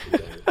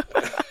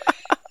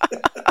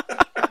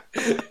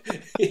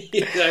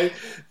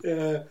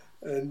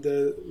 And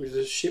with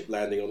a ship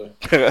landing on her.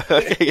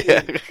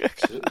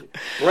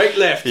 Break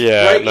left.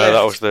 Yeah, break left.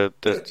 That was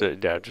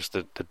just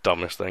the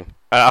dumbest thing.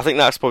 I think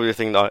that's probably the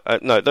thing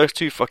that no, those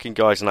two fucking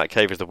guys in that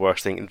cave is the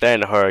worst thing.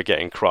 Then her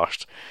getting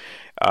crushed.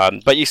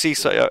 But you see,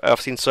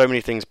 I've seen so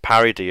many things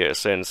parody it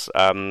since.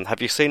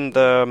 Have you seen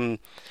the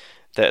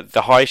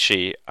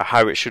Haishi,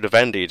 How It Should Have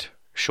Ended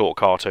short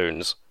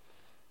cartoons?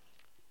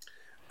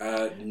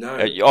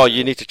 No.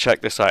 You need to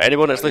check this out.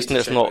 Anyone that's listening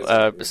that's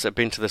not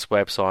been to this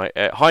website,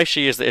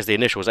 Haishi is the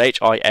initials,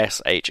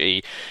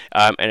 HISHE,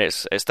 and it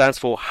stands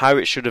for How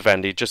It Should Have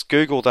Ended. Just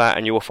Google that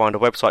and you will find a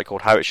website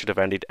called How It Should Have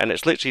Ended, and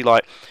it's literally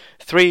like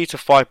 3 to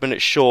 5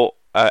 minutes short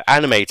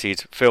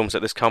animated films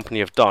that this company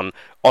have done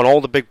on all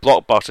the big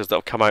blockbusters that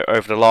have come out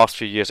over the last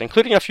few years,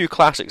 including a few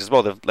classics as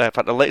well. In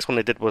fact, the latest one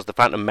they did was The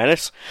Phantom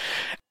Menace.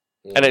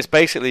 And it's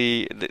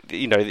basically,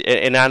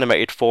 in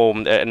animated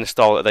form, in the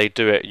style that they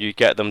do it, you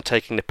get them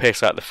taking the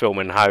piss out of the film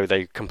and how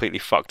they completely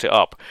fucked it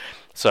up.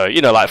 So,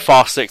 like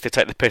Fast 6, they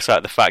take the piss out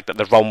of the fact that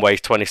the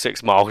runway's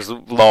 26 miles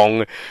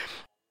long.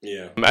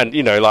 Yeah. And,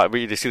 like,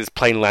 you see this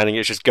plane landing,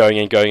 it's just going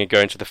and going and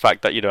going to the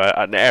fact that,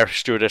 an air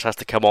stewardess has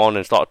to come on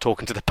and start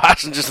talking to the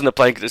passengers in the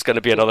plane because it's going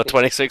to be another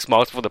 26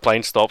 miles before the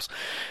plane stops.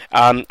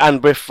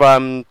 And with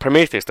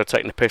Prometheus, they're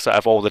taking the piss out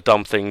of all the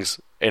dumb things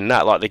in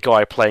that, like the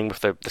guy playing with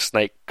the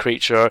snake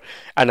creature,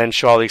 and then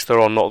Charlize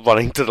Theron not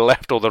running to the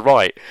left or the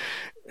right.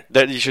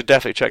 You should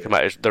definitely check them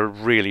out. They're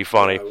really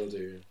funny. I will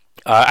do.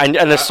 And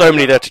there's so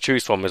many there to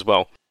choose from as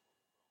well.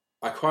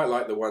 I quite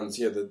like the ones,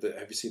 have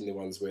you seen the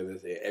ones where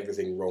there's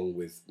everything wrong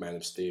with Man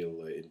of Steel?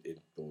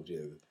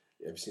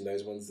 Have you seen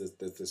those ones? There's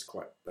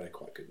they're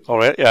quite good. All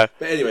right, yeah.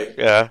 But anyway,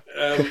 yeah.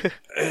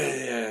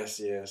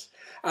 Yes.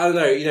 I don't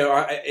know.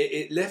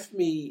 It left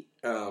me,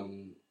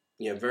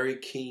 very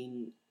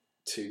keen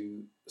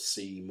to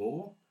see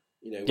more.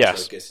 Which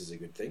Yes. I guess is a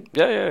good thing.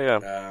 Yeah.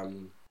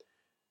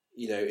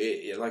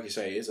 It, like you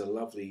say, it is a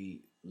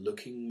lovely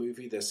looking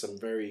movie. There's some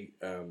very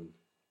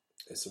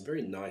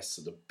nice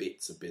sort of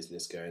bits of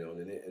business going on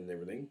in it and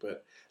everything.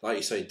 But like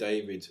you say,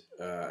 David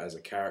as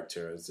a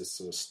character, as this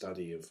sort of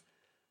study of,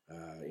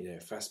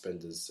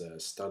 Fassbender's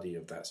study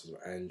of that sort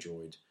of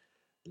android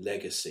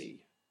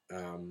legacy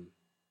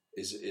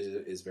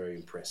is very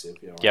impressive.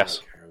 Yes.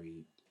 I like how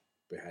he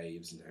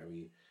behaves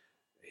and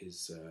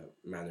his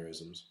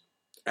mannerisms,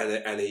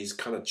 and he's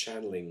kind of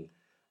channeling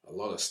a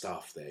lot of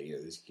stuff there.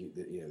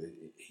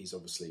 He's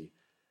obviously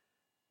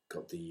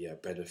got the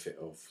benefit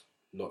of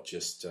not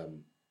just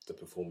the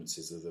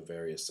performances of the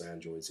various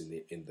androids in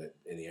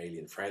the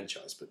Alien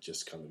franchise, but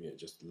just kind of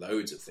just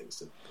loads of things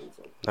to pull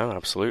from. No,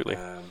 absolutely.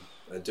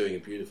 And doing a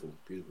beautiful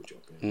job.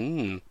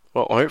 Yeah.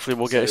 Well, hopefully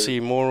we'll get to see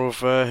more of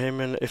him.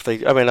 And if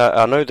they,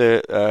 I know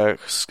the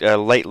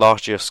late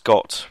last year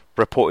Scott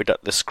reported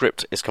that the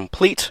script is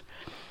complete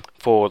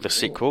for the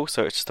sequel,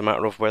 so it's just a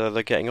matter of whether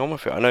they're getting on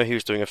with it. I know he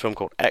was doing a film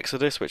called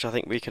Exodus, which I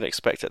think we can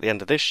expect at the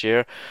end of this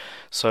year,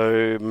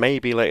 so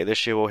maybe later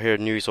this year we'll hear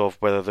news of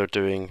whether they're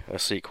doing a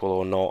sequel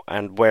or not,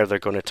 and where they're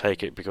going to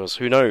take it, because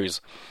who knows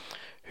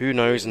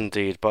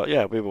indeed. But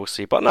yeah, we will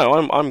see. But no,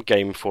 I'm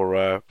game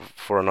for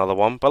another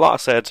one. But like I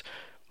said,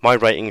 my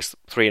rating's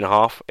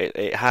 3.5.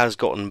 It has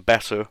gotten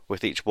better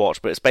with each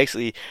watch, but it's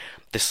basically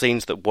the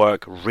scenes that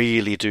work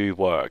really do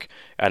work,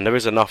 and there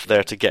is enough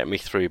there to get me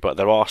through. But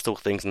there are still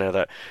things in there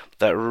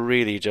that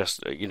really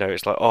just,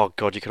 it's like, oh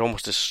god, you can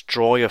almost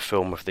destroy a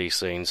film with these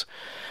scenes.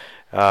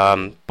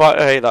 But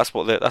hey, that's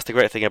the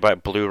great thing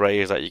about Blu-ray,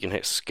 is that you can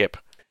hit skip.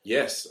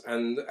 Yes,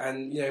 and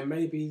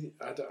maybe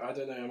I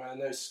don't know. I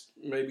know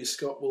maybe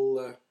Scott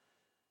will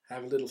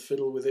have a little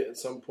fiddle with it at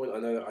some point. I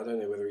don't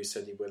know whether he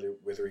said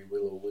whether he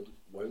will or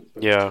won't.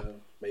 But, yeah,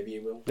 maybe he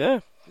will. Yeah.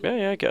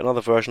 Get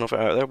another version of it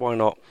out there. Why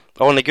not?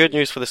 Oh, and the good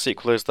news for the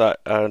sequel is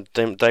that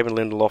David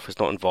Lindelof is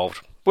not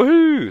involved.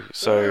 Woohoo!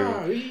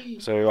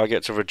 So I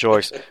get to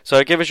rejoice.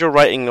 So give us your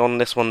rating on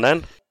this one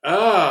then.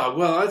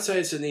 Well, I'd say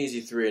it's an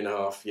easy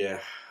 3.5. Yeah.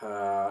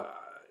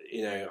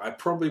 I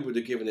probably would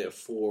have given it a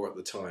 4 at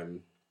the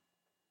time.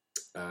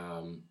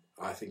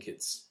 I think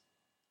it's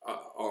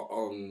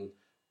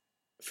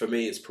for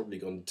me, it's probably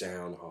gone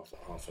down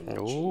half a notch.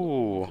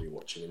 Ooh.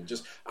 Rewatching and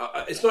just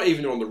it's not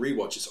even on the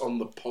rewatch; it's on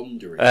the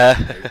pondering.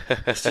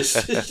 It's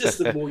just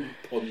the more you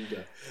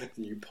ponder,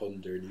 and you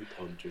ponder, and you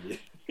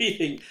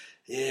think,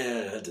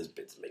 yeah, that does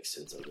make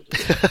sense.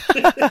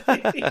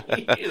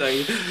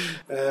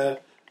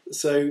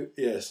 So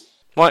yes.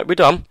 Right, we're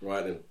done.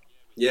 Right then.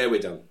 Yeah,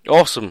 we're done.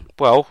 Awesome.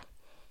 Well,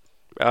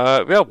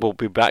 we'll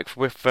be back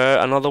with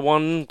another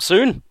one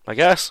soon, I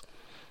guess.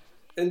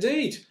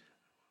 Indeed.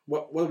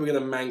 What are we going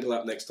to mangle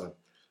up next time?